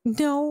like,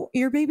 no,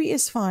 your baby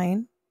is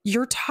fine.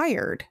 You're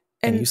tired.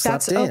 And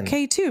that's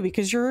okay too,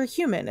 because you're a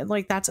human. And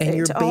like, that's and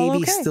your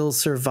baby still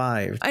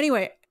survived.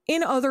 Anyway,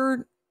 in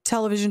other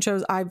television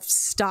shows, I've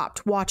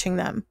stopped watching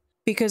them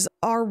because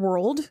our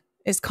world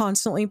is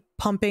constantly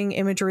pumping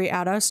imagery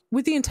at us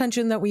with the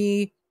intention that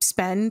we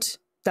spend,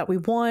 that we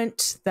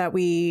want, that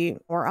we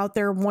are out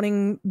there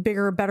wanting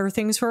bigger, better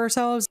things for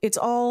ourselves. It's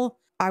all,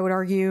 I would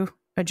argue,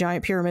 a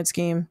giant pyramid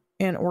scheme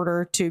in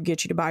order to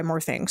get you to buy more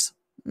things.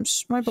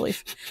 It's my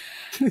belief.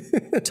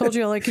 I told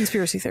you I like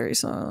conspiracy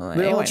theories.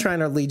 They're all trying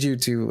to lead you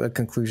to a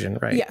conclusion,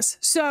 right? Yes.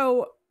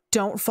 So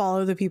don't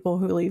follow the people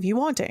who leave you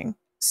wanting.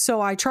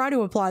 So I try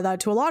to apply that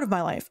to a lot of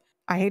my life.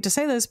 I hate to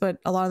say this, but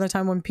a lot of the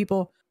time when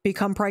people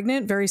become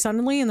pregnant very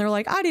suddenly and they're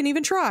like, I didn't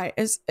even try.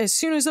 As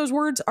soon as those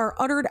words are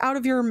uttered out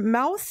of your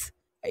mouth,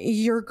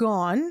 you're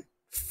gone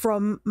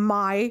from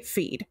my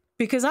feed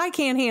because I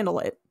can't handle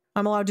it.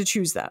 I'm allowed to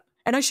choose that.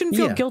 And I shouldn't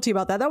feel guilty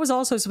about that. That was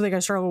also something I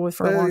struggled with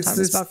for a long time.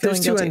 It's about feeling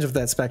guilty. There's two ends of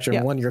that spectrum.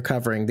 Yeah. One you're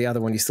covering, the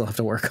other one you still have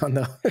to work on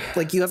though.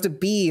 Like you have to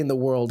be in the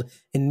world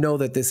and know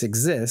that this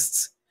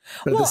exists.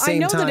 But well, I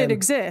know that it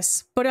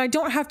exists, but I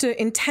don't have to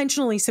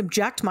intentionally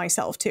subject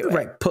myself to it.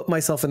 Right. Put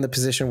myself in the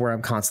position where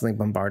I'm constantly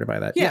bombarded by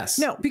that. Yeah, yes.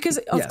 No, because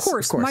of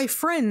course, my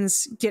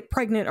friends get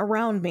pregnant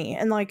around me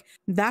and like,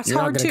 that's You're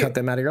hard too. You're not going to cut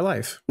them out of your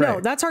life. No,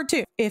 that's hard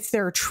too. If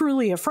they're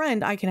truly a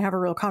friend, I can have a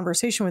real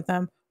conversation with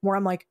them where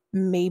I'm like,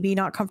 maybe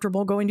not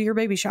comfortable going to your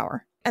baby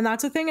shower. And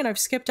that's a thing. And I've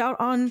skipped out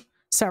on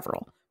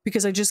several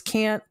because I just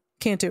can't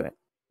do it.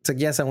 It's like,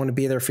 yes, I want to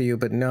be there for you,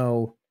 but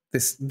no,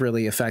 this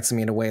really affects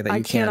me in a way that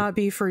I cannot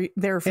be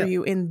there for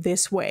you in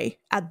this way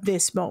at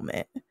this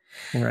moment.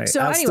 Right. So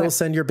I'll still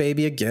send your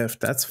baby a gift.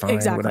 That's fine.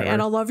 Exactly. Whatever.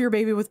 And I'll love your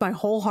baby with my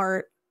whole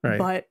heart,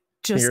 but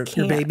just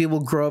your baby will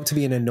grow up to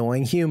be an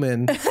annoying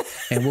human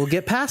and we'll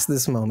get past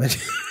this moment.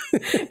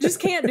 Just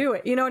can't do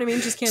it. You know what I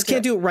mean? Just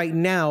can't do it right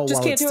now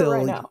while it's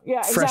still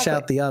fresh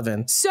out the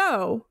oven.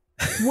 So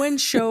when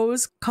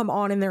shows come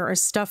on and there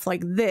is stuff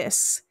like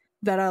this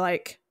that I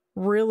like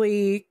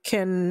really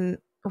can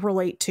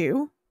relate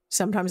to,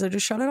 sometimes I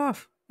just shut it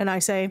off and I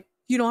say,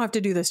 you don't have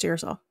to do this to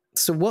yourself.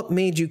 So what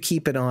made you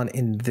keep it on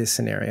in this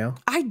scenario?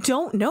 I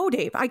don't know,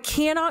 Dave. I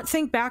cannot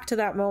think back to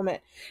that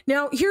moment.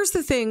 Now, here's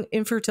the thing.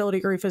 Infertility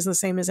grief is the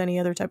same as any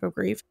other type of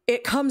grief.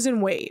 It comes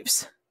in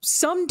waves.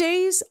 Some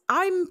days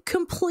I'm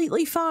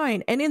completely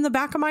fine. And in the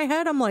back of my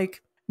head, I'm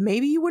like,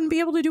 maybe you wouldn't be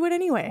able to do it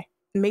anyway.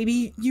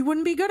 Maybe you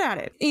wouldn't be good at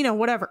it, you know,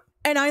 whatever.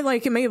 And I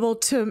like am able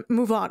to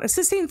move on. It's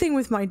the same thing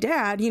with my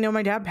dad. You know,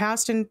 my dad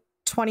passed in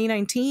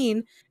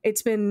 2019.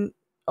 It's been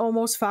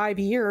almost 5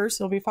 years.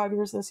 It'll be 5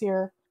 years this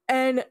year.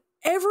 And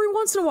every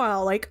once in a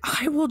while, like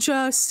I will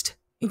just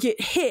get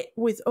hit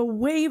with a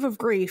wave of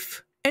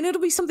grief and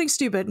it'll be something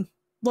stupid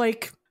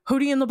like,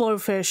 Hootie and the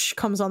Blowfish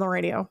comes on the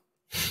radio.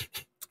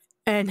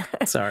 And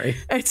sorry,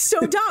 it's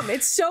so dumb.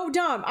 It's so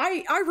dumb.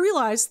 I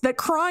realized that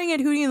crying at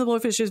Hootie and the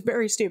Blowfish is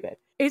very stupid.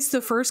 It's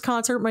the first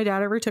concert my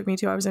dad ever took me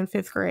to. I was in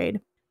 5th grade.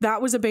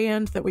 That was a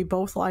band that we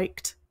both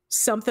liked.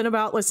 Something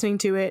about listening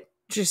to it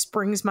just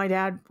brings my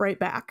dad right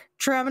back.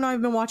 Trav and I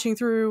have been watching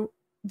through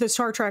the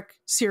Star Trek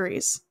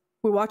series.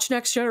 We watched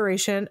Next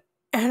Generation,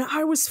 and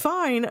I was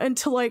fine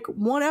until like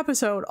one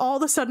episode. All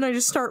of a sudden, I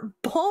just start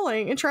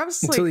bawling, and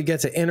Travis is until you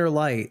get to Inner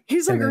Light.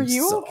 He's like, "Are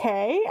you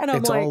okay?" And I'm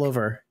it's like, all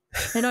over.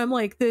 And I'm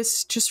like,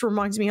 this just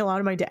reminds me a lot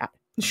of my dad.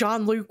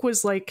 Jean-Luc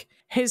was like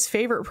his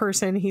favorite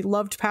person. He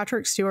loved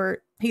Patrick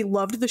Stewart. He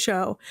loved the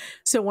show.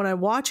 So when I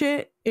watch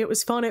it, it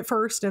was fun at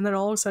first, and then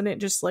all of a sudden it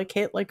just like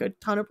hit like a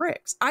ton of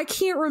bricks. I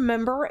can't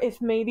remember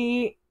if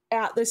maybe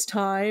at this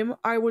time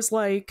I was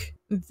like,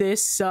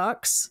 this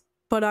sucks,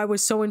 but I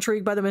was so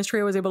intrigued by the mystery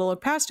I was able to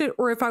look past it,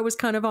 or if I was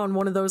kind of on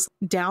one of those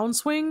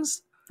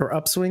downswings. Or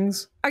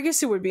upswings? I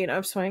guess it would be an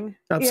upswing.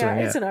 Yeah,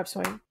 it's an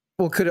upswing.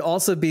 Well, could it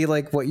also be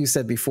like what you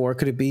said before?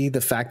 Could it be the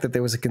fact that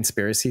there was a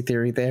conspiracy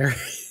theory there?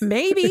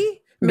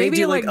 Maybe.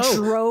 Maybe like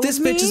drove this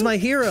bitch is my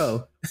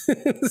hero.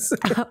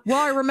 Well,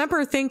 I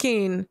remember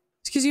thinking,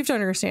 because you have to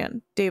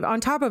understand, Dave,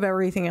 on top of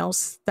everything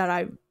else that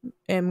I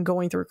am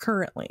going through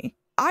currently,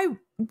 I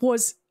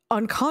was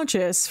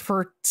unconscious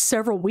for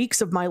several weeks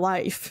of my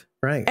life.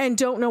 Right. And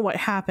don't know what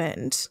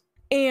happened.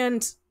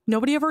 And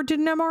nobody ever did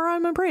an MRI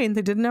on my brain.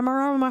 They did an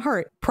MRI on my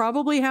heart.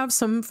 Probably have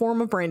some form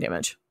of brain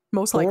damage.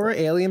 Most likely. Or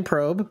alien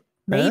probe.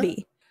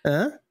 Maybe.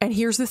 And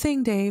here's the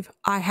thing, Dave.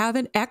 I have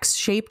an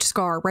X-shaped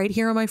scar right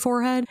here on my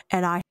forehead,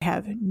 and I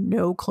have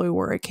no clue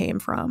where it came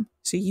from.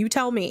 So you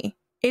tell me.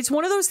 It's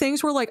one of those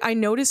things where like I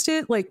noticed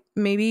it like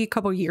maybe a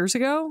couple years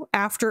ago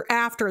after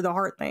the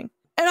heart thing.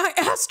 And I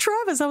asked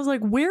Travis, I was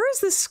like, where is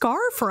this scar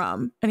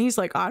from? And he's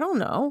like, I don't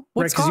know.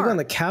 What right, because you were on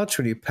the couch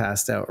when you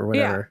passed out or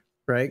whatever.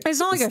 Yeah. Right? It's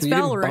not like I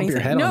fell or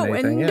anything.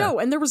 No,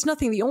 and there was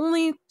nothing. The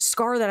only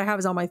scar that I have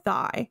is on my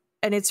thigh,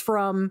 and it's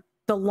from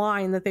the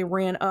line that they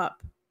ran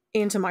up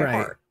into my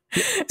heart.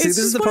 See, this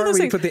is the part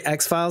where you put the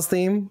X-Files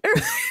theme,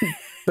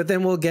 but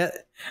then we'll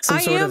get some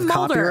sort of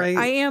copyright.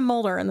 I am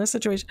Mulder in this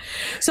situation.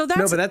 So that's...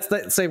 No, but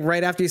that's like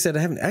right after you said,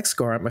 I have an X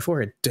scar on my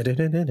forehead.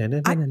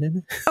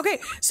 Okay,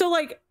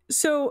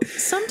 so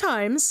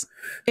sometimes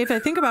if I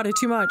think about it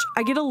too much,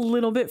 I get a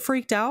little bit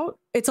freaked out.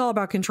 It's all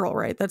about control,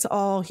 right? That's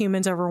all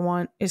humans ever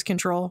want is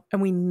control,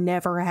 and we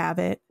never have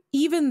it.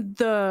 Even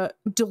the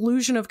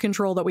delusion of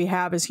control that we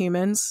have as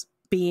humans,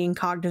 being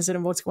cognizant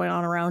of what's going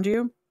on around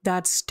you,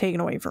 that's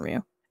taken away from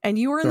you. And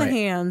you are in the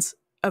hands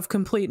of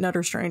complete and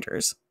utter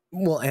strangers.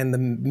 Well, and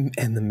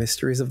the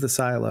mysteries of the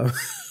silo.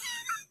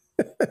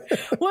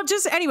 Well,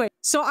 just anyway.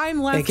 So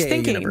I'm left AKA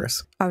thinking,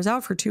 universe. I was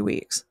out for 2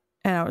 weeks,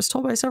 and I was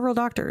told by several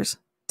doctors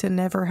to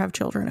never have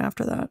children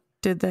after that.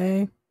 Did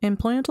they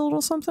implant a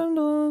little something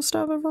to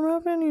stop it from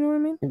happening? You know what I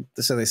mean?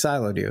 So they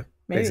siloed you.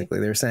 Maybe. Basically,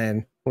 they're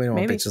saying, we don't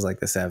want bitches like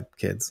this to have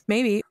kids.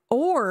 Maybe.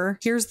 Or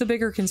here's the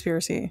bigger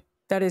conspiracy.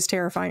 That is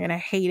terrifying, and I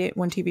hate it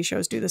when TV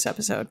shows do this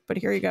episode. But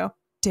here you go.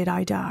 Did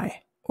I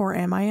die? Or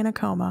am I in a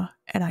coma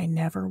and I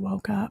never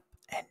woke up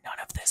and none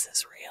of this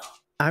is real?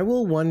 I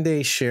will one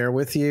day share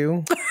with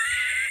you.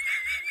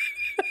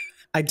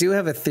 I do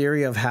have a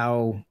theory of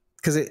how,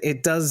 because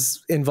it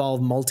does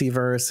involve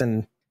multiverse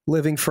and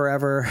living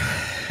forever.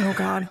 Oh,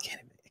 God.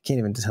 I can't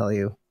even tell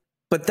you.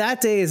 But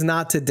that day is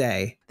not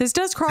today. This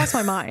does cross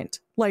my mind.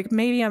 Like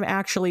maybe I'm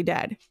actually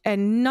dead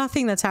and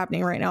nothing that's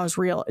happening right now is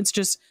real. It's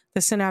just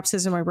the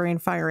synapses in my brain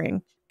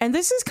firing. And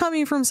this is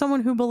coming from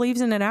someone who believes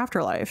in an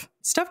afterlife.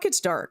 Stuff gets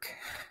dark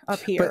up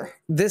here.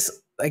 But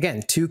this,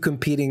 again, two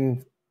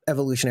competing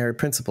evolutionary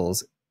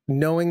principles,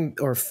 knowing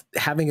or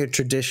having a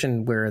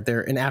tradition where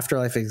an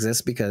afterlife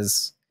exists,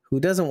 because who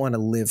doesn't want to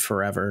live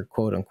forever,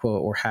 quote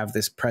unquote, or have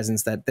this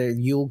presence that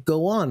you'll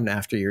go on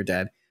after you're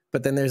dead.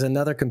 But then there's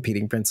another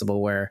competing principle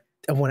where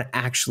I want to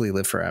actually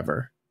live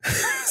forever.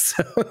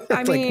 So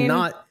it's like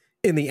not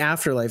in the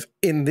afterlife,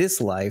 in this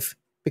life,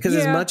 because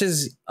as much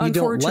as you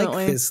don't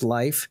like this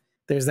life,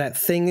 there's that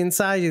thing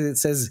inside you that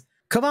says,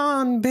 come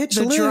on, bitch,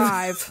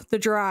 live. The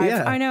drive.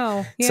 Yeah. I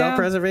know. Yeah.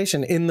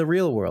 Self-preservation in the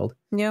real world.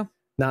 Yeah.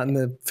 Not in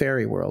the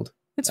fairy world.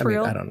 It's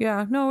real. I don't know.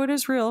 Yeah. No, it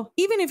is real.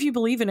 Even if you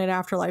believe in an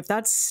afterlife,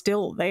 that's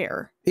still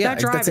there. Yeah,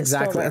 that's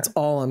exactly. That's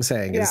all I'm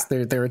saying is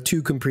there are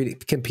two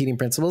competing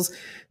principles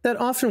that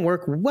often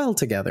work well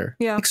together.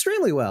 Yeah.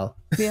 Extremely well.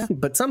 Yeah.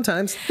 But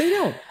sometimes they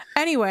don't.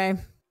 Anyway,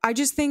 I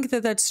just think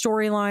that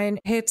storyline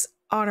hits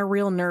on a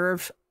real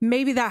nerve.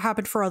 Maybe that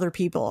happened for other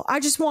people. I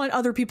just want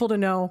other people to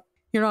know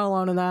you're not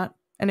alone in that.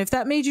 And if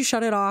that made you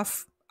shut it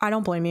off, I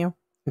don't blame you.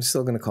 I'm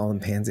still going to call them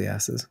pansy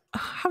asses.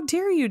 How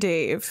dare you,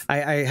 Dave?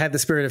 I had the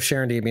spirit of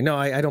Sharon D. No,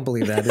 I don't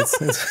believe that.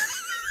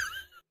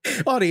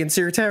 It's audience,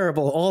 you're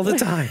terrible all the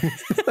time.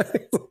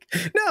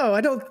 No, I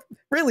don't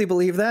really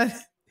believe that.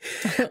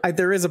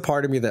 There is a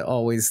part of me that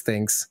always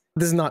thinks,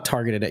 this is not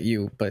targeted at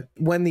you, but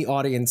when the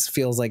audience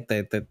feels like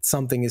that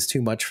something is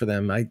too much for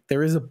them,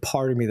 there is a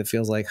part of me that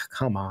feels like,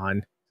 come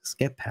on, just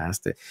get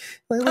past it.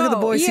 Like, look at the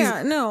boys.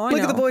 Yeah, no, I know.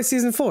 Look at the boys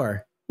season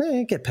 4.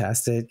 Get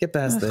past it. Get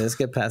past this.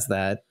 Get past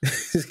that.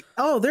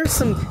 Oh, there's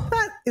some.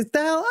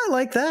 I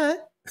like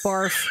that.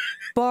 Barf.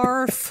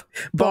 Barf.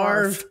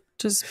 Barf.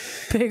 Just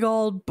big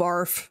old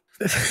barf.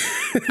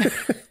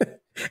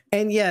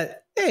 And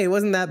yet, hey, it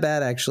wasn't that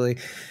bad, actually.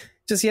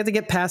 Just you had to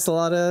get past a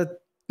lot of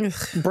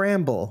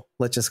bramble,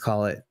 let's just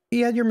call it.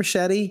 You had your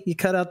machete. You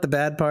cut out the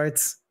bad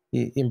parts.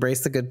 You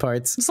embrace the good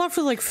parts. It's left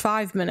for like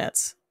 5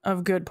 minutes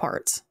of good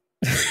parts.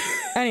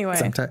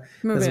 Anyway,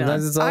 moving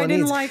on. I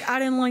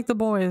didn't like The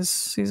Boys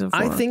season 4.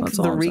 I think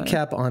the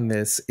recap on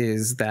this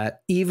is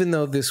that even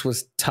though this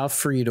was tough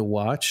for you to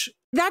watch,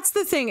 that's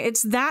the thing.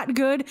 It's that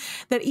good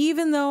that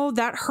even though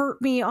that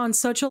hurt me on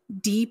such a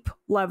deep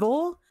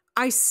level,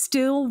 I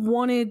still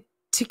wanted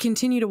to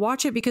continue to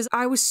watch it because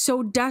I was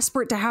so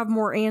desperate to have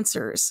more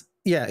answers.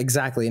 Yeah,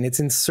 exactly. And it's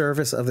in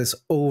service of this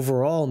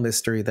overall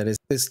mystery that is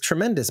this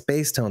tremendous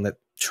bass tone that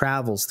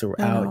travels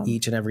throughout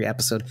each and every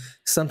episode.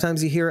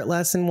 Sometimes you hear it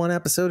less in one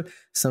episode.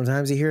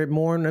 Sometimes you hear it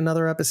more in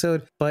another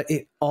episode. But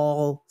it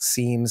all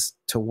seems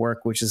to work,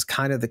 which is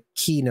kind of the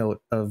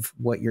keynote of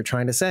what you're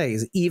trying to say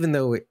is even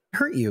though it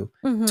hurt you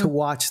to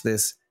watch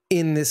this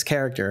in this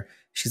character,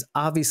 she's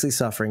obviously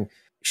suffering.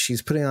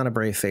 She's putting on a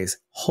brave face.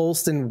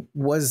 Holston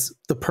was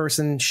the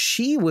person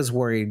she was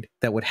worried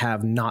that would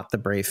have not the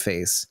brave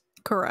face.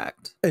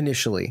 Correct.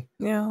 Initially.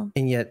 Yeah.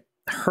 And yet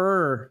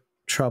her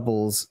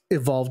troubles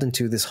evolved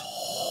into this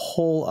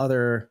whole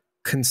other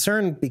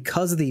concern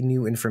because of the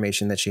new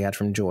information that she had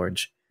from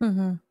George.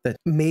 That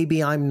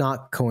maybe I'm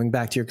not going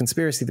back to your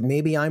conspiracy, that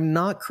maybe I'm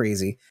not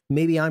crazy.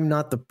 Maybe I'm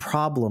not the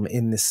problem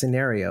in this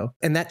scenario.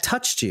 And that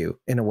touched you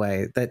in a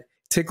way that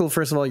tickled,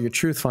 first of all, your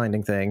truth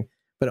finding thing,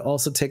 but it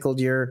also tickled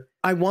your,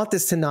 I want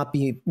this to not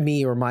be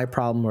me or my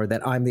problem or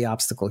that I'm the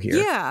obstacle here.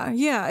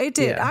 Yeah, it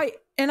did. Yeah.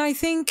 I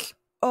think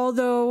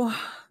although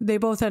they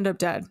both end up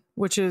dead,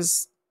 which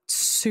is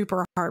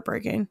super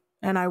heartbreaking,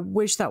 and I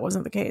wish that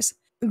wasn't the case,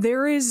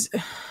 there is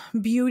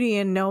beauty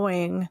in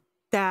knowing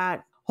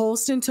that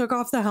Holston took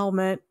off the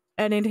helmet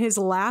and in his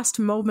last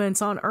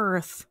moments on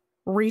Earth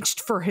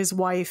reached for his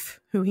wife,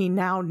 who he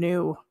now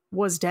knew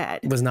was dead.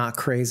 Was not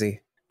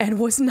crazy. And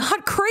was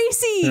not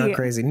crazy. Not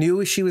crazy.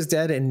 Knew she was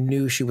dead and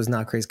knew she was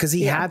not crazy. Because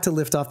he had to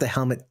lift off the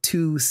helmet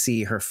to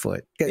see her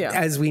foot,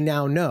 as we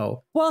now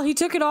know. Well, he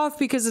took it off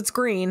because it's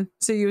green.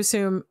 So you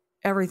assume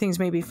everything's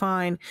maybe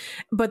fine.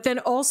 But then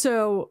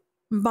also,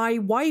 my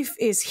wife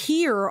is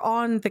here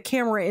on the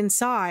camera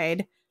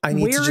inside.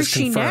 Where is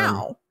she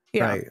now?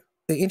 Yeah. Right.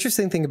 The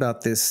interesting thing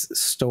about this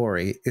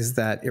story is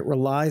that it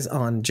relies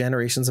on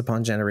generations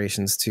upon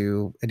generations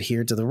to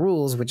adhere to the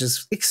rules, which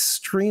is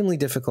extremely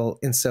difficult.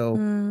 And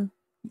so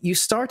you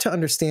start to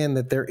understand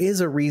that there is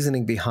a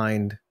reasoning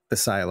behind the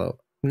silo,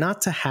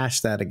 not to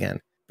hash that again,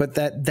 but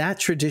that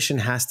tradition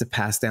has to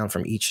pass down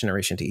from each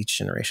generation to each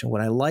generation. What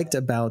I liked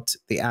about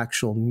the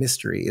actual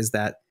mystery is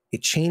that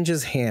it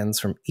changes hands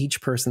from each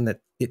person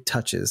that it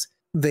touches.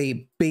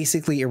 They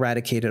basically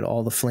eradicated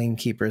all the flame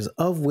keepers,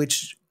 of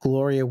which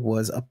Gloria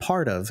was a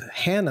part of.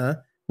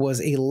 Hannah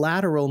was a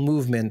lateral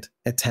movement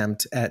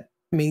attempt at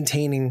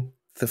maintaining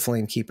the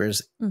flame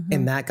keepers,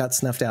 and that got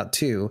snuffed out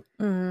too.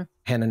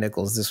 Hannah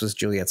Nichols, this was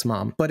Juliet's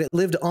mom, but it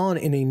lived on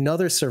in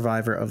another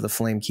survivor of the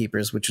flame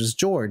keepers, which was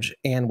George,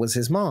 and was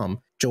his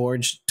mom.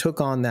 George took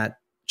on that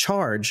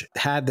charge,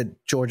 had the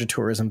Georgia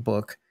tourism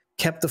book,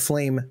 kept the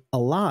flame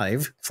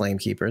alive, flame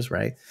keepers,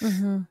 right?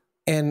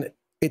 And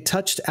it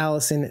touched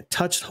Allison,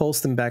 touched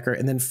Holston Becker,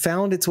 and then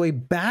found its way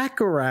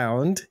back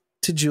around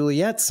to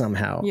Juliet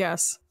somehow.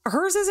 Yes.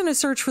 Hers isn't a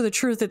search for the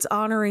truth. It's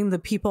honoring the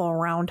people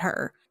around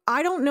her.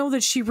 I don't know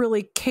that she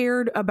really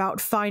cared about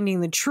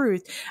finding the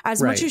truth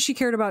as much as she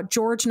cared about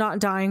George not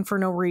dying for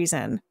no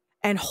reason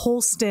and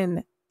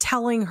Holston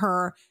telling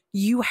her,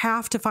 you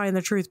have to find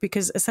the truth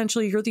because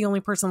essentially you're the only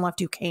person left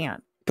who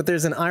can. But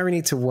there's an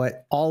irony to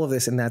what all of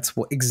this, and that's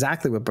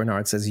exactly what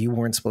Bernard says. You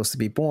weren't supposed to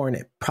be born,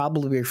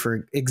 probably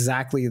for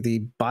exactly the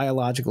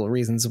biological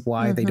reasons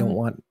why they don't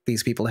want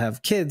these people to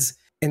have kids.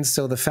 And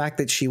so the fact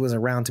that she was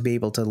around to be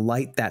able to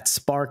light that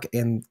spark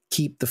and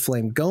keep the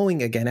flame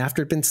going again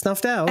after it'd been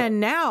snuffed out.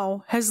 And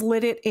now has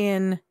lit it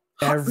in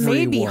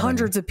maybe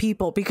hundreds of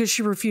people because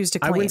she refused to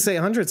clean. I wouldn't say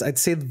hundreds. I'd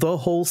say the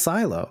whole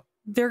silo.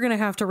 They're going to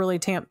have to really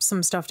tamp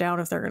some stuff down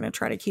if they're going to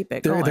try to keep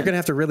it going. They're going to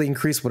have to really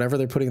increase whatever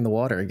they're putting in the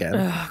water again.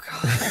 Oh,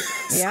 God.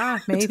 Yeah,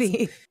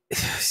 maybe.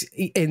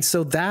 And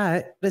so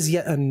that is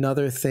yet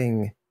another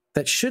thing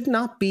that should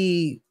not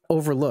be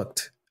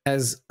overlooked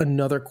as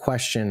another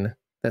question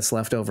that's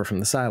left over from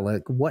the silo.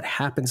 Like, what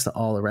happens to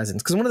all the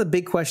residents? Because one of the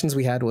big questions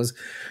we had was,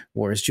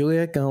 where's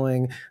Juliet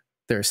going?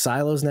 There are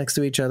silos next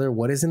to each other.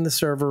 What is in the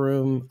server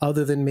room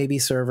other than maybe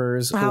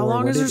servers? How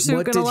long is her suit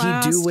going to last?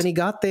 What did he do when he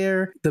got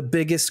there? The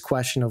biggest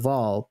question of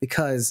all,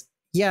 because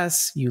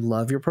yes, you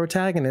love your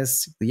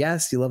protagonists.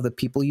 Yes, you love the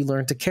people you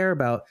learn to care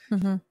about.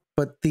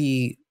 But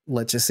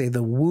let's just say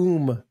the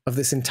womb of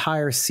this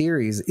entire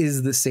series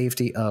is the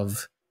safety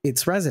of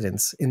its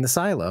residents in the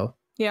silo.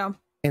 Yeah.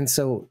 And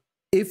so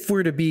if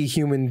we're to be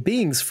human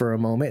beings for a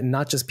moment and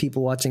not just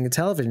people watching a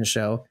television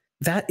show,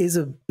 that is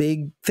a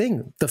big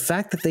thing. The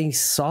fact that they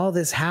saw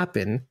this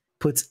happen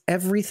puts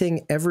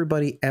everything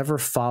everybody ever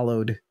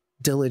followed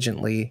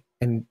diligently,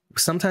 and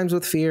sometimes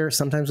with fear,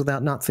 sometimes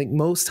without not think,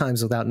 most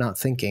times without not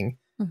thinking,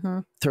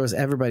 throws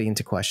everybody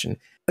into question.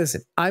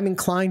 Listen, I'm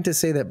inclined to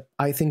say that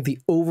I think the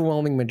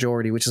overwhelming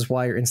majority, which is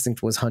why your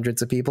instinct was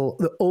hundreds of people,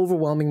 the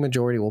overwhelming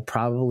majority will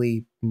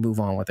probably move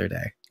on with their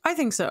day. I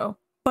think so.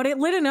 But it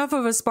lit enough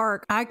of a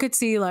spark. I could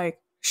see like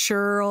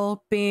Cheryl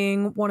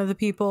being one of the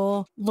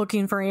people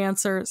looking for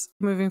answers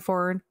moving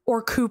forward,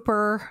 or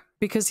Cooper,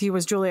 because he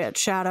was Juliet's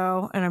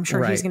shadow, and I'm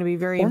sure he's going to be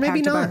very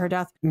impacted by her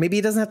death. Maybe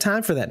he doesn't have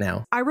time for that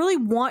now. I really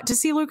want to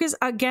see Lucas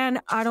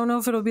again. I don't know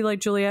if it'll be like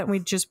Juliet and we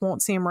just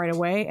won't see him right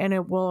away, and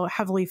it will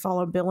heavily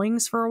follow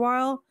Billings for a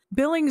while.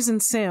 Billings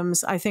and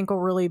Sims, I think,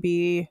 will really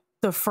be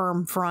the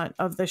firm front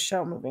of the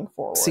show moving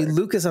forward. See,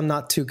 Lucas, I'm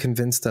not too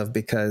convinced of,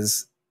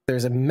 because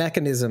there's a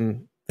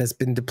mechanism that's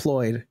been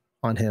deployed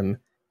on him,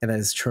 and that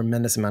is a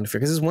tremendous amount of fear.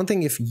 Because it's one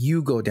thing if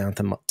you go down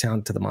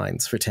to the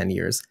mines for 10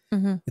 years.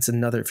 It's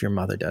another if your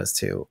mother does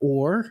too,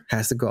 or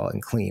has to go out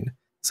and clean.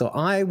 So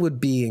I would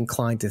be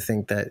inclined to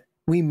think that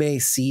we may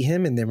see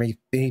him and there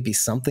may be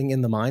something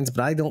in the mines,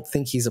 but I don't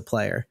think he's a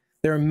player.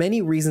 There are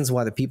many reasons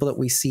why the people that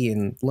we see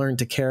and learn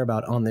to care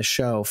about on this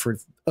show for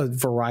a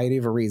variety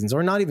of reasons,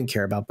 or not even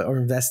care about, but are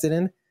invested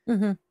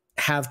in,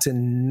 have to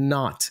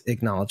not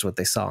acknowledge what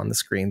they saw on the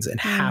screens and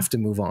have to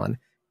move on.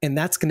 And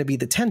that's going to be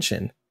the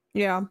tension.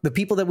 Yeah. The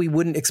people that we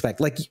wouldn't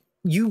expect, like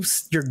your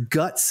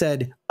gut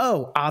said,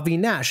 oh, Avi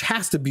Nash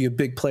has to be a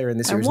big player in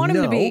this series. I want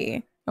him to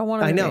be.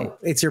 I know.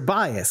 It's your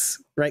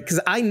bias, right? Because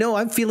I know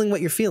I'm feeling what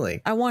you're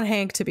feeling. I want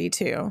Hank to be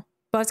too.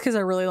 But that's because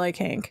I really like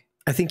Hank.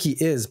 I think he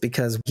is,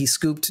 because he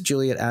scooped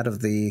Juliet out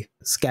of the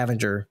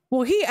scavenger.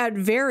 Well, he at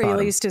very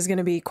least is going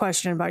to be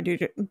questioned by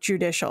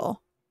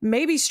judicial.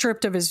 Maybe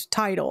stripped of his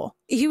title.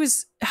 He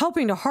was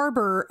helping to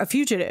harbor a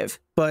fugitive.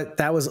 But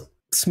that was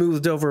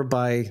smoothed over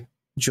by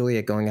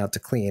Juliet going out to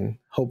clean,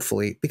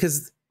 hopefully,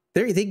 because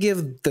they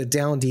give the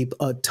Down Deep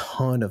a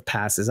ton of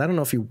passes. I don't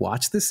know if you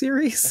watch the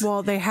series.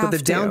 Well, they have to. But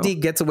the Down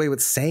Deep gets away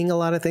with saying a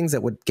lot of things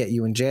that would get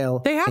you in jail.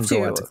 They have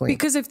to,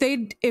 because if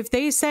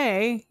they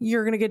say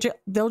you're going to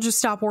get, they'll just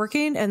stop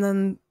working, and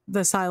then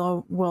the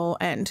silo will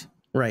end.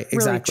 Right,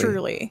 exactly. Really,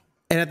 truly.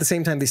 And at the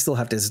same time, they still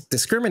have to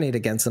discriminate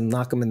against them,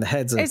 knock them in the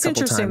heads. It's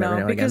interesting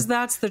though, because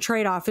that's the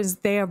trade-off, is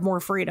they have more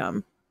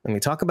freedom. When we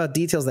talk about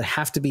details that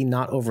have to be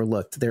not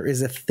overlooked, there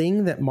is a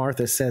thing that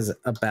Martha says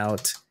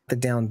about the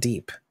Down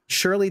Deep.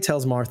 Shirley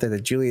tells Martha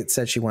that Juliet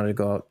said she wanted to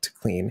go out to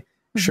clean.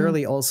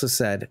 Shirley also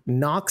said,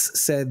 Knox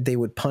said they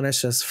would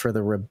punish us for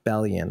the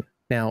rebellion.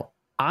 Now,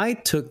 I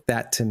took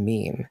that to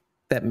mean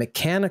that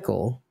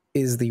Mechanical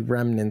is the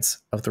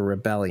remnants of the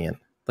rebellion,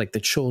 like the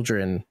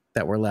children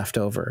that were left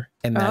over,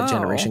 and that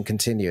generation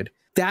continued.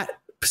 That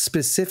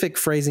specific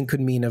phrasing could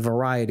mean a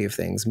variety of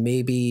things.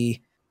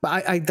 Maybe...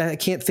 But I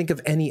can't think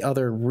of any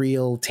other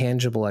real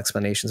tangible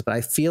explanations, but I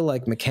feel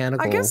like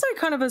Mechanical... I guess I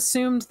kind of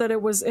assumed that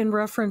it was in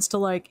reference to,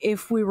 like,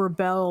 if we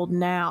rebelled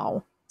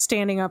now,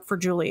 standing up for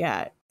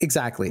Juliet.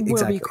 Exactly.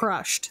 Will be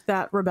crushed.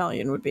 That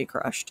rebellion would be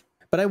crushed.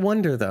 But I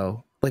wonder,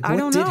 though, like,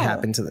 what did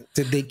happen to them?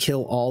 Did they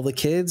kill all the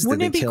kids?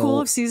 Wouldn't it be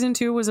cool if season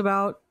 2 was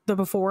about the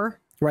before?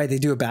 Right, they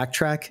do a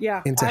backtrack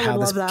into how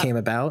this came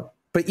about.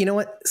 But you know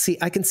what? See,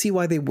 I can see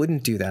why they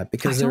wouldn't do that,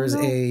 because there's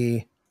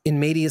a in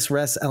medias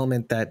res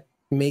element that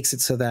makes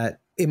it so that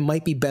it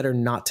might be better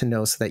not to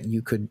know, so that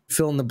you could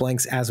fill in the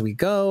blanks as we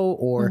go,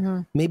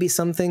 or maybe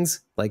some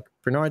things, like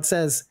Bernard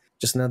says,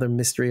 just another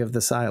mystery of the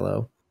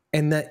silo,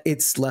 and that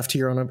it's left to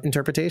your own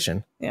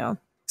interpretation. Yeah.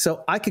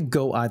 So I could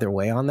go either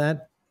way on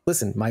that.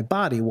 Listen, my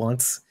body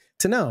wants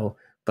to know,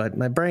 but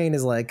my brain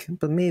is like,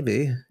 but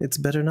maybe it's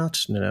better not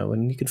to know,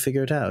 and you can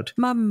figure it out.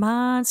 My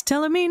mind's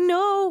telling me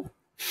no,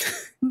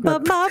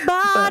 but my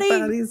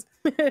body.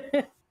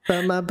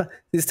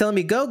 He's telling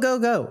me go, go,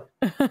 go.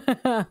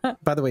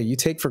 By the way, you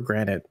take for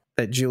granted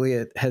that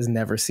Juliet has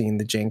never seen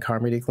the Jane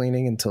Carmody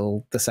cleaning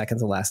until the second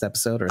to last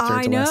episode, or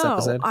third to last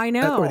episode. I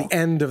know. Or the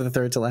end of the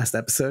third to last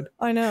episode.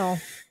 I know.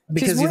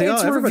 Because you think,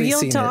 it's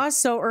revealed to us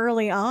so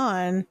early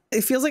on.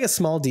 It feels like a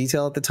small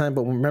detail at the time,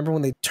 but remember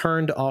when they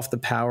turned off the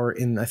power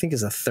in, I think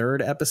it's the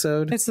third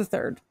episode? It's the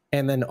third.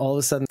 And then all of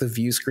a sudden the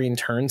view screen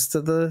turns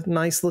to the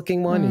nice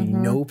looking one, and you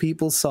know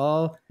people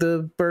saw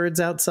the birds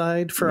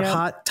outside for a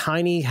hot,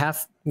 tiny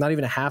not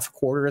even a half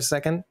quarter a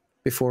second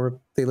before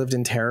they lived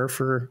in terror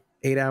for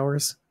 8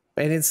 hours.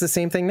 And it's the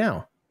same thing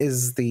now.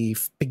 Is the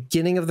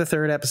beginning of the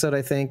third episode,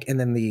 I think, and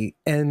then the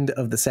end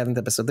of the seventh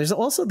episode. There's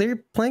also,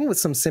 they're playing with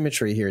some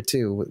symmetry here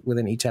too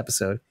within each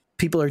episode.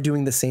 People are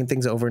doing the same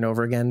things over and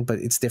over again, but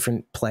it's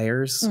different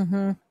players.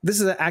 This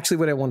is actually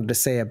what I wanted to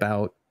say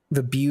about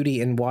the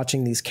beauty in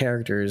watching these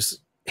characters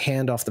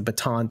hand off the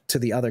baton to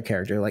the other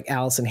character. Like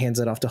Allison hands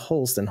it off to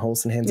Holston.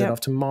 Holston hands it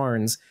off to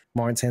Marnes.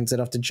 Marnes hands it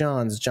off to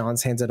Johns.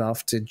 Johns hands it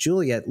off to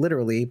Juliet,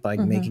 literally by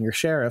making her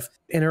sheriff.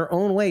 In her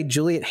own way,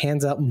 Juliet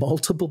hands out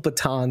multiple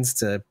batons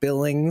to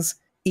Billings,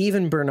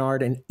 even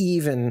Bernard, and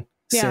even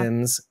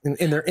Sims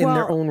in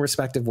their own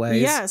respective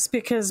ways. Yes,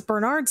 because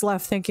Bernard's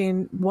left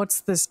thinking,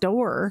 what's this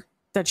door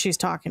that she's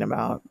talking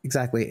about?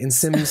 Exactly. And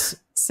Sims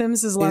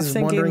is left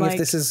thinking, wondering like, if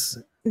this is...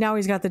 Now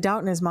he's got the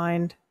doubt in his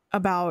mind.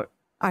 about,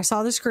 I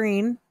saw the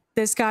screen.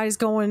 This guy's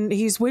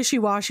he's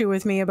wishy-washy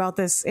with me about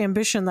this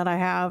ambition that I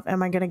have.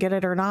 Am I going to get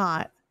it or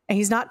not? And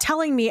he's not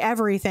telling me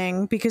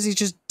everything because he's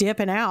just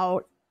dipping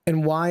out.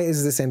 And why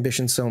is this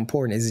ambition so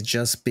important? Is it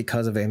just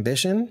because of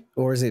ambition,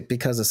 or is it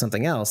because of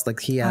something else? Like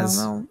he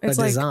has a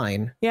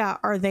design. Yeah.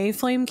 Are they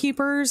flame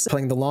keepers?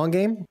 Playing the long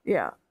game?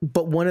 Yeah.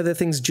 But one of the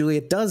things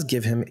Juliet does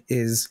give him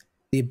is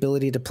the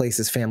ability to place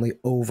his family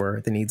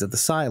over the needs of the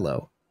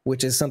silo,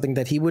 which is something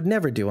that he would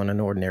never do on an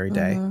ordinary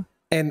day. Mm-hmm.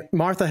 And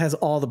Martha has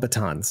all the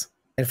batons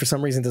and for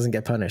some reason doesn't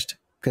get punished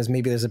because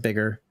maybe there's a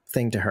bigger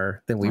thing to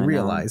her than we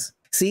realize.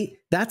 See,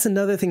 that's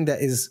another thing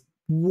that is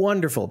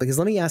wonderful, because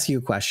let me ask you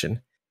a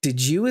question.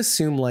 Did you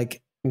assume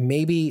like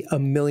maybe a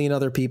million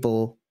other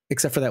people,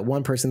 except for that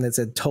one person that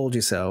said, told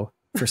you so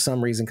for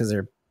some reason, because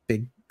they're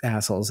big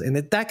assholes. And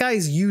that guy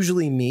is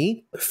usually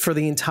me for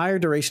the entire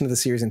duration of the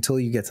series until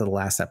you get to the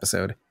last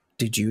episode.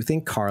 Did you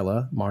think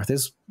Carla,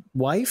 Martha's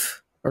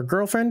wife or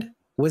girlfriend,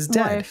 was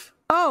dead?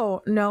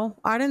 Oh, no,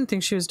 I didn't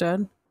think she was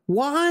dead.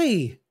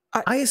 Why?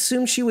 I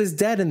assumed she was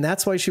dead, and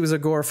that's why she was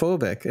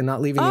agoraphobic and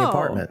not leaving the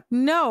apartment.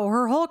 No,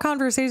 her whole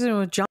conversation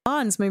with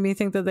John's made me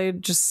think that they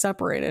just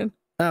separated.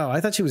 Oh,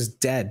 I thought she was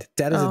dead.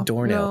 Dead as a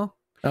doornail.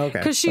 No. Okay.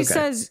 Because she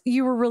says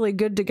you were really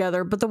good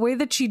together, but the way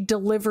that she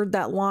delivered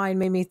that line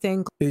made me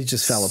think it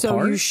just fell apart.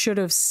 So you should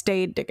have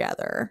stayed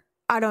together.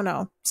 I don't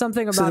know.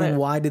 Something about then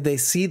why did they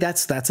see?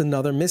 That's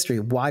another mystery.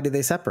 Why did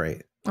they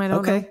separate? I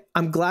don't know.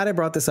 I'm glad I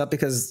brought this up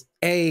because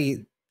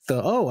I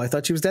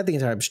thought she was dead the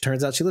entire time.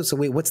 Turns out she lived. So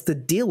wait, what's the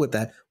deal with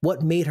that?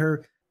 What made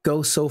her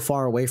go so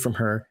far away from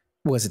her?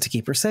 Was it to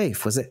keep her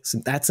safe? Was it?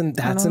 That's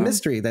a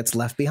mystery that's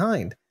left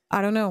behind.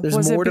 I don't know. There's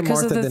was more it because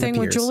to Martha of the than thing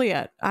appears. with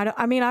Juliet? I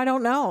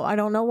don't know. I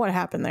don't know what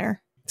happened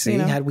there. See,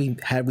 had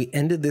we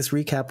ended this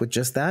recap with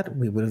just that,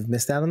 we would have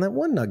missed out on that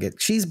one nugget.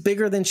 She's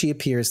bigger than she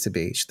appears to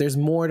be. There's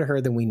more to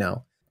her than we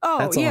know. Oh,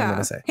 that's all I'm going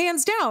to say.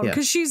 Hands down,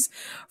 because she's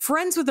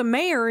friends with the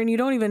mayor, and you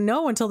don't even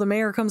know until the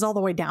mayor comes all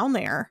the way down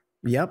there.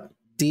 Yep.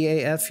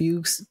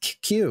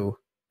 DAFUQ,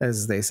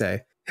 as they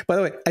say. By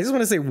the way, I just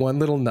want to say one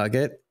little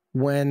nugget.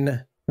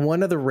 When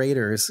one of the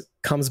raiders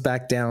comes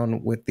back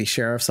down with the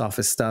sheriff's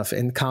office stuff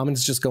and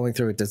Common's just going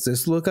through it. Does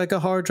this look like a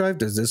hard drive?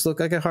 Does this look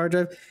like a hard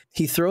drive?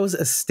 He throws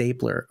a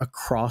stapler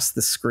across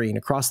the screen,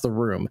 across the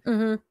room.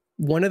 Mm-hmm.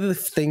 One of the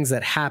things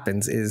that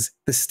happens is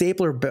the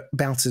stapler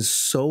bounces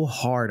so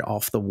hard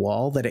off the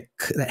wall that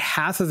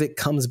half of it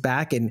comes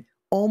back and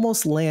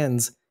almost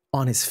lands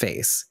on his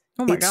face.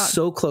 Oh my God. It's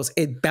so close.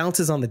 It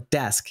bounces on the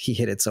desk. He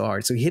hit it so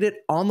hard. So he hit it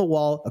on the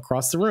wall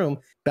across the room,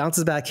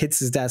 bounces back, hits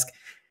his desk.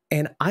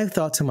 And I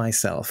thought to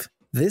myself,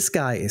 this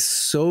guy is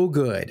so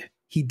good.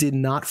 He did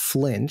not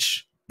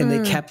flinch, and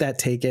they kept that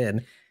take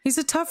in. He's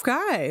a tough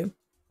guy.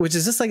 Which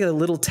is just like a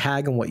little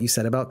tag on what you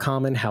said about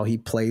Common, how he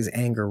plays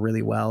anger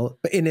really well.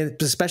 But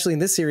especially in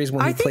this series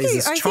when he plays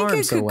this charm so well. I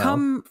think it could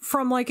come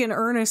from like an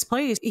earnest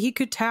place. He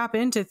could tap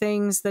into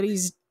things that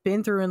he's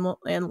been through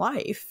in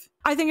life.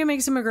 I think it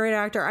makes him a great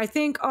actor. I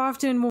think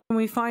often when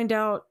we find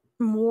out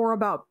more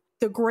about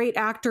the great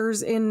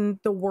actors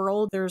in the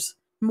world, there's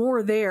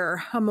more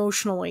there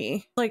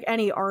emotionally. Like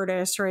any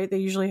artist, right? They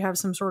usually have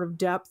some sort of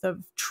depth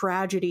of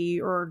tragedy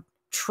or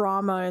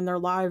trauma in their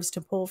lives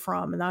to pull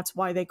from, and that's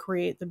why they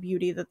create the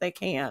beauty that they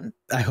can.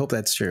 I hope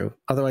that's true.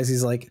 Otherwise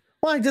he's like,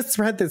 well, I just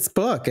read this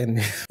book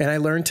and I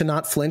learned to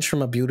not flinch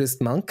from a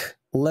Buddhist monk.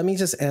 Let me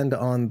just end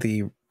on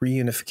the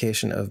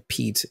reunification of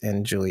Pete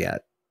and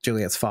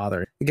Juliet's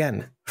father.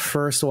 Again,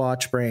 first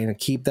watch brain,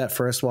 keep that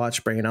first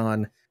watch brain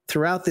on.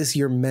 Throughout this,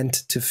 you're meant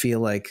to feel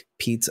like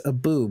Pete's a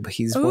boob.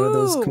 He's one of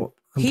those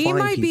he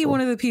might be one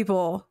of the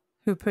people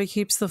who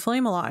keeps the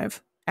flame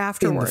alive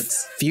afterwards. In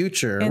the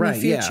future, right?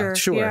 Yeah,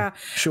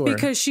 sure.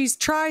 Because she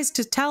tries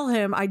to tell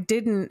him, I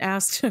didn't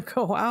ask to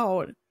go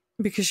out,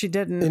 because she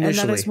didn't.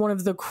 Initially. And that is one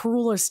of the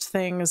cruelest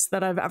things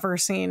that I've ever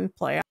seen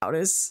play out,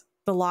 is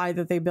the lie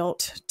that they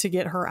built to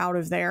get her out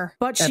of there.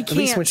 But she can't, at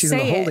least when she's in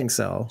the holding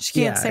cell. She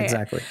can't say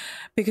exactly it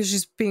because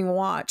she's being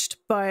watched.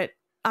 But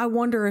I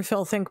wonder if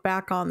he'll think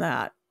back on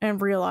that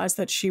and realize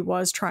that she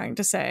was trying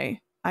to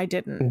say, I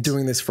didn't. I'm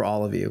doing this for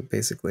all of you,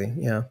 basically.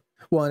 Yeah.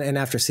 Well, and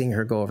after seeing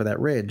her go over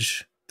that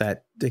ridge,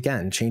 that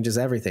again changes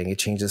everything. It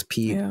changes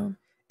Pete, and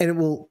it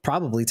will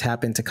probably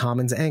tap into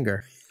Common's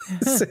anger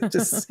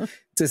just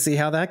to see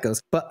how that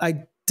goes. But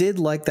I did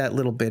like that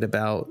little bit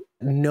about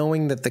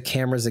knowing that the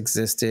cameras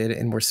existed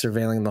and were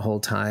surveilling the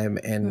whole time,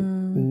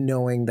 and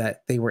knowing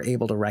that they were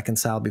able to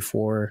reconcile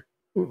before,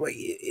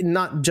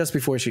 not just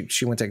before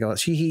she went to go.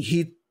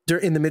 He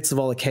in the midst of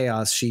all the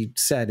chaos, she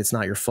said, "It's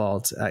not your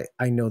fault.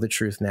 I know the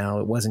truth now.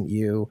 It wasn't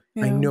you.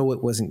 I know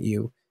it wasn't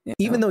you." Yeah.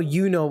 Even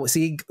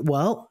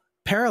though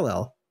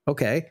parallel.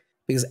 Okay.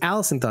 Because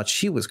Allison thought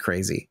she was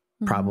crazy,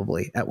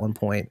 probably at one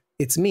point.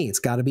 It's me. It's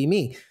got to be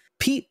me.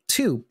 Pete,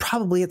 too,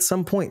 probably at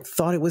some point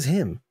thought it was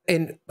him.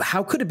 And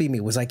how could it be me?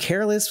 Was I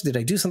careless? Did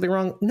I do something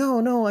wrong?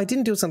 No, I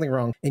didn't do something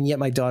wrong. And yet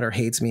my daughter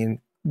hates me and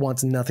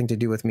wants nothing to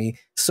do with me.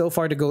 So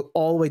far to go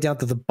all the way down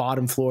to the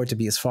bottom floor to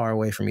be as far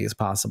away from me as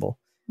possible.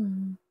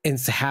 And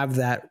to have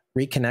that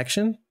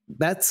reconnection,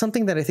 that's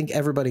something that I think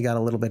everybody got a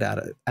little bit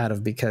out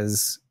of,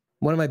 because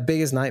One of my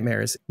biggest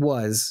nightmares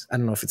was, I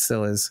don't know if it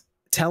still is,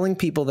 telling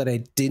people that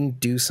I didn't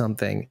do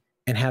something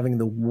and having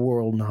the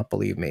world not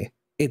believe me.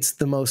 It's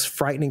the most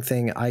frightening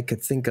thing I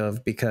could think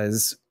of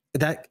because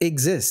that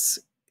exists.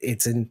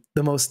 It's in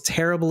the most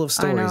terrible of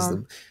stories.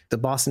 The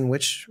Boston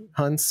witch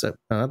hunts,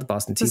 not the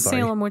Boston Tea Party. The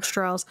Salem witch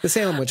trials. The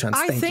Salem witch hunts,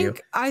 thank you.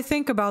 I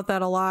think about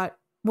that a lot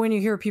when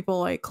you hear people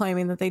like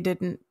claiming that they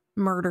didn't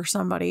murder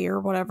somebody or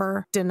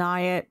whatever,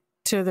 deny it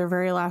to their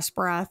very last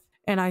breath.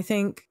 And I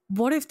think,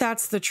 what if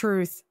that's the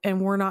truth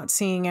and we're not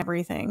seeing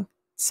everything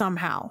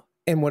somehow?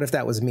 And what if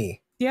that was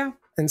me? Yeah.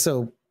 And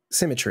so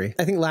symmetry.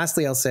 I think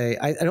lastly, I'll say,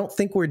 I don't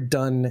think we're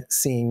done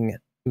seeing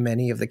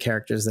many of the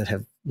characters that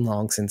have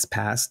long since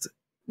passed.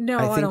 No,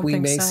 I think we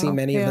may see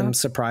many of them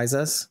surprise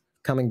us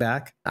coming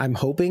back. I'm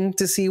hoping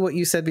to see what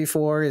you said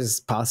before is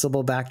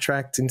possible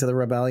backtracked into the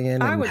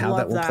rebellion and how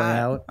that will play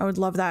out. I would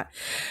love that.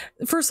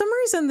 For some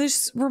reason,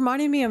 this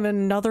reminded me of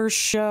another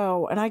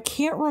show, and I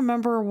can't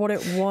remember what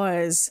it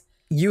was.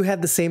 You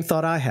had the same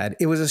thought I had.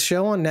 It was a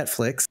show on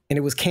Netflix, and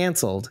it was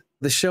canceled.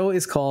 The show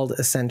is called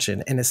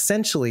Ascension, and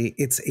essentially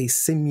it's a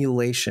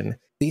simulation.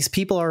 These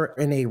people are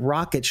in a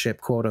rocket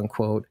ship, quote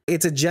unquote.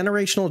 It's a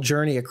generational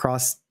journey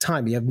across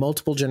time. You have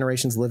multiple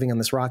generations living on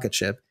this rocket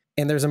ship,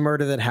 and there's a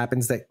murder that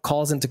happens that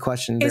calls into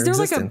question their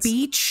existence. Is there like a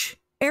beach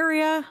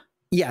area?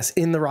 Yes,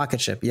 in the rocket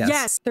ship, yes.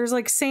 Yes, there's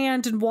like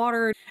sand and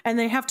water, and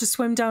they have to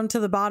swim down to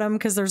the bottom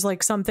because there's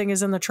like something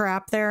is in the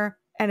trap there.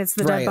 And it's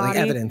the dead body. Like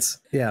evidence.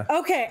 Yeah.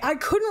 Okay. I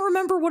couldn't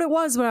remember what it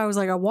was, but I was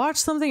like, I watched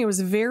something. It was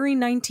very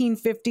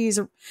 1950s.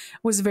 It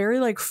was very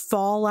like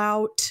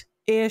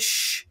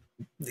Fallout-ish.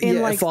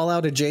 Like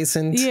Fallout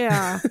adjacent.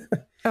 Yeah.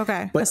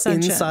 Okay. But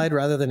Ascension. Inside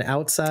rather than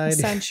outside.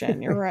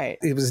 Ascension. You're right.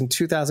 It was in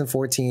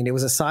 2014. It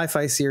was a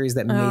sci-fi series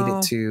that made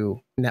it to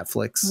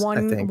Netflix,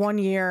 I think. 1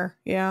 year.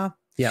 Yeah.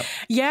 Yep.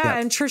 Yeah. Yep.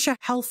 And Trisha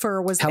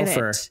Helfer was in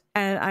it.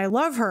 And I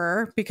love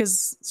her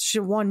because she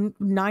won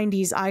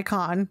 90s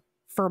icon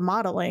for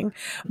modeling,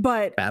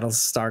 but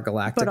Battlestar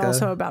Galactica, but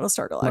also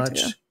Battlestar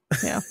Galactica.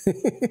 Yeah.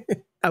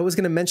 I was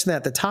going to mention that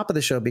at the top of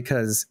the show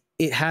because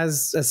it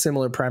has a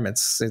similar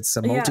premise. It's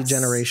a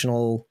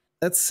multi-generational,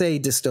 let's say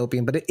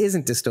dystopian, but it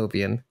isn't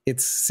dystopian.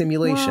 It's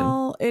simulation.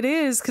 Well, it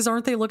is, because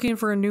aren't they looking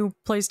for a new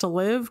place to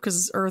live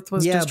because Earth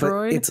was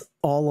destroyed? But it's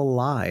all a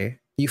lie.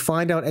 You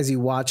find out as you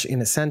watch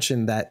in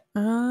Ascension that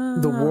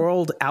the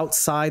world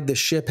outside the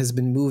ship has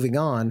been moving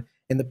on.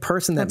 And the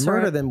person that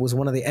murdered them was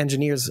one of the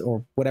engineers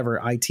or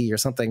whatever, IT or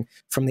something,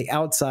 from the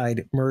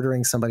outside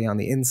murdering somebody on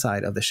the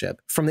inside of the ship.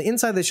 From the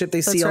inside of the ship,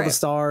 they see all the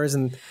stars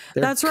and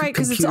their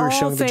because it's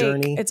all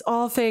fake. It's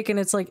all fake, and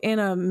it's like in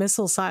a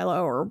missile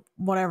silo or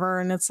whatever,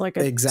 and it's like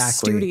a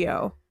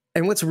studio.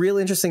 And what's real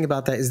interesting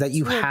about that is that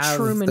you have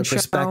the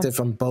perspective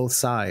from both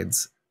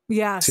sides.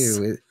 Yes.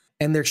 Too.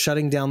 And they're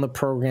shutting down the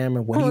program.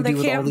 And what do you do with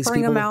all these people? They can't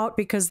bring them out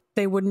because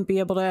they wouldn't be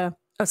able to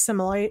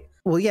assimilate.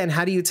 Well, yeah. And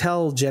how do you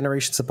tell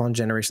generations upon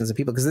generations of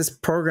people? Because this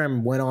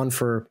program went on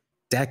for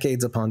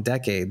decades upon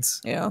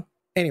decades. Yeah.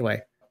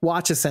 Anyway,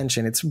 watch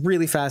Ascension. It's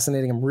really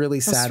fascinating. I'm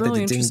really sad that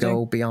it didn't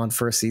go beyond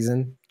first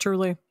season.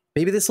 Truly.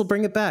 Maybe this will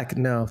bring it back.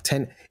 No,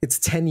 it's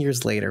 10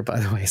 years later,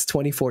 by the way. It's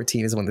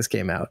 2014 is when this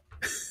came out.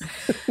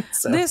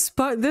 So. This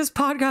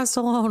podcast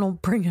alone will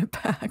bring it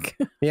back.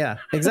 Yeah,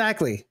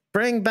 exactly.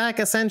 Bring back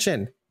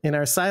Ascension in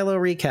our Silo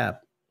recap.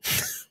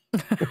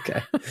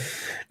 Okay.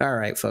 All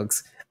right,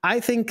 folks. I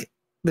think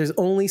there's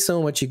only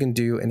so much you can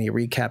do in a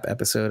recap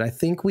episode. I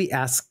think we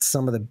asked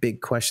some of the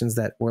big questions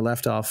that were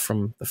left off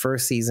from the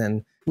first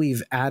season.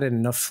 We've added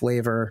enough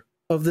flavor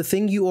of the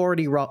thing you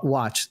already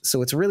watched.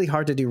 So it's really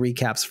hard to do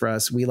recaps for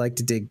us. We like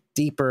to dig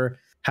deeper.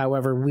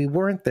 However, we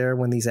weren't there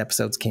when these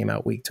episodes came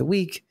out week to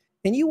week.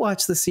 And you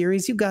watched the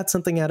series, you got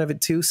something out of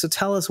it too. So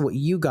tell us what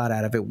you got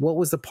out of it. What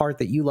was the part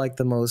that you liked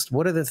the most?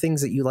 What are the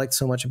things that you liked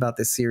so much about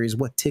this series?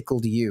 What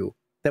tickled you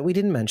that we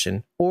didn't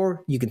mention?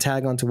 Or you can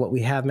tag on to what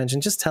we have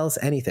mentioned. Just tell us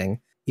anything,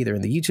 either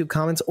in the YouTube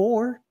comments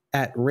or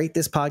at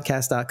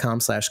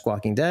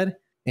ratethispodcast.com/squawkingdead.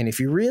 And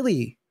if you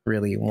really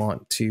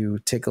want to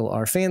tickle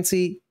our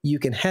fancy, you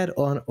can head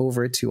on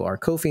over to our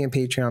Ko-fi and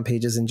Patreon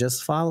pages and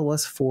just follow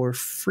us for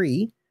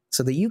free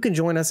so that you can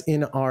join us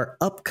in our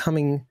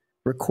upcoming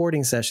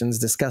recording sessions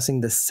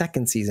discussing the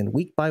second season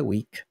week by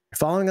week.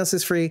 Following us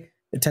is free.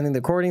 Attending the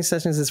recording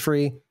sessions is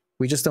free.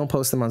 We just don't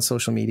post them on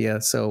social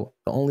media. So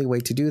the only way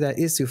to do that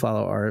is to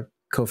follow our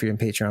Ko-fi and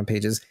Patreon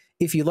pages.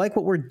 If you like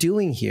what we're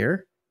doing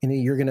here and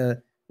you're going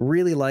to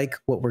really like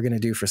what we're going to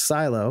do for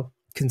Silo,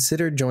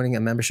 consider joining a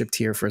membership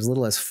tier for as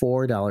little as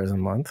 $4 a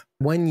month.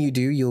 When you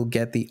do, you'll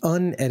get the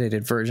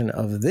unedited version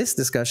of this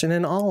discussion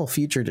and all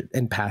future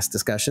and past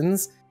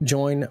discussions.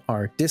 Join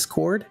our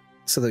Discord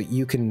so that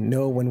you can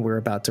know when we're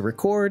about to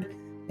record.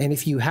 And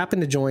if you happen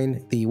to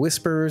join the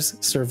Whisperers,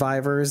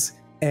 Survivors,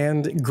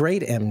 and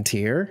Great M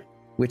tier,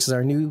 which is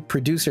our new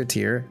producer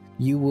tier,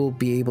 you will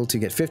be able to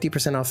get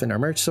 50% off in our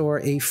merch store,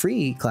 a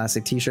free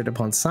classic t-shirt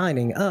upon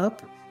signing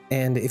up.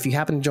 And if you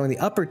happen to join the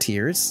upper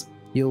tiers,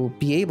 you'll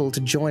be able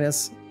to join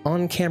us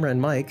on camera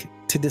and mic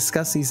to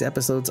discuss these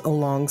episodes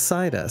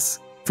alongside us.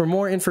 For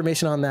more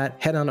information on that,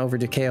 head on over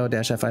to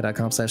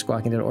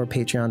ko-fi.com/squawkingdead or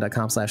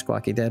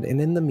patreon.com/squawkingdead. And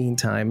in the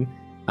meantime,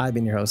 I've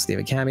been your host,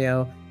 David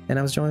Cameo, and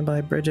I was joined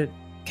by Bridget,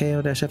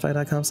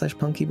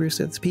 ko-fi.com/punkybrewster.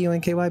 That's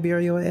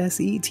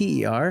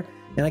PUNKYBRUSETER.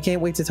 And I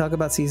can't wait to talk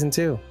about season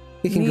 2.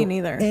 It can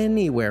go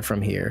anywhere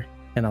from here,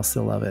 and I'll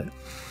still love it.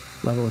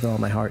 Love it with all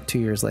my heart 2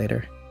 years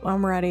later.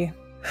 I'm ready.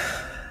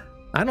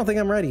 I don't think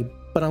I'm ready,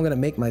 but I'm going to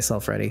make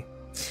myself ready.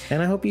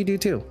 And I hope you do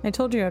too. I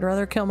told you I'd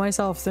rather kill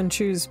myself than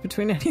choose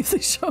between any of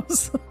these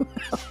shows.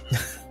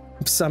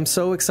 So I'm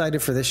so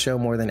excited for this show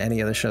more than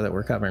any other show that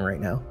we're covering right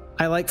now.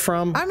 I like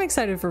From. I'm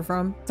excited for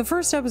From. The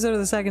first episode of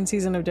the second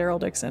season of Daryl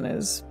Dixon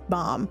is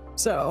bomb.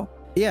 So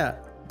yeah,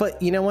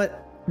 but you know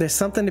what? There's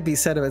something to be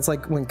said about it's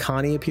like when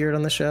Connie appeared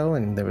on the show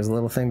and there was a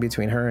little thing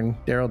between her and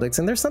Daryl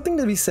Dixon. There's something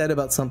to be said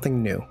about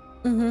something new.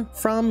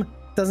 From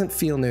doesn't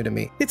feel new to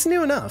me. It's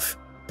new enough.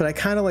 But I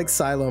kind of like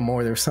Silo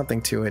more. There was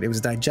something to it. It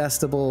was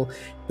digestible.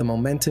 The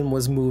momentum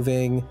was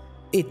moving.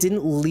 It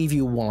didn't leave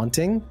you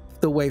wanting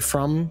the way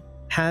From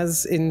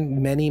has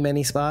in many,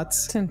 many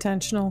spots. It's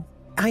intentional.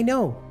 I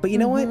know. But you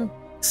know what?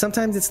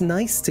 Sometimes it's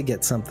nice to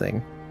get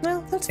something.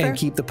 No, that's fair. And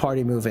keep the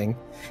party moving.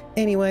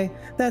 Anyway,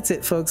 that's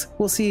it, folks.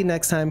 We'll see you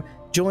next time.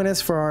 Join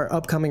us for our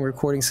upcoming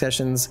recording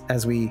sessions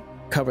as we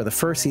cover the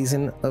first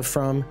season of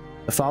From.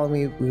 Follow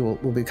me.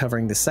 We'll be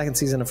covering the second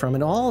season of From.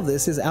 And all of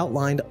this is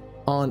outlined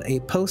on a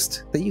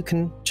post that you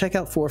can check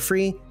out for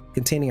free,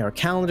 containing our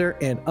calendar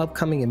and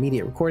upcoming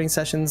immediate recording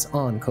sessions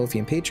on Ko-fi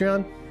and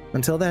Patreon.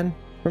 Until then,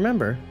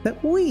 remember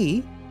that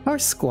we are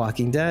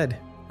Squawking Dead.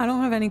 I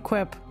don't have any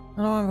quip.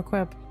 I don't have a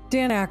quip.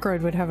 Dan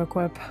Aykroyd would have a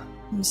quip.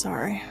 I'm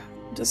sorry.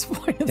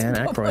 Disappointed. Dan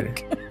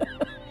Aykroyd.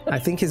 I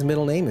think his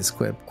middle name is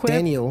Quip.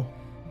 Daniel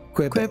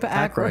Quip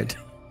Aykroyd.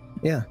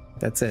 Yeah,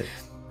 that's it.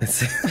 That's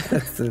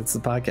the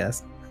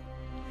podcast.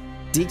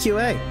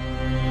 DQA.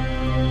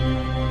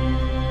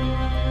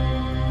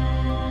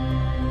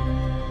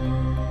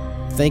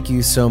 Thank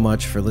you so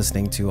much for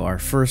listening to our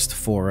first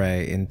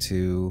foray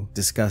into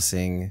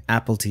discussing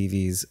Apple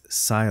TV's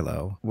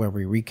Silo, where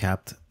we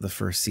recapped the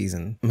first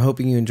season. I'm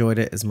hoping you enjoyed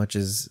it as much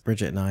as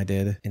Bridget and I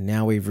did. And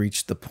now we've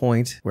reached the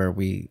point where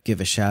we give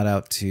a shout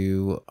out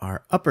to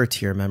our upper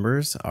tier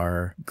members,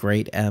 our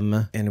Great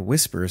M and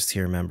Whispers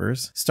tier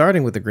members.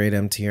 Starting with the Great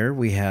M tier,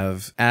 we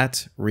have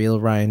at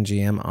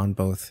RealRyanGM on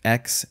both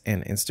X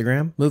and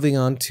Instagram. Moving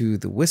on to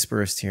the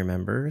Whispers tier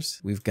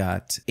members, we've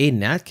got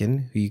Aiden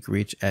Atkin, who you can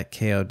reach at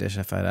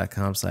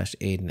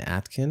ko-fi.com/Aiden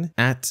Atkin,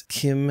 at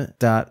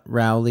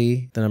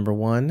Kim.Rowley, the number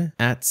 1,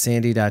 at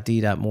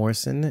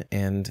Sandy.D.Morrison,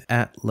 and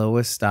at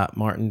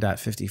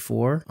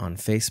Lois.Martin.54 on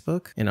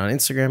Facebook. And on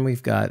Instagram,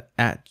 we've got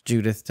at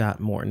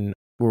Judith.Morton.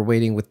 We're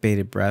waiting with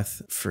bated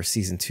breath for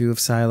season 2 of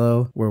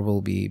Silo, where we'll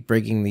be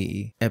breaking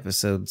the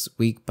episodes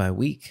week by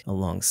week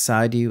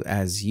alongside you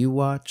as you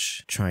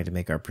watch, trying to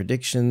make our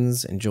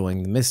predictions,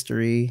 enjoying the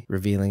mystery,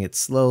 revealing it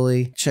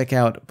slowly. Check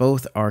out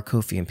both our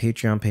Ko-fi and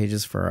Patreon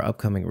pages for our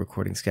upcoming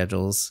recording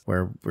schedules,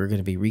 where we're going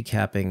to be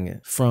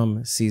recapping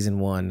From season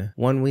 1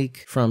 one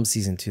week, From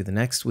season 2 the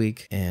next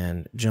week,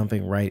 and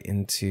jumping right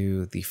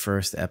into the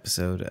first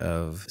episode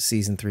of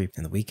season 3.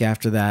 And the week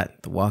after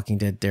that, The Walking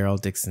Dead Daryl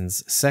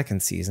Dixon's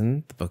second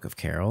season, The Book of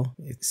Carol,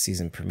 its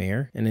season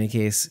premiere. In any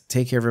case,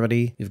 take care,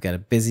 everybody. We've got a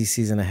busy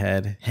season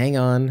ahead. Hang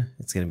on.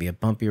 It's going to be a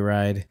bumpy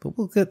ride, but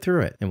we'll get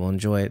through it and we'll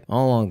enjoy it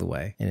all along the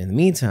way. And in the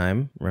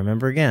meantime,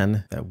 remember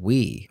again that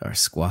we are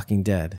Squawking Dead.